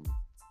the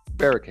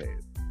barricade.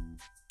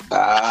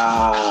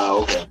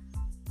 Okay.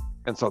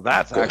 And so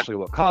that's actually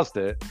what caused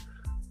it.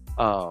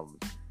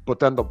 But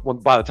then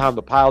by the time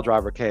the pile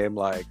driver came,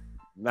 like,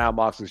 now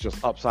Moxley's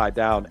just upside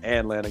down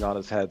and landing on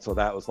his head. So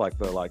that was like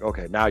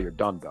okay, now you're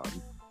done.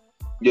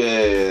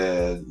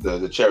 Yeah,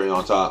 the cherry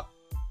on top.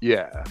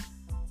 Yeah.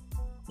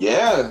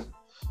 Yeah.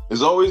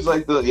 There's always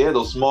like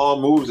those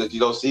small moves that you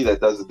don't see that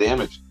does the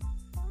damage.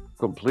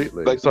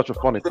 Completely. Like, such a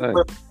funny thing.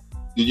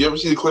 Did you ever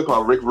see the clip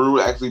how Rick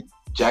Rude actually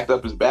jacked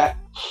up his back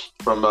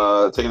from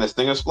taking a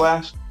stinger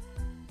splash?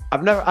 I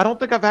don't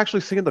think I've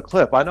actually seen the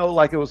clip. I know,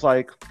 like, was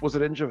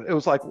it injured? It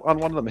was like on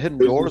one of them hidden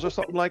doors or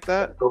something like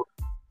that.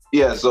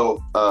 Yeah,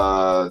 so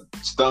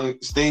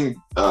Sting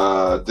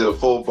did a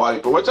full body,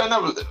 but which I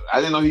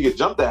didn't know he could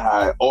jump that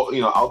high,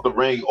 out the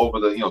ring over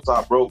the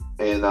top rope,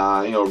 and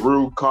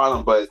Rude caught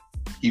him, but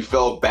he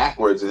fell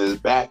backwards and his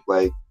back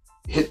like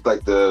hit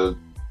like the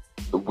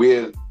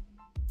weird.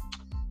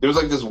 There was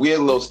like this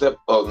weird little step,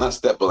 not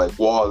step, but like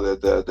wall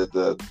that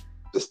the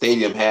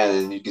stadium had,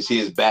 and you can see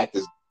his back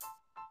is,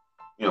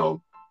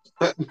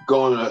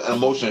 going an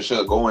emotion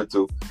should go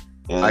into.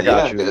 And I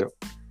got you.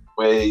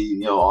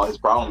 where all his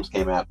problems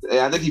came after. And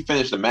I think he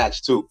finished the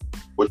match too,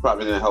 which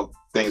probably didn't help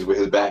things with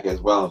his back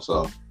as well.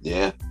 So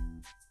yeah,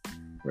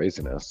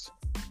 Craziness.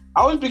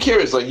 I always be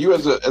curious, like you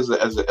as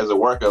a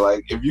worker,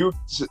 like if you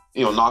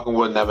knock on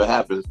wood, never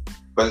happens,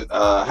 but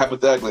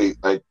hypothetically,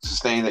 like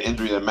sustain the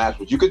injury in the match,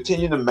 would you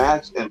continue the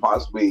match and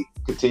possibly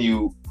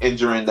continue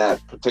injuring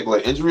that particular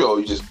injury, or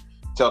you just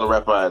tell the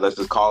ref, all right, let's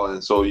just call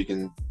it, so you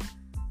can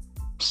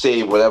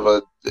save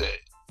whatever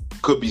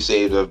could be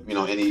saved of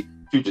any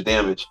future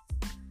damage?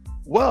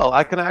 Well,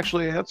 I can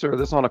actually answer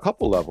this on a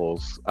couple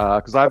levels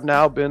because I've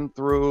now been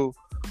through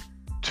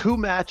 2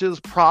 matches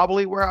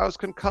probably where I was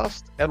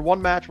concussed and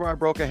 1 match where I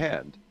broke a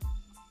hand.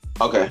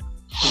 Okay.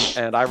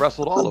 And I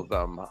wrestled all of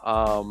them.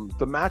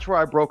 The match where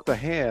I broke the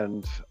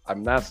hand, I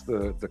mean, that's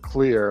the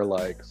clear,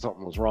 like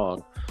something was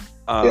wrong.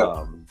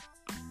 Yeah.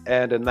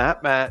 And in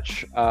that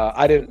match,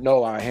 I didn't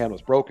know my hand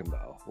was broken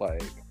though.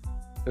 Like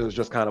it was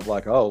just kind of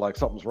like, oh, like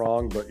something's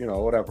wrong, but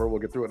whatever, we'll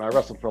get through it. And I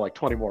wrestled for like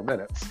 20 more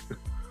minutes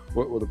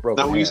with a broken hand.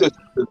 Now, when you said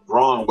something's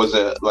wrong, was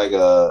it like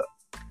a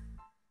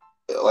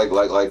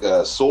like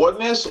a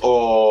soreness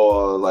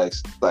or like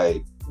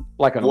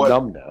a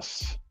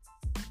numbness?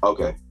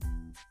 Okay,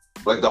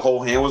 like the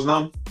whole hand was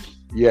numb.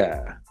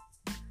 Yeah.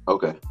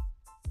 Okay.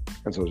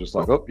 And so it's just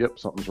like, oh, yep,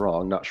 something's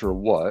wrong. Not sure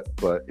what,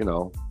 but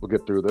we'll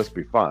get through this,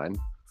 be fine.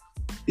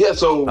 Yeah.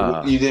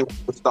 So you didn't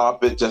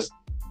stop it, just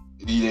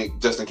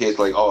in case,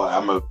 like, oh,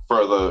 I'm gonna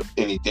further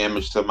any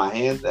damage to my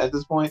hand at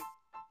this point.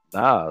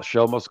 Nah,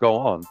 show must go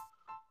on.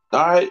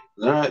 All right.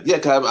 Yeah,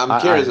 cause I'm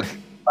curious.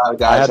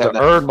 I had to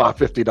earn my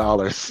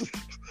 $50.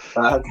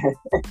 Okay.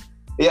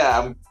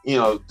 Yeah,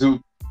 do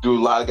a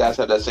lot of guys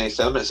have that same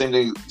sentiment? Same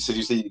thing. Since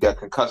you said you got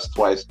concussed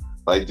twice,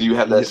 like, do you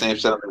have that same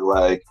sentiment?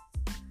 Like,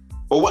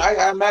 well,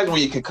 I imagine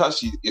when you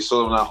concuss, you're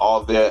sort of not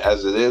all there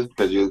as it is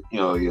because you're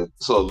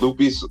sort of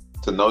loopy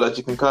to know that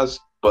you concuss.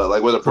 But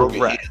like with a broken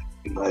hand,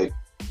 like,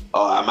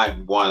 oh, I might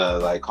want to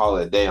like call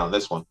it a day on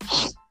this one.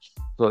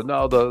 So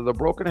no, the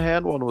broken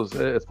hand one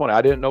it's funny.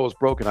 I didn't know it was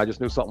broken. I just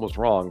knew something was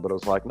wrong. But it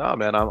was like, nah,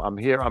 man, I'm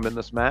here. I'm in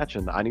this match,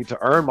 and I need to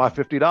earn my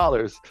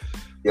 $50.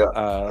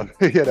 Yeah.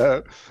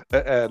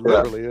 And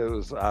literally, it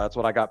was that's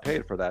what I got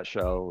paid for that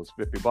show. It was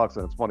 $50,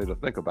 and it's funny to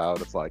think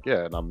about. It's like,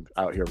 yeah, and I'm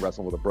out here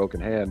wrestling with a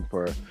broken hand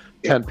for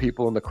 10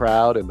 people in the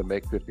crowd, and to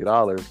make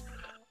 $50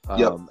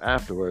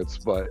 afterwards.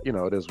 But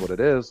it is what it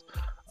is.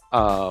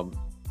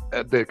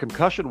 The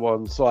concussion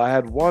one, so I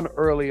had one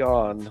early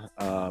on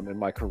in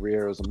my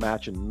career. It was a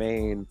match in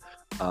Maine.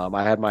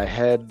 I had my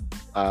head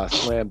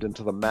slammed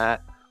into the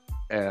mat,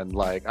 and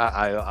like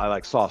I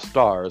like saw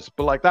stars,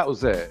 but like that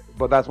was it.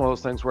 But that's one of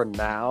those things where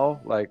now,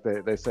 like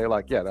they say,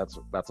 like, yeah,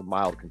 that's a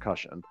mild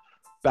concussion.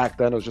 Back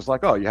then it was just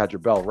like, oh, you had your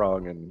bell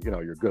rung and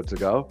you're good to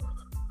go.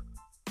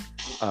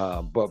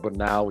 But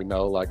now we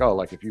know, like, oh,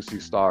 like if you see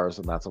stars,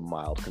 then that's a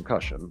mild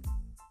concussion.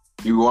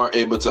 You weren't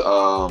able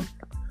to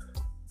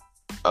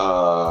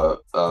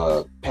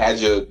pad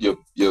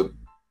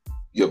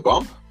your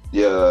bump,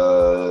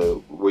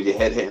 where your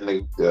head hitting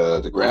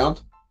the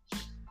ground?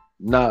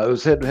 No, it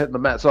was hitting the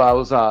mat. So I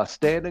was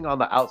standing on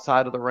the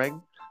outside of the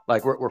ring,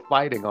 like we're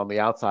fighting on the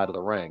outside of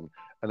the ring,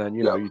 and then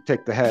you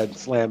take the head,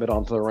 slam it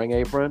onto the ring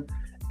apron,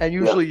 and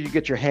usually you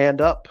get your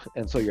hand up,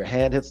 and so your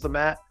hand hits the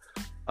mat.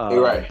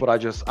 Right. But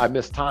I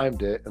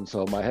mistimed it, and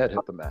so my head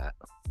hit the mat.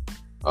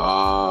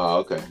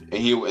 Okay.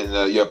 And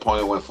your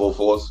opponent went full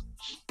force?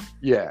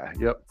 Yeah.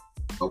 Yep.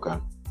 Okay.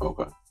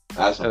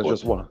 That's unfortunate.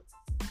 Just one.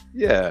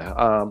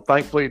 Yeah.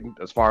 Thankfully,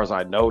 as far as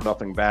I know,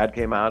 nothing bad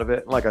came out of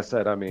it. Like I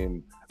said, I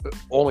mean,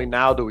 only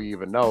now do we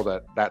even know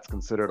that that's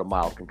considered a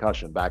mild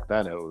concussion. Back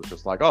then, it was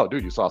just like, oh,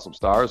 dude, you saw some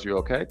stars. You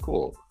okay?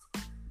 Cool.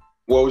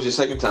 What was your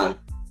second time?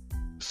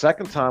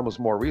 Second time was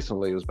more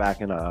recently. It was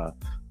back in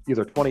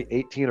either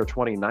 2018 or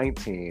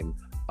 2019.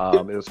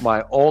 It was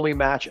my only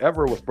match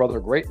ever with Brother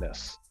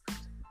Greatness.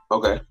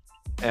 Okay.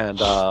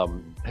 And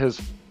his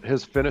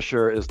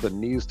finisher is the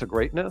knees to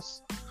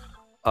greatness.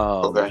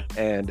 Okay.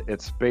 And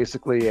it's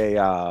basically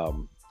a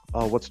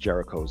what's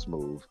Jericho's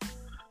move?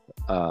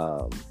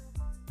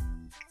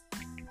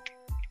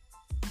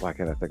 Why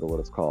can't I think of what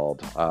it's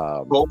called?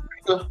 Code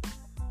breaker?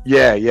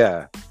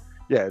 Yeah.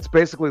 It's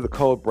basically the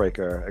code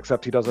breaker,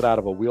 except he does it out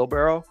of a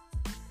wheelbarrow.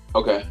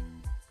 Okay.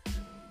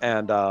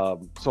 And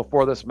so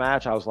for this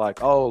match, I was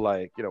like, oh,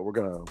 like, we're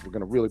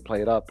gonna really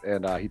play it up.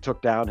 And he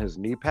took down his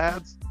knee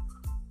pads.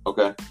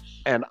 Okay.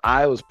 And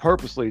I was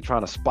purposely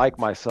trying to spike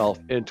myself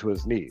into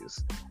his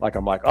knees. Like,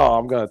 I'm like, oh,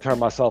 I'm gonna turn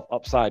myself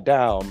upside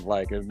down,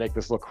 like, and make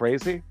this look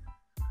crazy.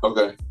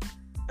 Okay.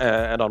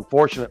 And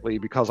unfortunately,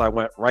 because I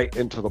went right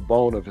into the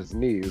bone of his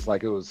knees,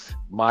 like it was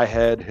my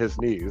head, his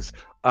knees,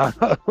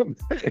 and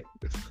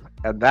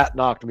that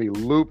knocked me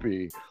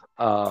loopy,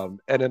 and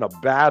in a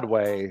bad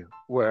way.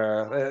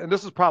 And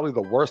this is probably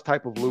the worst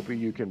type of loopy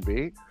you can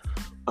be,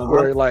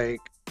 where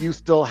like you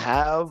still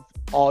have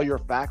all your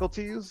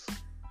faculties,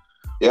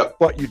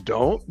 but you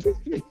don't.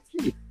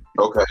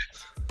 Okay.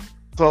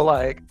 So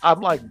like I'm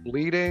like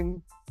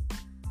bleeding,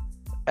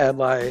 and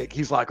like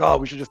he's like, oh,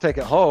 we should just take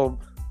it home.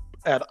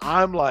 And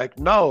I'm like,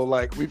 no,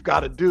 like we've got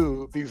to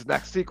do these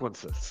next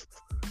sequences.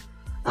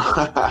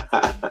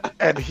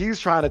 and he's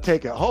trying to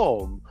take it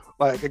home.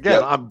 Like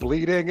again, Yep. I'm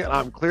bleeding and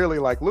I'm clearly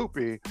like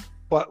loopy,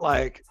 but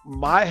like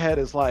my head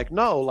is like,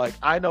 no, like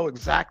I know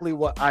exactly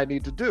what I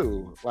need to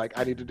do. Like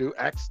I need to do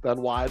X,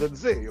 then Y, then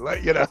Z.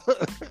 Like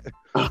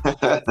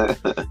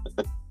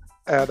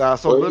and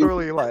so Well,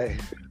 literally like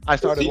I is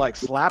started he? like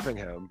slapping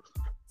him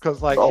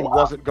because like Oh he wow.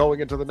 wasn't going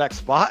into the next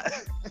spot.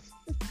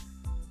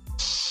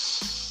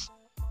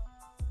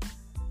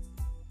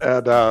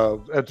 And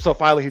so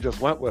finally he just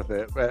went with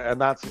it,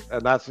 and that's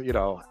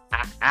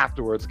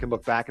afterwards can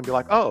look back and be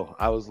like, oh,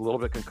 I was a little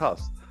bit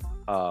concussed,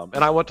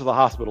 and I went to the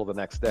hospital the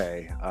next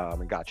day,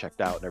 and got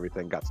checked out and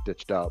everything, got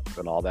stitched up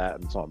and all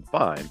that, and so I'm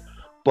fine.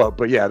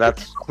 But yeah,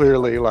 that's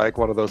clearly like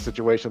one of those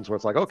situations where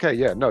it's like, okay,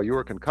 yeah, no, you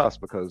were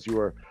concussed because you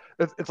were.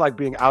 It's like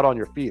being out on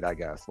your feet, I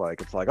guess.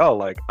 Like it's like, oh,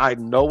 like I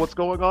know what's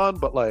going on,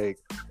 but like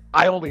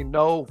I only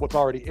know what's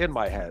already in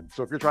my head.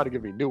 So if you're trying to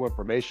give me new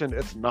information,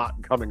 it's not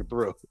coming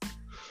through.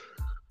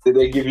 Did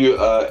they give you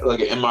like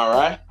an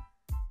MRI?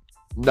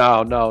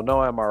 No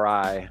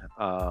MRI.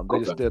 They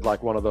Okay. just did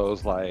like one of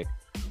those like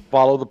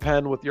follow the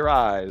pen with your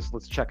eyes.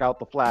 Let's check out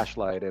the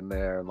flashlight in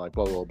there and like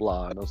blah blah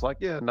blah. And I was like,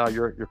 yeah, no,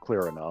 you're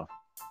clear enough.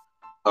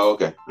 Oh,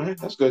 okay. All right,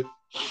 that's good.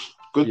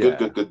 Good, good, Yeah.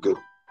 good, good, good.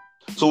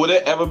 So would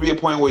there ever be a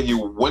point where you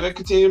win a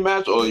continued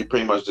match, or you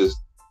pretty much just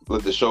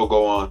let the show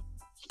go on?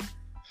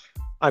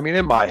 I mean,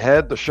 in my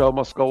head, the show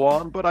must go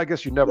on, but I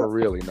guess you Yeah. never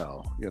really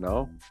know, you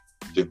know?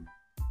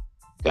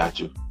 Got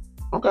you.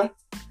 Okay.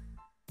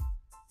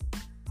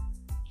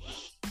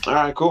 All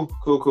right. Cool.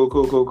 Cool. Cool.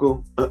 Cool. Cool.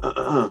 Cool.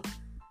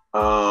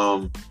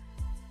 Um,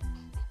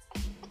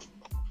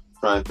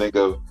 trying to think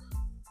of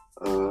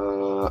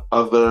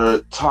other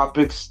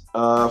topics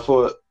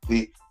for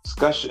the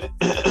discussion.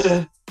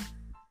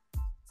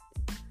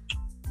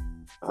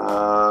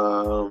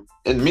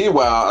 And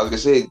meanwhile, like I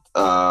say,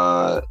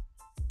 do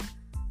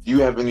you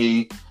have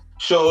any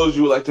shows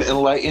you would like to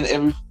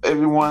enlighten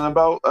everyone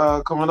about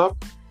coming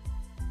up?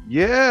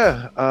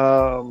 Yeah.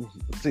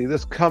 Let's see,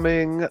 this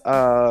coming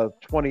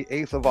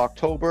 28th of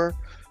October,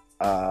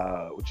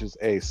 which is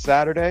a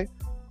Saturday.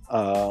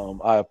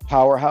 I have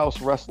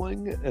Powerhouse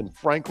Wrestling in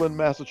Franklin,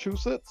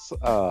 Massachusetts.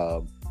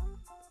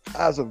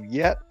 As of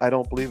yet, I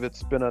don't believe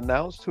it's been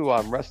announced who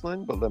I'm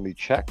wrestling, but let me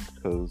check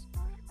because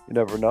you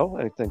never know.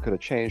 Anything could have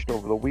changed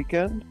over the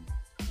weekend.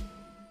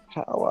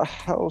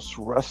 Powerhouse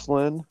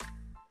Wrestling.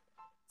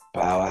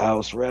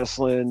 Powerhouse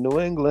Wrestling, New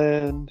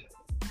England.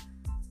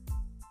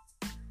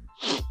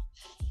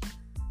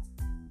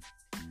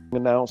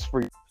 Announced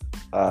for you.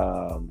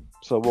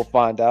 So we'll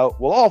find out.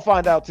 We'll all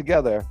find out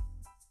together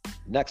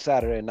next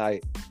Saturday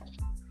night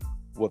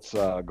what's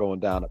going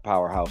down at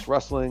Powerhouse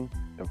Wrestling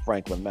in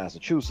Franklin,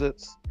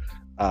 Massachusetts.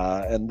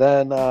 And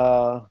then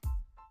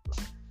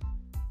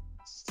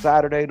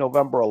Saturday,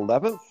 November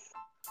 11th,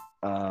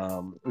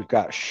 we've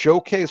got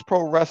Showcase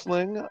Pro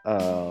Wrestling.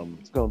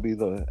 It's going to be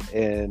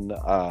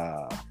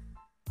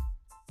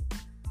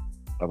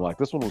I'm like,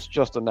 this one was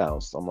just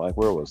announced. I'm like,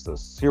 where was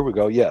this? Here we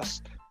go.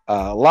 Yes.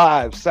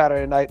 Live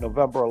Saturday night,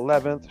 November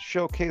 11th.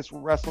 Showcase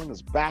Wrestling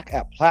is back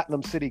at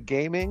Platinum City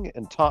Gaming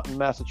in Taunton,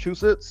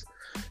 Massachusetts.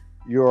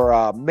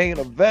 Your main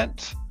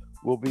event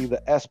will be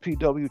the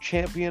SPW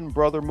champion,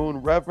 Brother Moon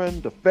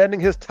Reverend,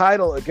 defending his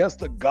title against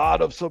the God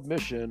of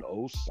Submission,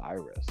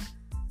 Osiris.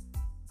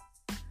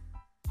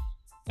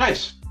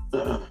 Nice.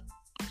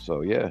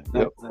 So yeah,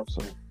 yep.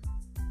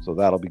 So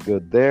that'll be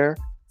good there.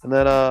 And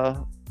then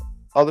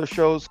other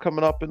shows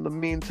coming up in the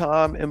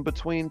meantime, in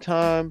between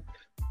time.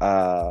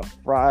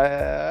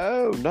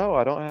 Friday. No,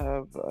 I don't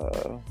have.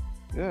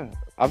 Yeah,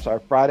 I'm sorry.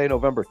 Friday,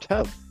 November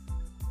 10th.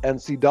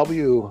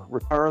 NCW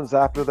returns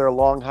after their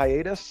long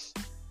hiatus.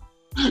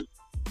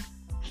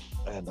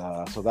 And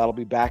so that'll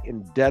be back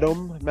in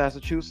Dedham,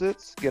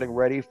 Massachusetts, getting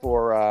ready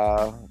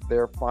for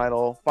their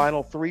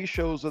final 3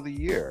 shows of the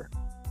year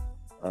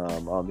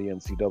on the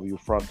NCW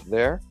front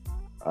there.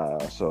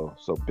 So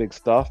big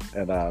stuff.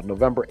 And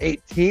November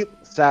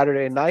 18th,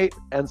 Saturday night,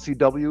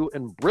 NCW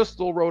in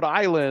Bristol, Rhode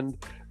Island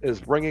is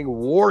bringing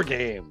War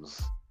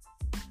Games.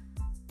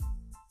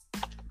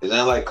 Is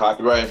that like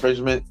copyright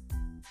infringement?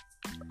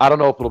 I don't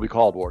know if it'll be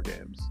called War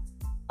Games.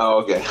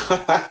 Oh, okay.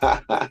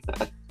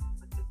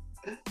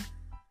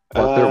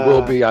 But there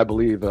will be, I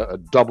believe, a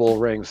double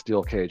ring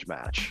steel cage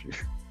match.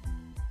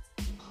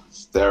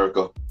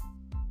 Hysterical.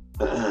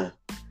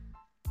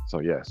 So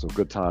yeah, so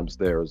good times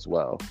there as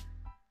well.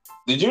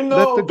 Did you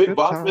know Big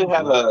Boss times, Man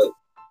had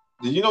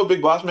Did you know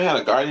Big Boss Man had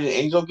a Guardian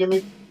Angel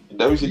gimmick in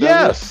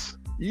WCW?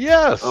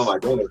 Yes. Oh my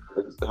goodness,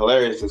 it's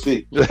hilarious to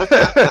see.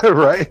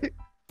 Right.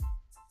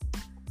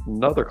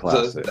 Another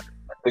classic. So,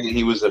 I think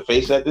he was a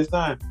face at this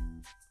time.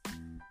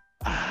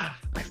 I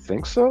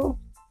think so.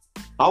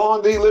 How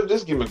long did he live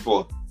this gimmick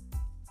for?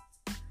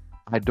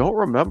 I don't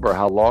remember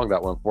how long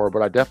that went for,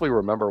 but I definitely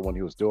remember when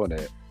he was doing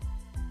it.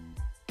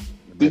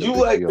 Did you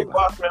like Big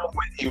Boss Man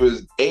when he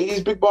was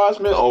 80s Big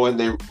Boss Man, or when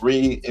they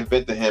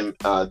reinvented him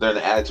during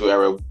the Attitude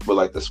Era with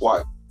like the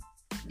SWAT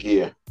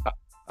gear?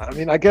 I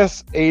mean, I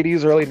guess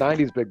 80s, early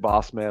 90s Big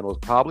Boss Man was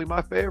probably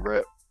my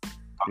favorite.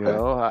 You Okay.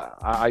 know,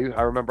 I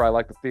remember I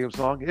like the theme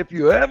song. If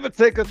you ever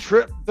take a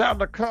trip down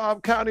to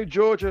Cobb County,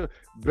 Georgia,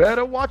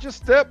 better watch your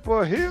step,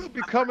 or he'll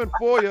be coming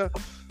for you.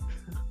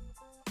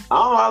 I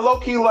don't know. I low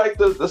key like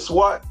the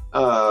SWAT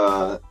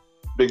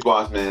Big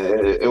Boss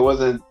man. It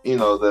wasn't,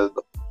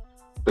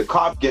 the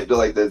cop get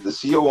the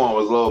CO one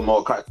was a little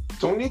more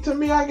cartoony to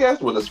me, I guess.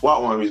 But the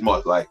SWAT one was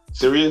more like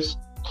serious,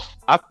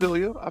 I feel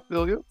you. I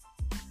feel you.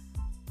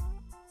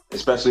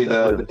 especially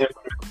Definitely.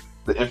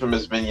 the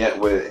infamous vignette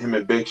with him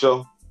and Big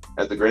Show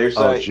at the Oh,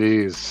 gravesite.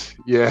 jeez.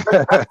 Yeah.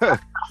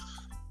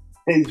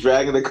 He's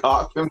dragging the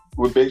coffin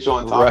with Big Show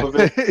on top Right. of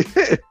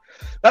it.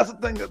 That's the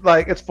thing.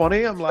 Like, it's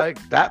funny. I'm like,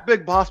 that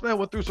Big Boss man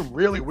went through some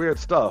really weird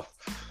stuff.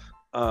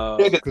 Yeah,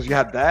 Because you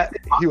had that.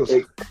 He was,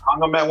 they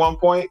hung him at one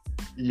point.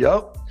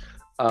 yep.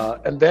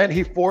 And then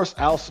he forced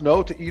Al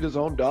Snow to eat his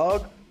own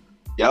dog.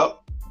 Yep.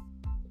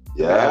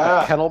 They had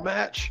that Yeah. kennel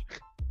match.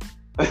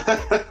 A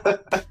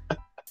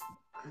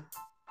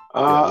Yeah, a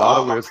lot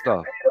of weird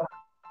stuff.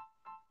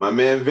 My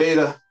man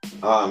Vader.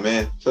 Oh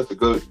man, such a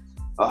good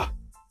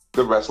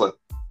wrestler.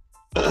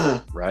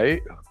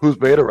 Right? Who's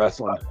beta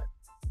wrestling?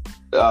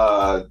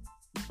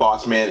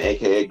 Boss man,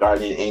 aka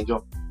Guardian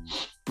Angel.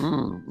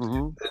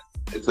 Mm-hmm.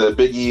 It's a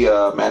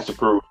Biggie match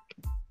approved.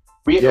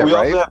 We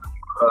right? also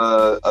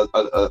have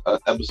a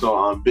episode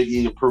on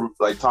Biggie approved,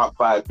 like top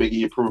 5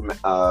 Biggie approved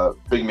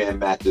big man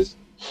matches.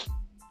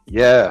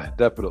 Yeah,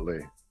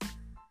 definitely.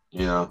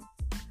 You know,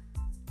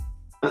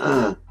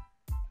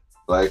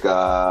 like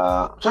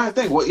I'm trying to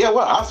think. What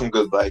are some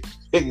good like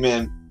big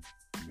man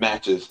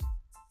matches?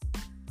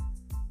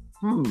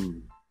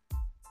 Funny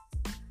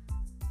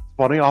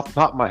off the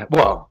top of my head.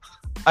 Well,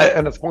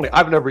 and it's funny.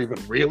 I've never even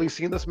really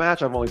seen this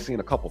match. I've only seen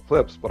a couple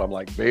clips, but I'm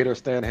like, Vader,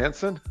 Stan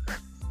Hansen.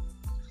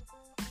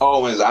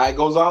 Oh, when his eye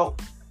goes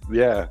out.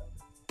 Yeah.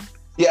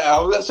 Yeah, I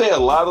was gonna say a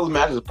lot of those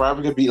matches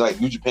probably could be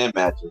like New Japan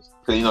matches.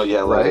 Cause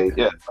Right.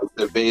 like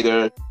the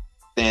Vader,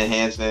 Stan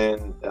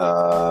Hansen,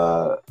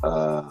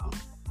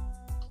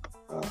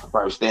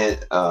 probably Stan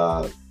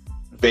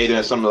Vader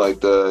and some of like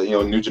the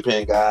New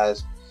Japan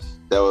guys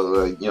that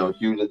was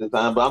huge at the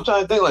time. But I'm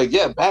trying to think like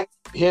back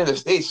here in the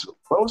States,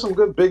 what were some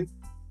good big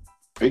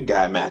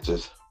guy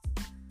matches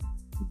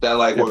that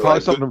like Yeah, were probably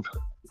like good? something.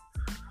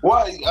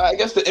 Well, I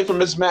guess the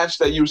infamous match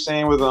that you were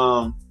saying with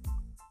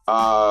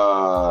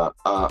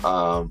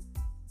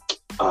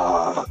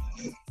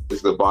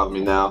this gonna bother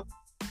me now.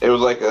 It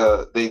was like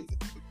he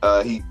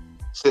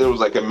said it was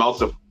like a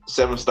Meltzer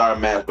 7-star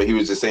match, but he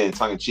was just saying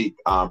tongue in cheek.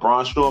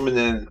 Braun Strowman and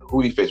then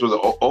who he faced was it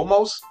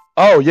Almost?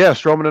 Oh yeah,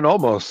 Strowman and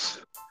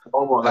Almost.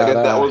 Almost. I guess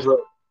that was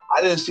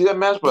I didn't see that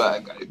match, but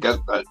I got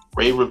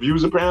rave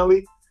reviews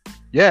apparently.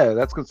 Yeah,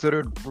 that's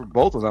considered for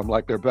both of them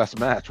like their best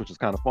match, which is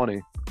kind of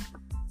funny.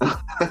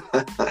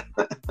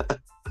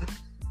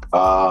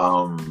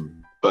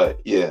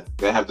 But yeah,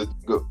 they have to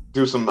go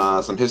do some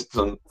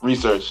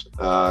research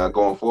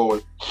going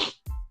forward.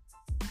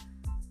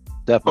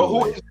 But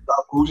Definitely.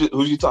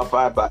 who's your top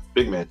 5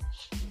 big man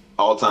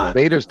all time?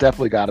 Vader's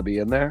definitely got to be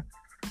in there.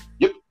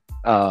 Yep.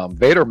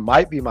 Vader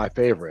might be my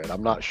favorite.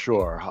 I'm not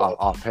sure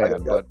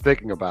offhand, but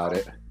thinking about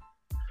it.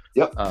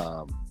 Yep.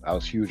 I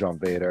was huge on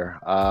Vader.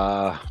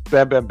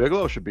 Bam Bam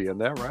Bigelow should be in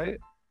there, right?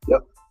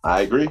 Yep.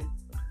 I agree.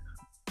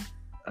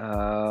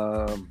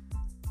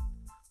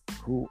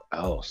 Who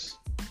else?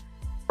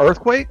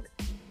 Earthquake,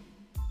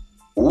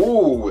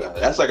 Ooh,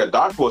 that's like a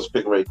dark horse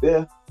pick right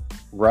there.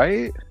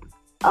 right?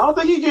 I don't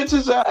think he gets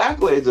his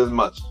accolades as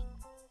much.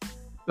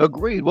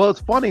 Agreed. Well, it's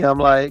funny. I'm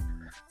like,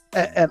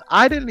 and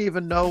I didn't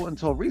even know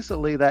until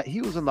recently that he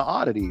was in the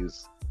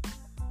Oddities.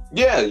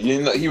 Yeah,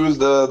 he was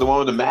the one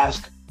with the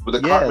mask with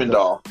the Yeah, Cartman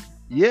doll.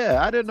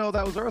 Yeah, I didn't know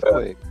that was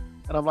Earthquake.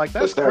 And I'm like,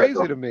 that's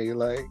Hysterical. crazy to me.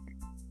 Like,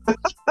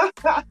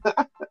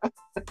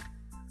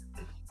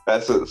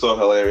 That's so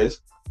hilarious.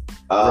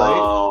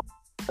 Right.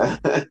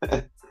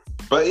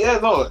 But yeah,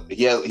 no,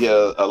 he had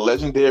a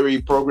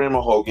legendary programmer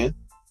Hogan.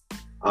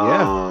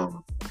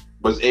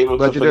 Was able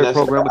to legendary finesse.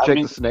 program with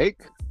Jake the Snake.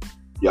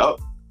 Yup,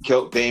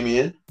 killed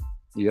Damien.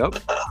 Yep.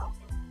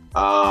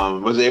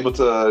 Was able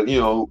to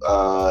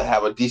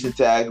have a decent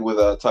tag with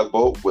a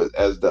tugboat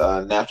as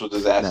the natural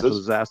disasters. Natural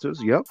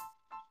disasters. Yep.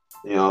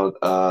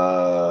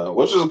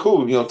 Which is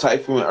cool.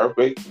 Typhoon and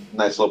earthquake.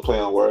 Nice little play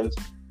on words.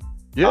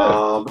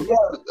 Yeah. But yeah,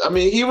 I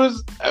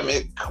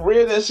mean,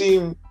 career didn't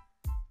seem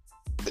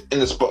in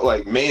the spot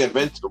like main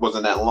event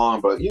wasn't that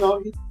long, but he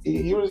can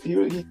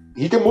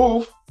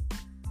move.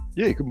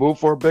 Yeah, you can move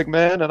for a big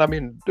man. And I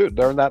mean, dude,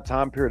 during that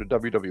time period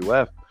of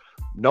WWF,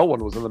 no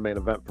one was in the main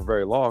event for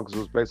very long because it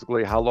was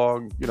basically how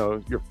long,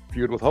 your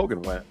feud with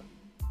Hogan went.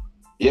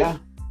 Yeah.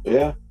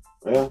 But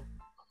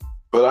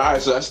all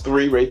right, so that's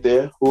 3 right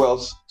there. Who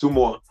else? 2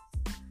 more.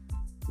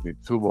 Need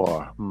 2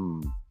 more.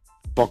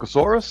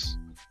 Funkasaurus?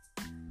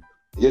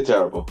 You're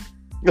terrible.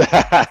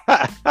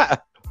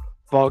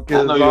 Funk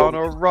is on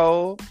a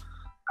roll.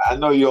 I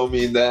know you don't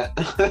mean that.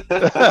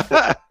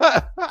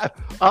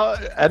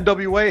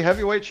 NWA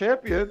heavyweight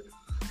champion.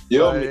 You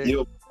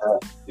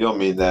don't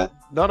mean that.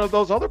 None of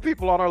those other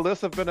people on our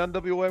list have been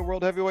NWA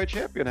world heavyweight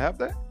champion, have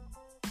they? I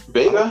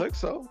Vader? don't think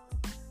so.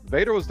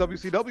 Vader was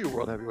WCW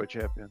World Heavyweight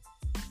Champion.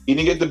 He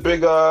didn't get the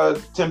big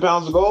 10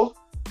 pounds of gold?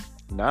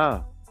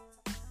 Nah.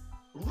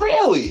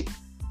 Really?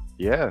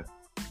 Yeah.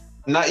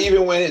 Not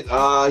even when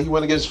he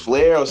went against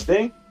Flair or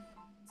Sting?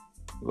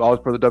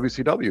 Always for the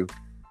WCW.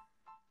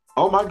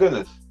 Oh my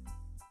goodness.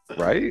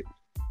 Right?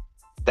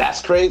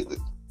 That's crazy.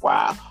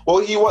 Wow.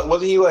 Well,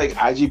 wasn't he like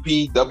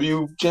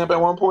IGPW champ at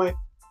one point?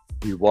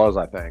 He was,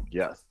 I think.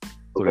 Yes.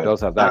 So he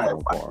does have that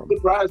going for him. I'm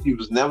surprised he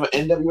was never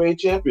NWA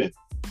champion.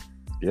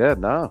 Yeah,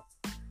 no.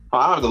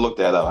 I'll have to look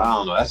that up. I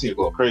don't know. That seems a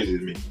little crazy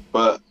to me.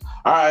 But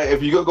all right,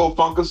 if you could go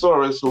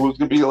Funkasaurus, who's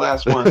gonna be the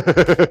last one?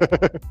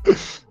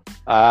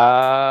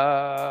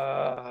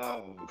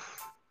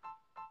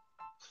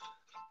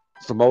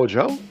 Samoa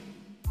Joe.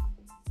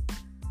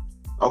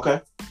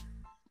 Okay.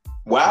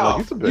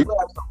 Wow.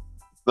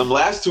 Them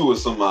last two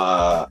was some.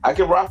 I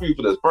can rock you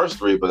for the first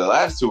three, but the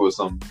last two was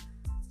some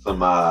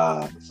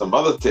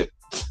other tip.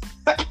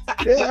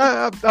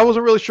 Yeah, I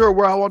wasn't really sure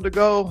where I wanted to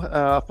go.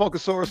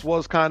 Funkasaurus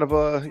was kind of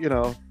a,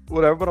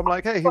 whatever, but I'm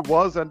like, hey, he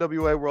was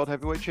NWA World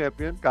Heavyweight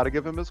Champion. Got to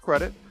give him his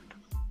credit.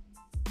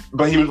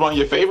 But he was one of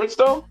your favorites,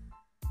 though?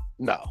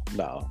 No.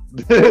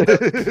 Is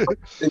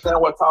that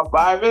what top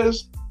 5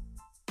 is?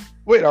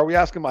 Wait, are we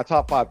asking my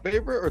top 5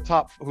 favorite or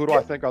who do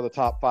I think are the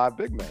top 5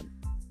 big men?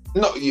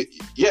 No,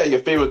 your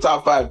favorite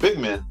top 5 big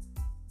men.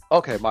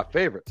 Okay, my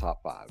favorite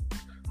top 5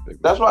 big men.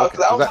 That's why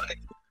I was like,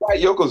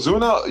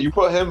 Yokozuna, you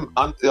put him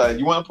on.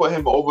 You want to put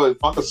him over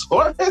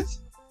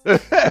Funkasaurus?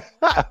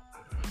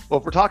 Well,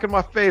 if we're talking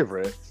my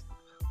favorites,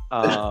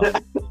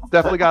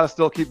 definitely got to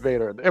still keep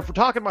Vader. If we're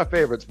talking my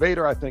favorites,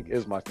 Vader I think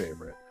is my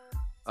favorite.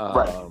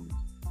 Right.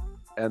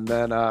 And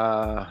then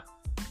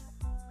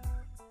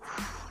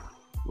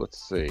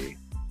let's see.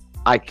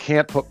 I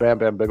can't put Bam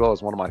Bam Bigelow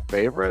as one of my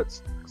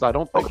favorites because I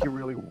don't think he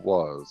really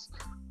was.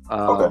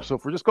 So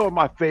if we're just going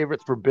my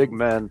favorites for big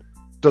men,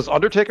 does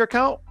Undertaker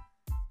count?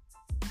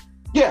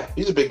 Yeah,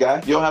 he's a big guy.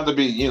 You don't have to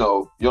be, you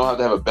don't have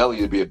to have a belly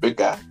to be a big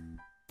guy.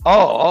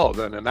 Oh,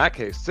 then in that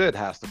case, Sid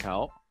has to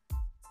count.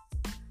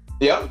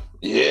 Yep.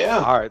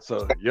 Yeah. All right,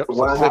 so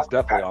Sid's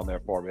definitely on there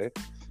for me.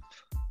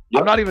 Yep.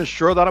 I'm not even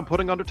sure that I'm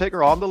putting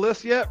Undertaker on the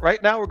list yet.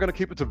 Right now, we're going to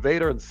keep it to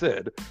Vader and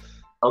Sid.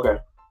 Okay.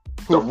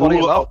 Who, funny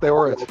enough, they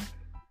were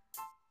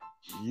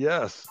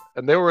yes,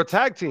 and they were a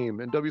tag team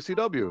in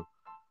WCW.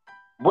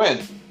 When?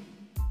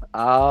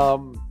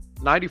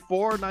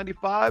 94,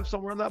 95,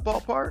 somewhere in that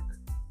ballpark.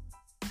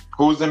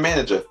 Who was the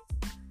manager?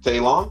 Tay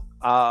Long?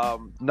 No.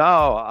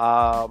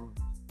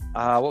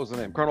 What was the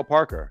name? Colonel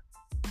Parker.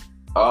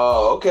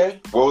 Oh,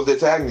 okay. What was their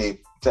tag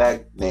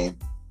name?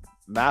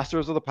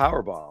 Masters of the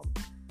Powerbomb.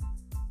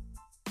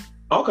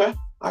 Okay,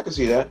 I can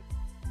see that.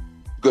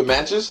 Good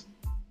matches?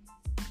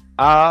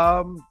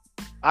 Their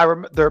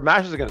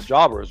matches against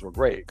jobbers were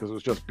great because it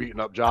was just beating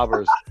up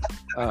jobbers.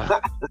 And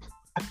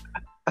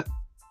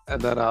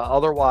then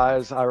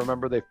otherwise, I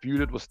remember they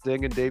feuded with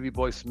Sting and Davey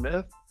Boy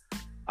Smith.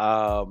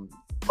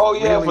 Oh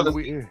yeah,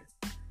 really, for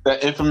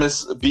that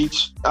infamous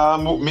beach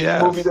movie.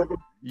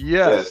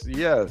 Yes.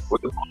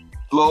 With the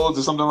flows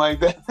or something like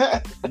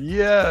that.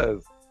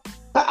 Yes.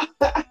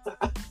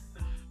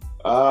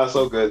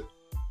 So good.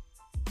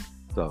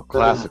 So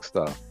classic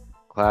stuff.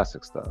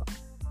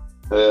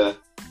 Okay,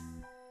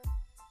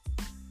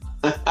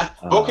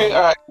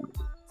 all right.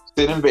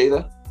 Sid and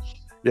Vader.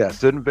 Yeah,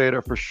 Sid and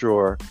Vader for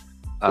sure.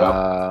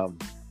 Yep.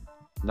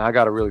 Now I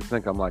got to really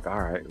think. I'm like,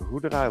 all right, who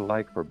did I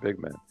like for big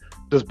men?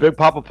 Does Big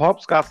Papa Pump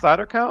Scott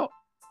Steiner count?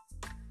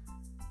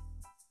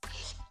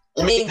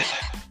 I mean,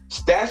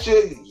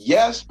 stature,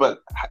 yes, but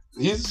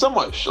he's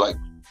somewhat short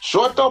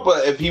though.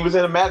 But if he was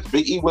in a match,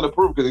 Big E would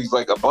approve because he's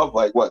above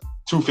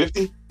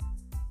 250.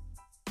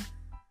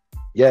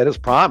 Yeah, it is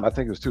prime. I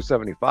think it was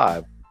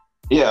 275.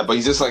 Yeah, but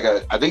he's just I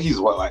think he's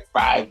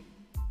 5'9"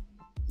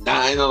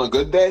 on a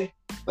good day.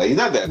 He's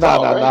not that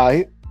tall,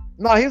 right?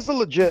 He's a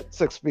legit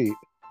 6 feet.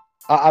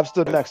 I've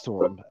stood next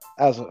to him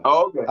I've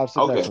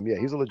stood next to him. Yeah,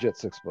 he's a legit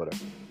 6-footer.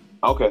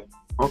 Okay.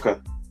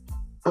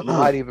 He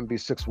might even be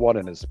 6'1"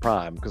 in his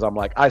prime because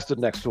I stood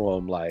next to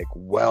him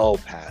well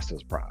past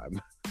his prime.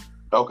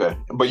 Okay,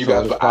 but you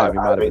guys, he might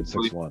have been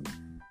 6'1".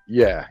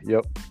 Yeah.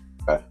 Yep.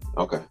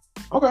 Okay.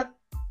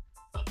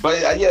 But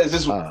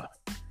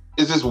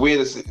it's just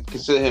weird to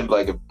consider him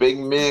a big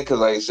man because,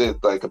 like I said,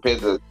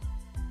 compared to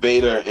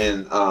Vader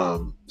and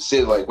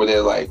Sid, where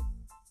they're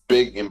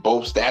big in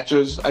both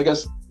statures, I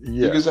guess.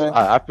 Yeah, you could say.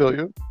 I feel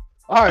you.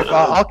 All right,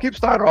 I'll keep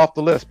Steiner off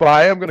the list, but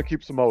I am going to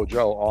keep Samoa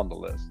Joe on the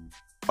list.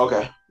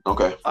 Okay.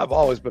 I've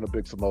always been a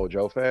big Samoa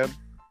Joe fan.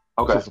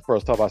 Okay. Since the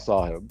first time I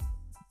saw him.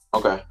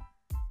 Okay.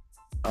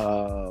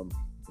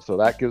 So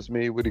that gives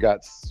me, what do you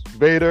got?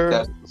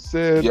 Vader,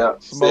 Sid,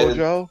 Samoa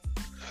Joe.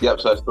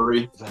 Yep, so that's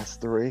 3. That's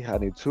 3. I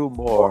need 2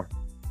 more.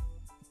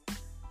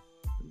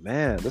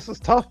 Man, this is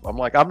tough. I'm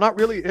not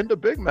really into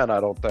big men, I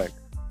don't think.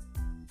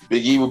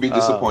 Big E would be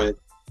disappointed.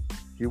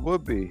 He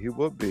would be.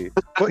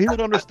 But he would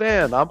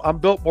understand. I'm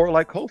built more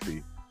like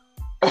Kofi.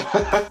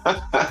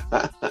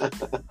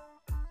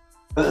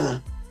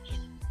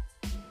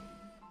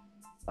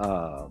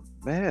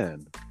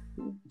 Man.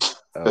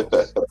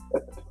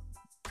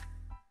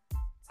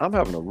 I'm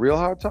having a real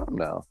hard time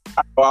now.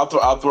 Well,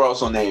 I'll throw out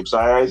some names. So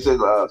I already said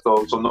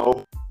so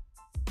no.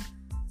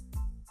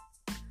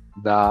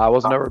 Nah, I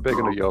was never big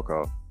into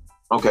Yoko.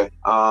 Okay.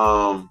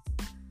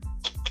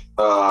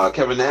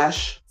 Kevin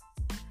Nash.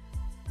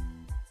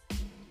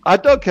 I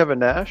dug Kevin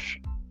Nash.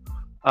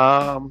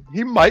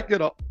 He might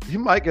get on. He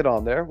might get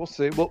on there. We'll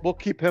see. We'll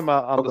keep him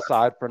on the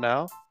side for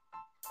now.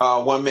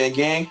 One Man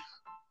Gang.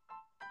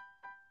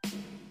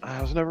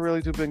 I was never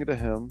really too big into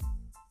him.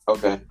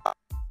 Okay.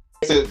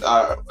 Is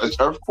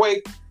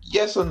Earthquake?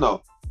 Yes or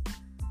no?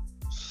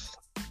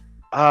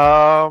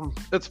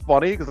 It's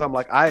funny because I'm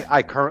like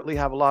I currently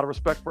have a lot of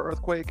respect for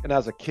Earthquake, and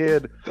as a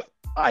kid,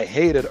 I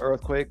hated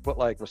Earthquake, but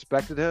like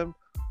respected him.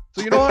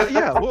 So you know what?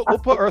 Yeah, we'll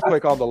put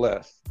Earthquake on the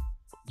list.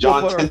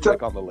 John we'll put Tenta?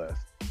 Earthquake on the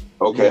list.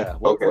 Okay. Yeah,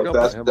 we're gonna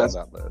put him on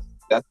that list.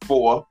 That's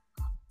 4. All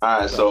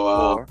right. That's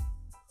so 4.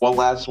 one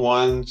last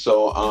one.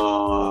 So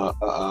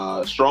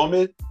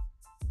Strowman.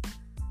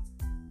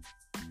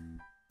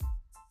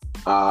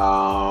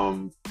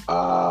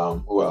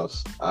 Who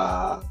else?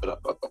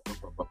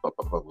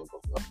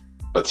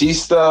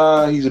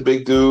 Batista, he's a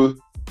big dude.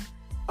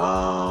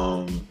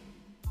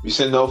 You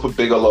said no for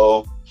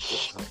Bigelow.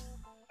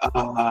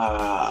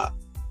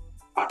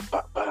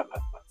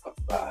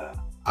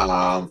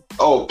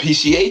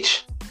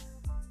 PCH.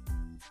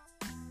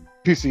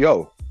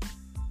 PCO.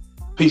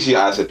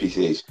 I said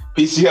PCH.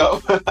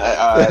 PCO.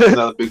 That's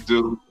another big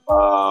dude.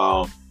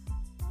 KO.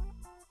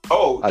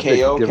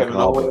 Kevin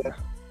Owens.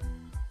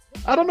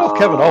 I don't know if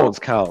Kevin Owens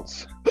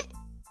counts.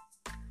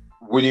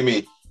 What do you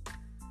mean?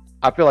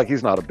 I feel like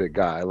he's not a big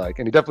guy. Like,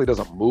 and he definitely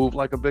doesn't move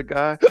like a big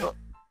guy.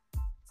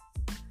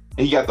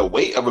 He got the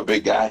weight of a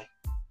big guy.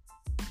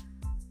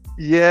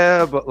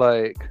 Yeah, but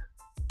like,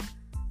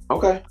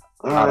 okay.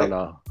 I don't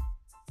know.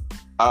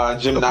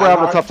 Jim We're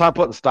having a tough time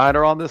putting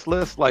Steiner on this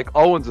list. Like,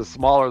 Owens is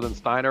smaller than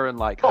Steiner in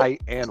like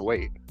height and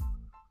weight.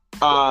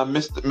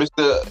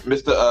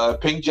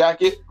 Mr. Pink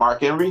Jacket,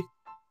 Mark Henry.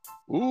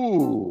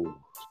 Ooh,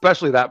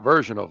 especially that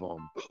version of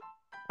him.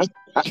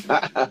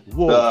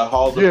 Whoa, the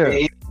Hall of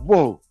Fame.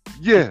 Whoa,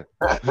 yeah.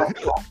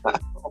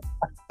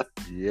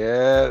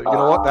 Yeah, you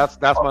know what?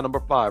 That's my number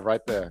 5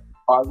 right there.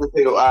 I was gonna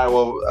say, all right.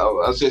 Well,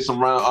 I'll say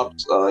some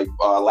runner-ups like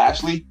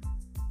Lashley.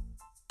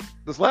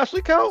 Does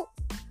Lashley count?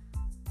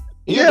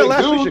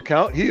 Lashley should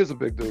count. He is a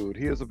big dude.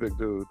 It's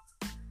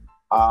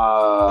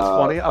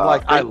funny. I'm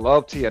like, I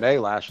love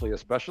TNA Lashley,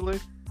 especially.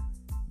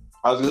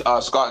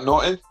 Scott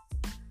Norton.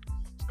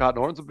 Scott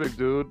Norton's a big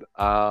dude.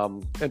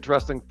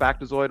 Interesting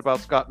factozoid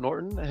about Scott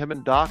Norton. Him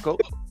and Doc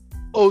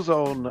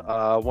Ozone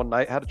one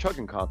night had a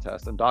chugging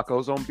contest, and Doc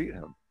Ozone beat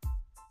him.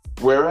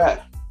 Where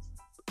at?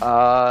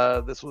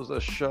 This was a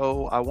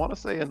show, I want to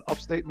say in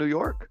upstate New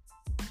York.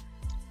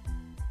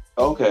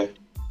 Okay.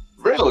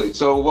 Really?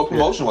 So what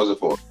promotion was it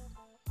for?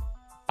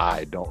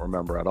 I don't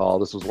remember at all.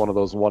 This was one of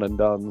those one and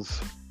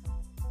dones.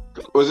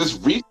 Was this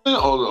recent,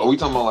 or are we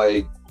talking about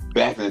like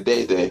back in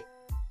the day?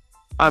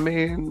 I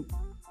mean,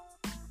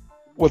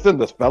 within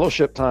this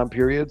fellowship time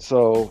period,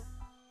 so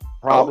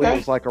probably it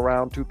was like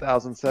around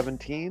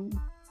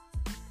 2017.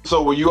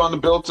 So were you on the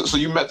bill? So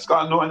you met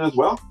Scott Norton as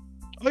well?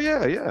 Oh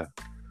yeah.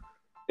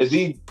 Is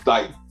he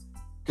like?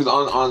 Because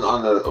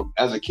on the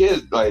as a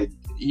kid, like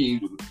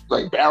he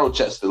like barrel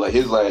chested, like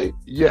his like.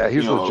 Yeah,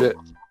 he's legit.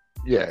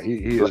 Yeah, he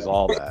is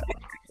all that.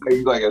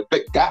 He's like a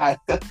thick guy.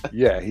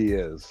 Yeah, he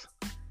is.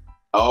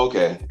 Oh,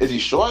 okay. Is he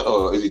short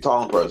or is he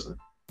tall in person?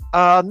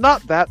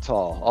 Not that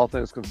tall, all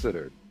things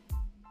considered.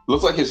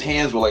 Looks like his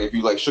hands were like, if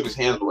you like shook his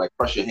hands, were like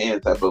crush your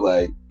hand type of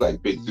like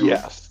big dude.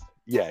 Yes.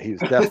 Yeah, he's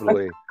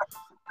definitely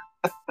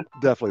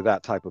definitely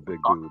that type of big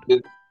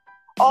dude.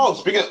 Oh,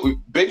 speaking of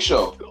Big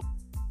Show.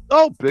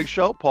 Oh, Big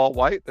Show, Paul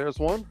White. There's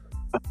one.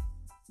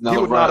 He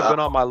would not have been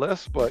on my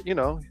list, but you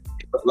know,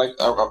 like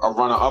a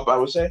runner up, I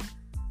would say.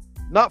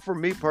 Not for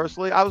me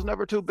personally. I was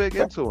never too big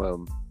into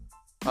him.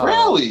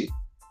 Really?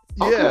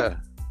 Yeah.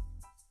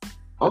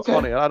 It's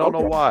funny. I don't know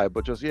why,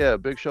 but just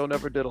Big Show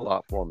never did a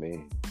lot for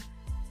me.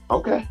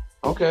 Okay.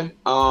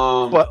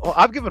 But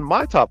I've given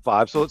my top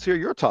 5, so let's hear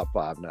your top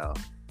 5 now.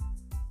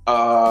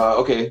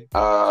 Okay.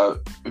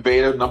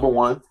 Vader number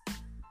 1.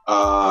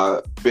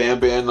 Bam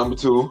Bam number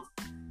 2.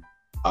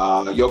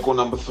 Yoko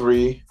number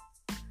 3.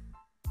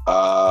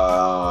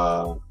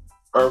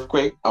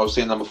 Earthquake, I was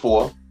saying number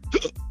 4.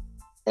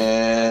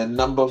 And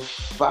number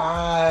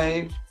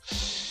 5.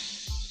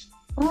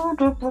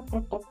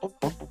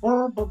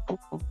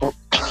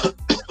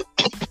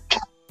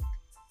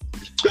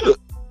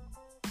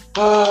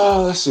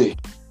 Let's see.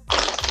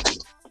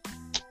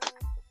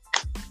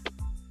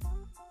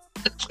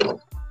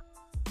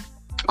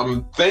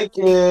 I'm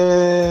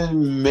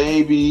thinking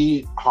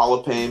maybe Hall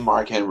of Fame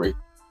Mark Henry.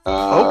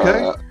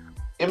 Okay.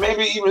 And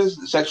maybe even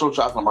Sexual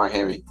Chocolate Mark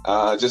Henry.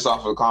 Just off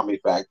of the comedy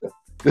factor.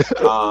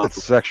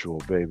 It's sexual,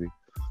 baby.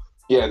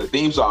 Yeah, the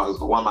theme song is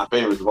one of my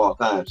favorites of all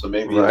time. So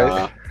maybe,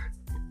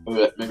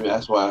 maybe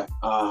that's why.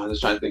 I'm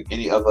just trying to think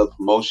any other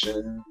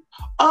promotion.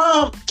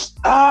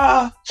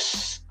 I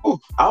would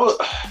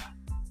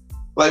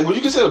like. Would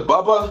you consider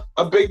Bubba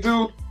a big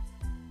dude?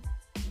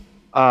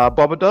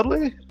 Bubba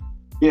Dudley?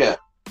 Yeah.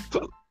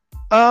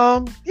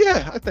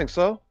 Yeah, I think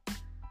so.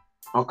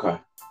 Okay.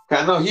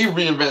 'Cause I know he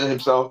reinvented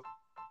himself.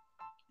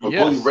 But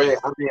Bully Yes. Ray,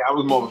 I mean, I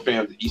was more of a fan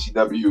of the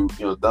ECW,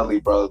 Dudley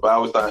brothers, but I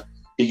always thought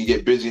he could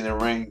get busy in the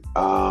ring.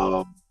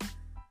 Now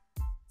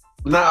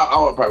I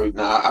would probably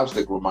I would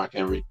stick with Mark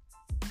Henry.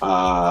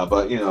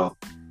 But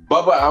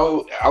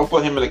Bubba, I would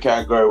put him in the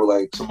category with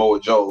like Samoa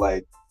Joe,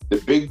 like the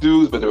big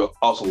dudes, but they were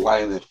also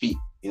light on their feet.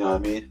 You know what I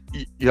mean?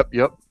 Yep,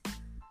 yep.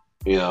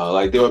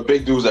 Like there were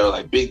big dudes that were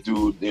like big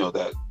dudes,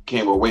 that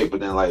came with weight, but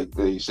then like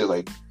you said,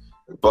 like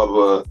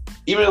Bubba,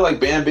 even like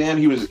Bam Bam,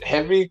 he was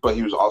heavy, but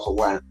he was also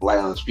light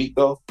on his feet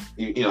though.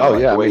 Oh like yeah, the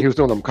I mean way, he was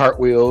doing them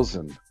cartwheels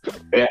and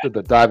yeah. did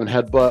the diving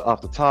headbutt off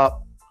the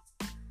top.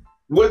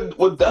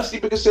 Would Dusty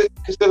be considered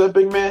a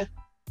big man?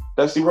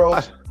 Dusty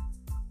Rhodes?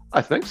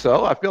 I think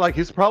so. I feel like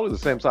he's probably the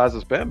same size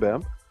as Bam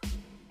Bam.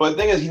 But the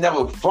thing is, he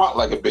never fought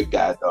like a big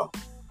guy though.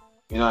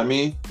 You know what I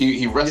mean?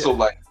 He wrestled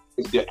like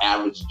it's your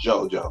average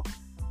Joe.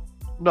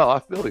 No, I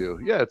feel you.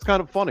 Yeah, it's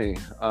kind of funny.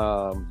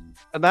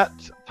 And that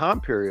time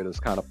period is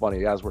kind of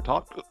funny as we're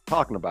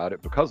talking about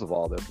it because of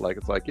all this. Like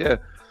it's like, yeah,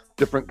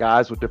 different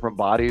guys with different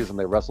bodies and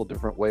they wrestle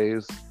different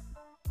ways.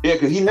 Yeah,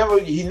 because he never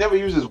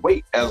uses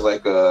weight as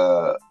like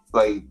an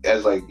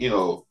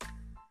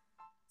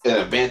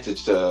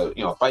advantage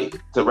to fight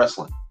to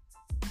wrestling.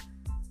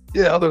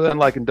 Yeah, other than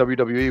like in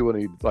WWE when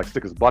he like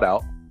stick his butt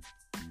out.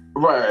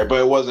 Right, but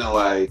it wasn't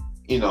like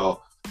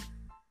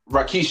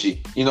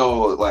Rikishi.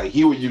 Like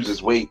he would use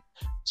his weight.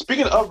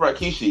 Speaking of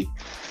Rikishi,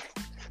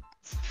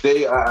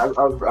 I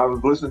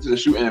was listening to the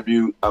shoot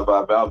interview of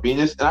Val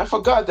Venus, and I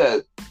forgot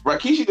that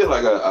Rikishi did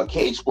like a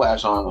cage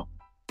splash on him.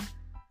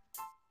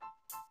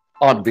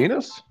 On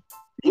Venus?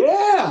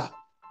 Yeah.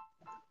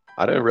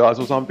 I didn't realize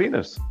it was on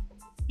Venus.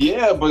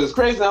 Yeah, but it's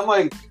crazy. I'm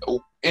like,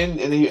 and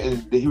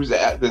he was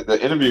the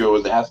interviewer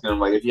was asking him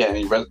like if he had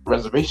any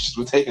reservations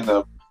with taking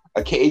a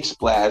cage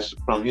splash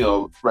from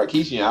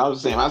Rikishi. And I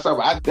was saying myself,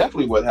 I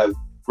definitely would have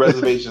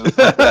reservations.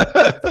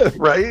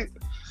 Right?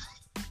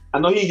 I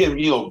know he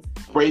can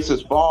brace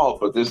his fall,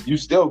 but you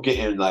still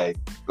getting like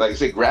I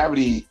said,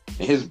 gravity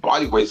and his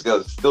body weight's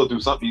got to still do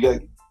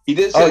something. He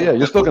did say, oh yeah,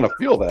 you're still gonna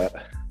feel that.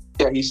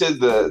 Yeah, he said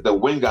the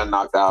wind got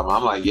knocked out.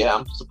 I'm like, yeah,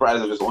 I'm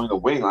surprised if it's only the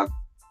wind.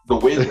 The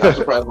wind, I'm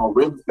surprised no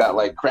ribs got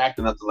like cracked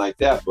or nothing like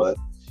that. But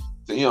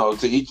to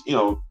each,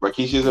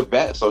 Rikishi is a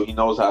vet, so he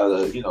knows how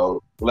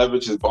to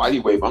leverage his body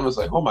weight. But I'm just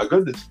like, oh my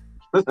goodness.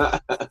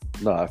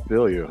 No, I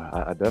feel you.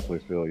 I definitely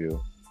feel you.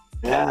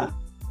 Yeah,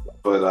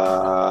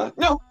 but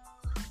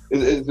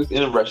it's just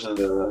interesting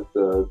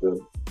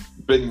the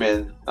big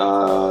men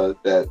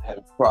that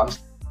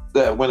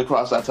went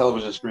across our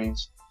television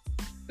screens.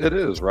 It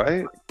is,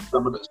 right?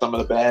 Some of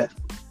the bad.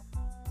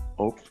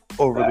 Over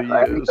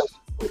the years.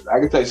 I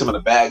can tell you some of the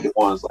bad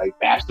ones like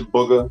Bastion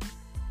Booger,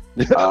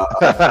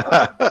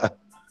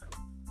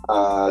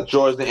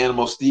 George the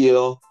Animal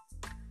Steel,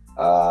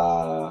 who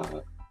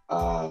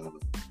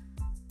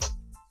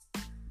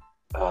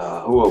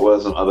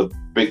was some other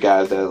big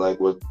guys that like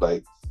were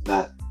like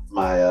not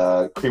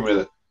my cream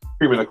of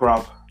the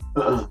crop.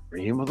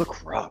 Cream of the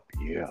crop,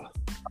 yeah.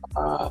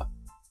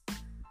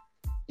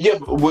 Yeah,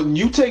 but when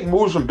you take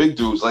moves from big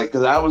dudes, like,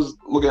 because I was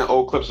looking at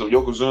old clips of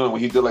Yokozuna when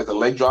he did like the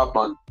leg drop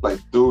on like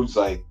dudes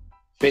like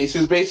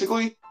faces,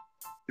 basically.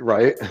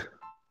 Right.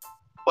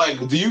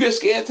 Like, do you get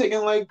scared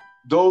taking like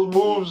those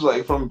moves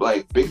like from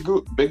like big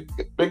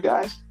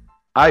guys?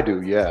 I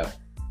do, yeah.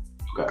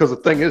 Because the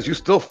thing is, you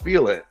still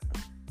feel it.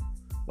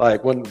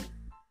 Like when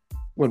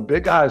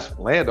big guys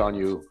land on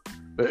you,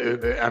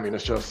 I mean,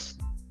 it's just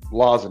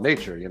laws of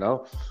nature,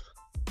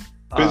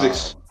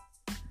 Physics.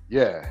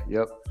 Yeah.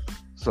 Yep.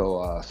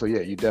 So yeah,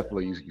 you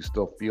definitely you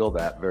still feel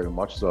that very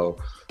much so.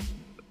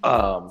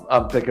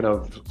 I'm thinking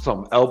of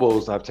some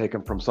elbows I've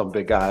taken from some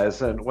big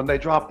guys, and when they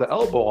drop the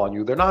elbow on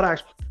you, they're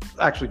not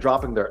actually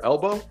dropping their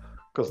elbow,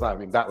 because I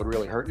mean that would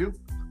really hurt you.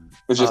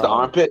 It's just the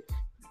armpit.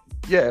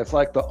 Yeah, it's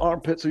like the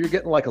armpit, so you're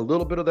getting like a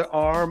little bit of their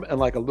arm and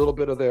like a little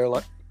bit of their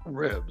like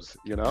ribs,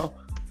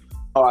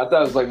 Oh, I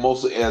thought it was like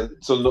mostly,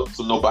 so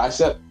no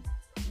bicep.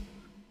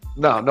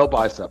 No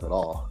bicep at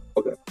all.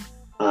 Okay,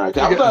 all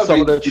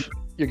right.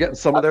 You're getting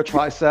some of their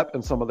tricep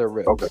and some of their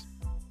ribs. Okay.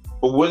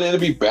 But wouldn't it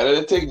be better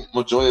to take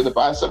majority of the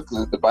bicep,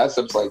 because the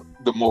bicep's like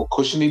the more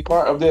cushiony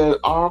part of the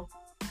arm?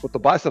 But the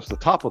bicep's the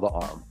top of the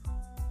arm.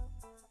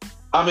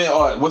 I mean,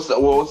 all right, what's the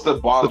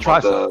bottom? The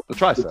tricep. The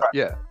tricep.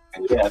 Yeah.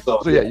 Yeah.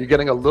 So yeah, you're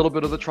getting a little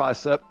bit of the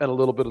tricep and a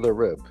little bit of their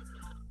rib.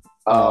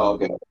 Oh,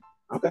 okay.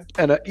 Okay.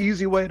 And an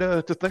easy way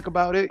to think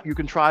about it, you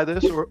can try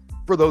this, or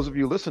for those of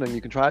you listening,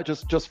 you can try it.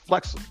 Just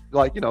flex,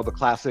 like the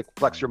classic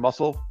flex your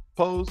muscle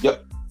pose.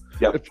 Yep.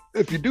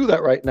 If you do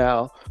that right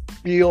now,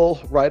 feel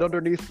right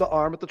underneath the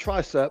arm at the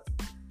tricep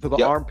to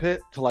the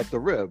armpit to like the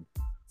rib.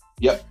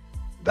 Yep.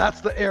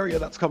 That's the area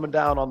that's coming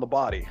down on the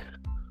body.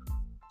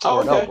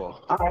 Oh, okay.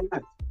 Elbow. All right.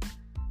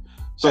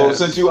 So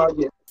since you are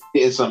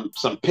getting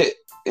some pit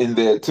in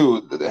there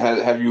too,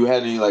 have you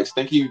had any like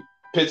stinky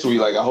pits where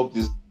you like, I hope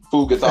this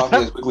food gets off here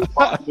as quickly as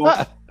possible?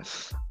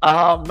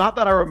 Not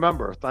that I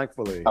remember,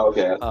 thankfully.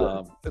 Okay.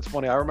 It's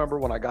funny. I remember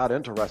when I got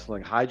into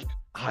wrestling,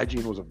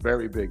 hygiene was a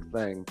very big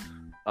thing.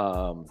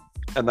 Um,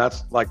 and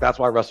that's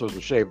why wrestlers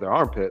would shave their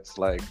armpits,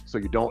 like so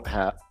you don't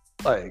have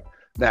like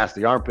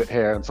nasty armpit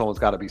hair, and someone's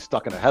got to be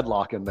stuck in a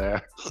headlock in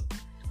there,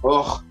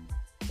 Oh,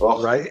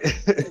 oh. right?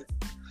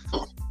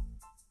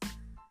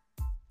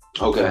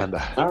 Okay. And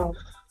All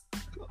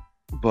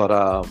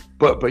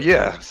but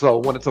yeah. So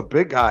when it's a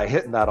big guy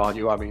hitting that on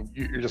you, I mean,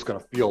 you're just gonna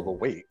feel the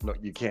weight. No,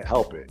 you can't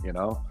help it, you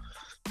know.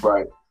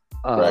 right.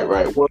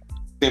 Right. Well,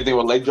 same thing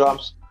with leg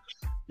drops.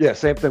 Yeah,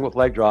 same thing with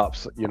leg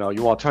drops. You know,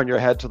 you want to turn your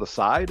head to the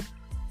side,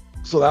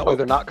 so that way Okay.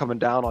 they're not coming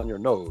down on your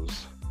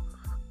nose.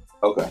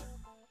 Okay.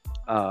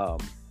 Um,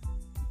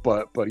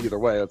 but either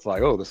way, it's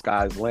like, oh, this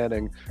guy's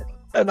landing.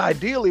 And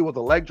ideally, with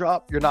a leg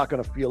drop, you're not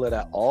going to feel it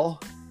at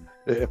all.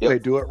 If Yep. they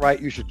do it right,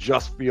 you should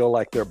just feel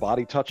like their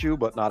body touch you,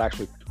 but not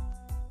actually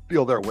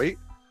feel their weight.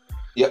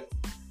 Yep.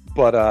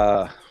 But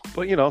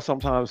you know,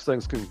 sometimes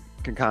things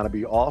can kind of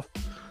be off.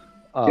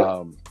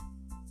 Yep.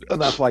 And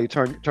that's why you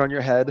turn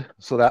your head,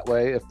 so that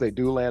way if they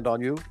do land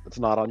on you, it's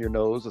not on your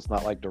nose, it's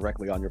not like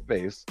directly on your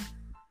face.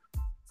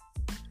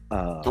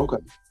 Okay.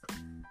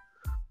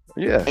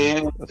 Yeah.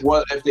 And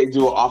what if they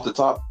do an off the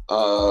top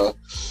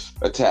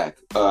attack?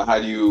 How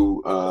do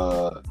you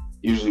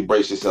usually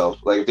brace yourself?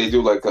 Like if they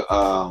do like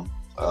a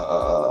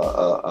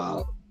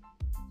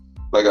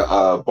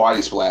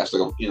body splash,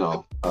 like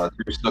a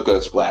snooker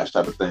splash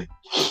type of thing.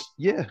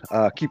 Yeah.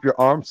 Keep your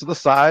arms to the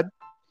side,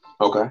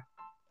 Okay.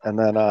 and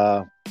then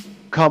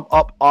come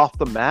up off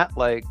the mat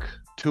like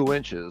 2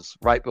 inches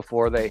right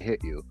before they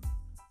hit you,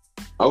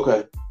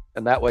 Okay.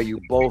 and that way you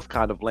both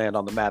kind of land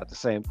on the mat at the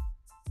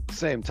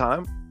same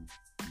time.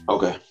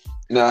 Okay.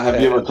 Now, have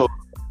you ever And told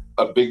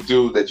a big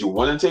dude that you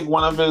want to take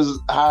one of his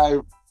high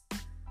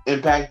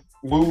impact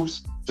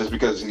moves just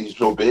because he's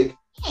so big?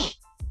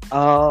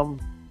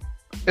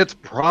 it's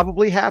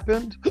probably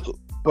happened,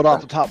 but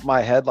off the top of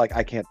my head, like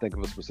I can't think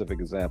of a specific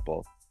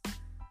example.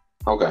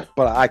 Okay.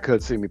 But I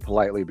could see me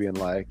politely being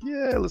like,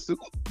 yeah, let's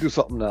do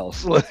something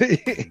else.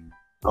 Okay.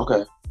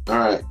 All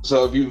right.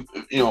 So if you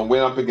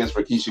went up against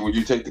Rikishi, would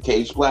you take the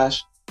cage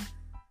splash?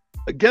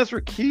 Against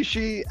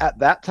Rikishi at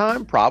that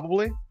time,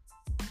 probably.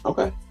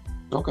 Okay.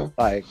 Okay.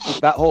 Like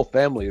that whole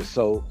family is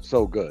so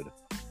good.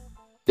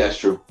 That's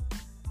true.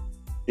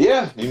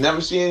 Yeah, you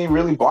never see any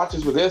really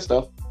botches with their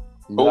stuff.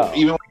 No. Oh,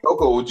 even with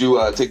Yoko, would you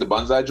take the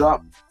bonsai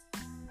drop?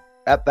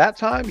 At that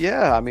time,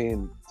 yeah. I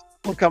mean,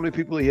 look how many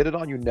people he hit it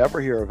on. You never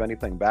hear of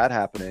anything bad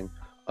happening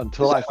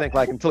until I think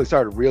until he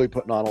started really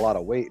putting on a lot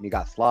of weight and he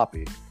got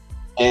sloppy.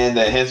 And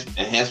the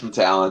enhancement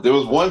talent. There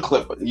was one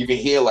clip you can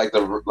hear like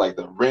the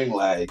ring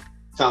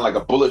sound like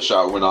a bullet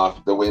shot went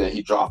off the way that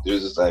he dropped. It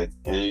was just like,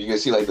 and you can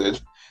see like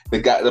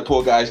the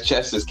poor guy's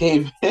chest just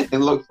came in. It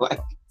looked like.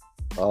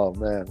 Oh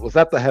man, was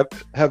that the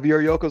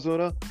heavier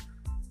Yokozuna?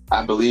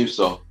 I believe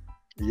so.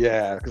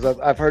 Yeah, because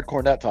I've heard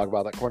Cornette talk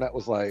about that. Cornette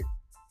was like,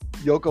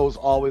 Yoko's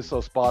always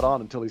so spot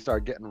on until he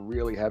started getting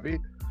really heavy,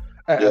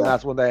 and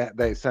that's when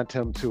they sent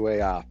him to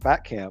a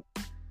fat camp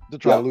to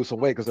try to lose some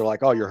weight because they're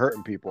like, oh, you're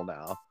hurting people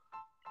now.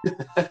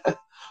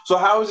 So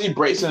how was he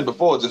bracing it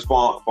before? Just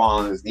fall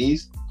on his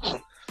knees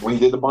when he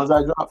did the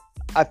bonsai drop?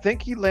 I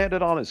think he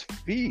landed on his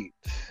feet.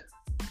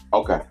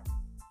 Okay.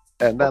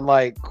 And then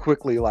like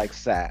quickly like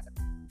sat.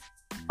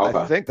 Okay.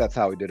 I think that's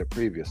how he did it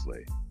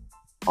previously.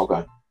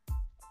 Okay.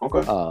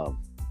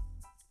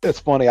 It's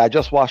funny. I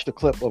just watched a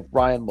clip of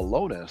Ryan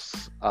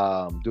Malonis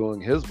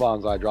doing his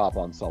bonsai drop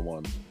on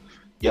someone.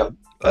 Yep.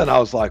 And I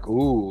was like,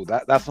 ooh,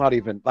 that's not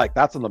even like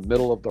that's in the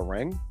middle of the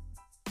ring.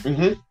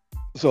 Mm-hmm.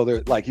 So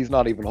they're like he's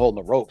not even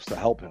holding the ropes to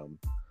help him.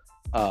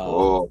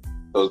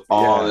 Those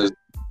arms,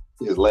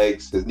 his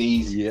legs, his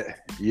knees.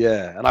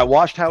 Yeah. And I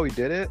watched how he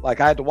did it. Like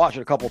I had to watch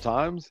it a couple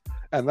times,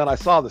 and then I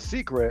saw the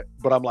secret.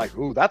 But I'm like,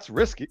 ooh, that's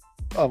risky.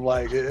 I'm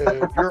like,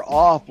 if you're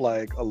off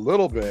like a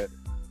little bit,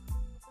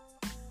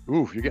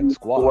 oof, you're getting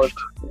squashed.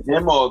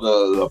 Him or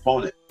the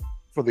opponent?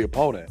 For the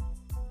opponent.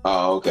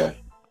 Oh, okay.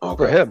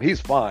 For him,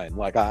 he's fine.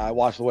 Like I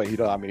watched the way he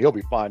does. I mean, he'll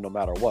be fine no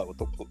matter what with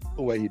the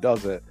way he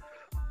does it.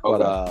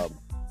 Okay.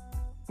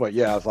 But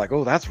yeah, I was like,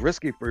 oh, that's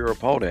risky for your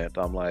opponent.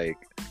 I'm like,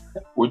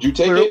 would you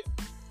take it?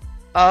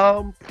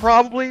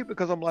 Probably,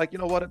 because I'm like, you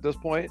know what? At this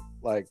point,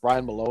 like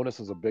Brian Malonis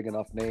is a big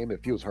enough name.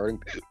 If he was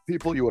hurting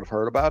people, you would have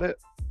heard about it.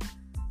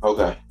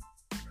 Okay.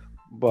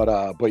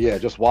 But yeah,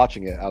 just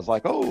watching it, I was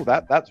like, oh,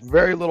 that's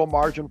very little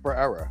margin for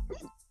error.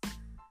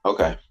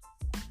 Okay.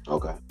 All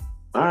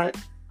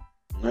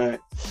right.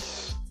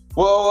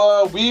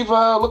 Well, we've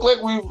looked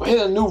like we've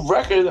hit a new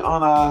record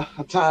on our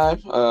time.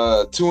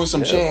 2 and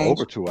some change.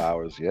 Over 2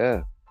 hours.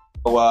 Yeah.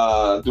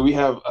 So, do we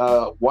have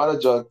water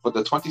jug for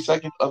the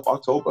 22nd of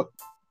October?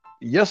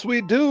 Yes,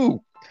 we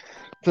do.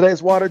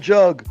 Today's water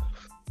jug.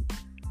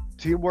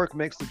 Teamwork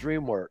makes the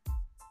dream work.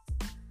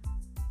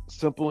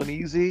 Simple and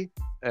easy.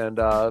 And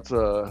it's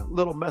a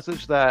little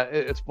message that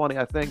it's funny.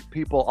 I think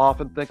people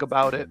often think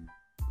about it,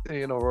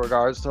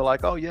 regards to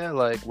like, oh yeah,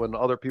 like when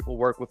other people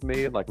work with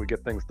me and like we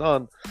get things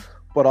done.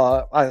 But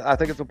I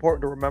think it's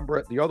important to remember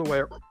it the other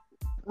way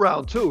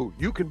round two,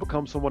 you can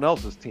become someone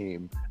else's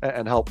team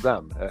and help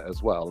them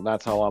as well. And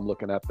that's how I'm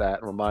looking at that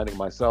and reminding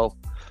myself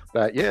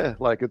that, yeah,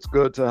 like it's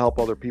good to help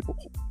other people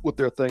with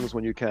their things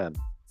when you can.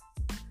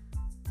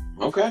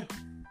 Okay.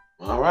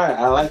 All right.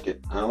 I like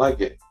it. I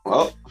like it.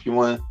 Well, if you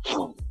want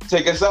to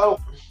take us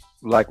out.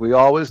 Like we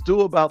always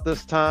do about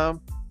this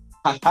time.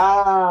 Ha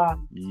ha.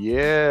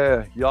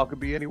 Yeah, y'all could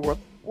be anywhere.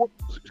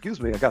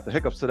 Excuse me, I got the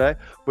hiccups today.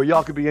 But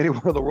y'all could be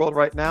anywhere in the world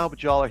right now.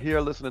 But y'all are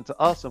here listening to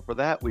us. And for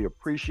that, we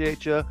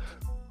appreciate you.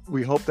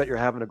 We hope that you're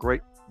having a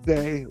great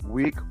day,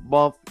 week,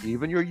 month,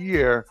 even your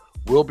year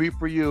will be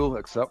for you,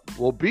 except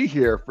we'll be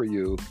here for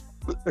you,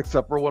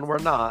 except for when we're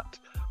not.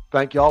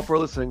 Thank y'all for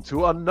listening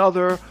to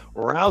another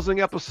rousing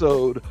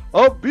episode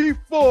of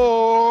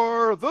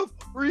Before the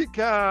Three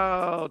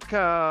Count.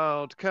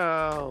 Count.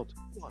 1,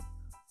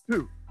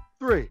 2,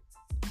 3.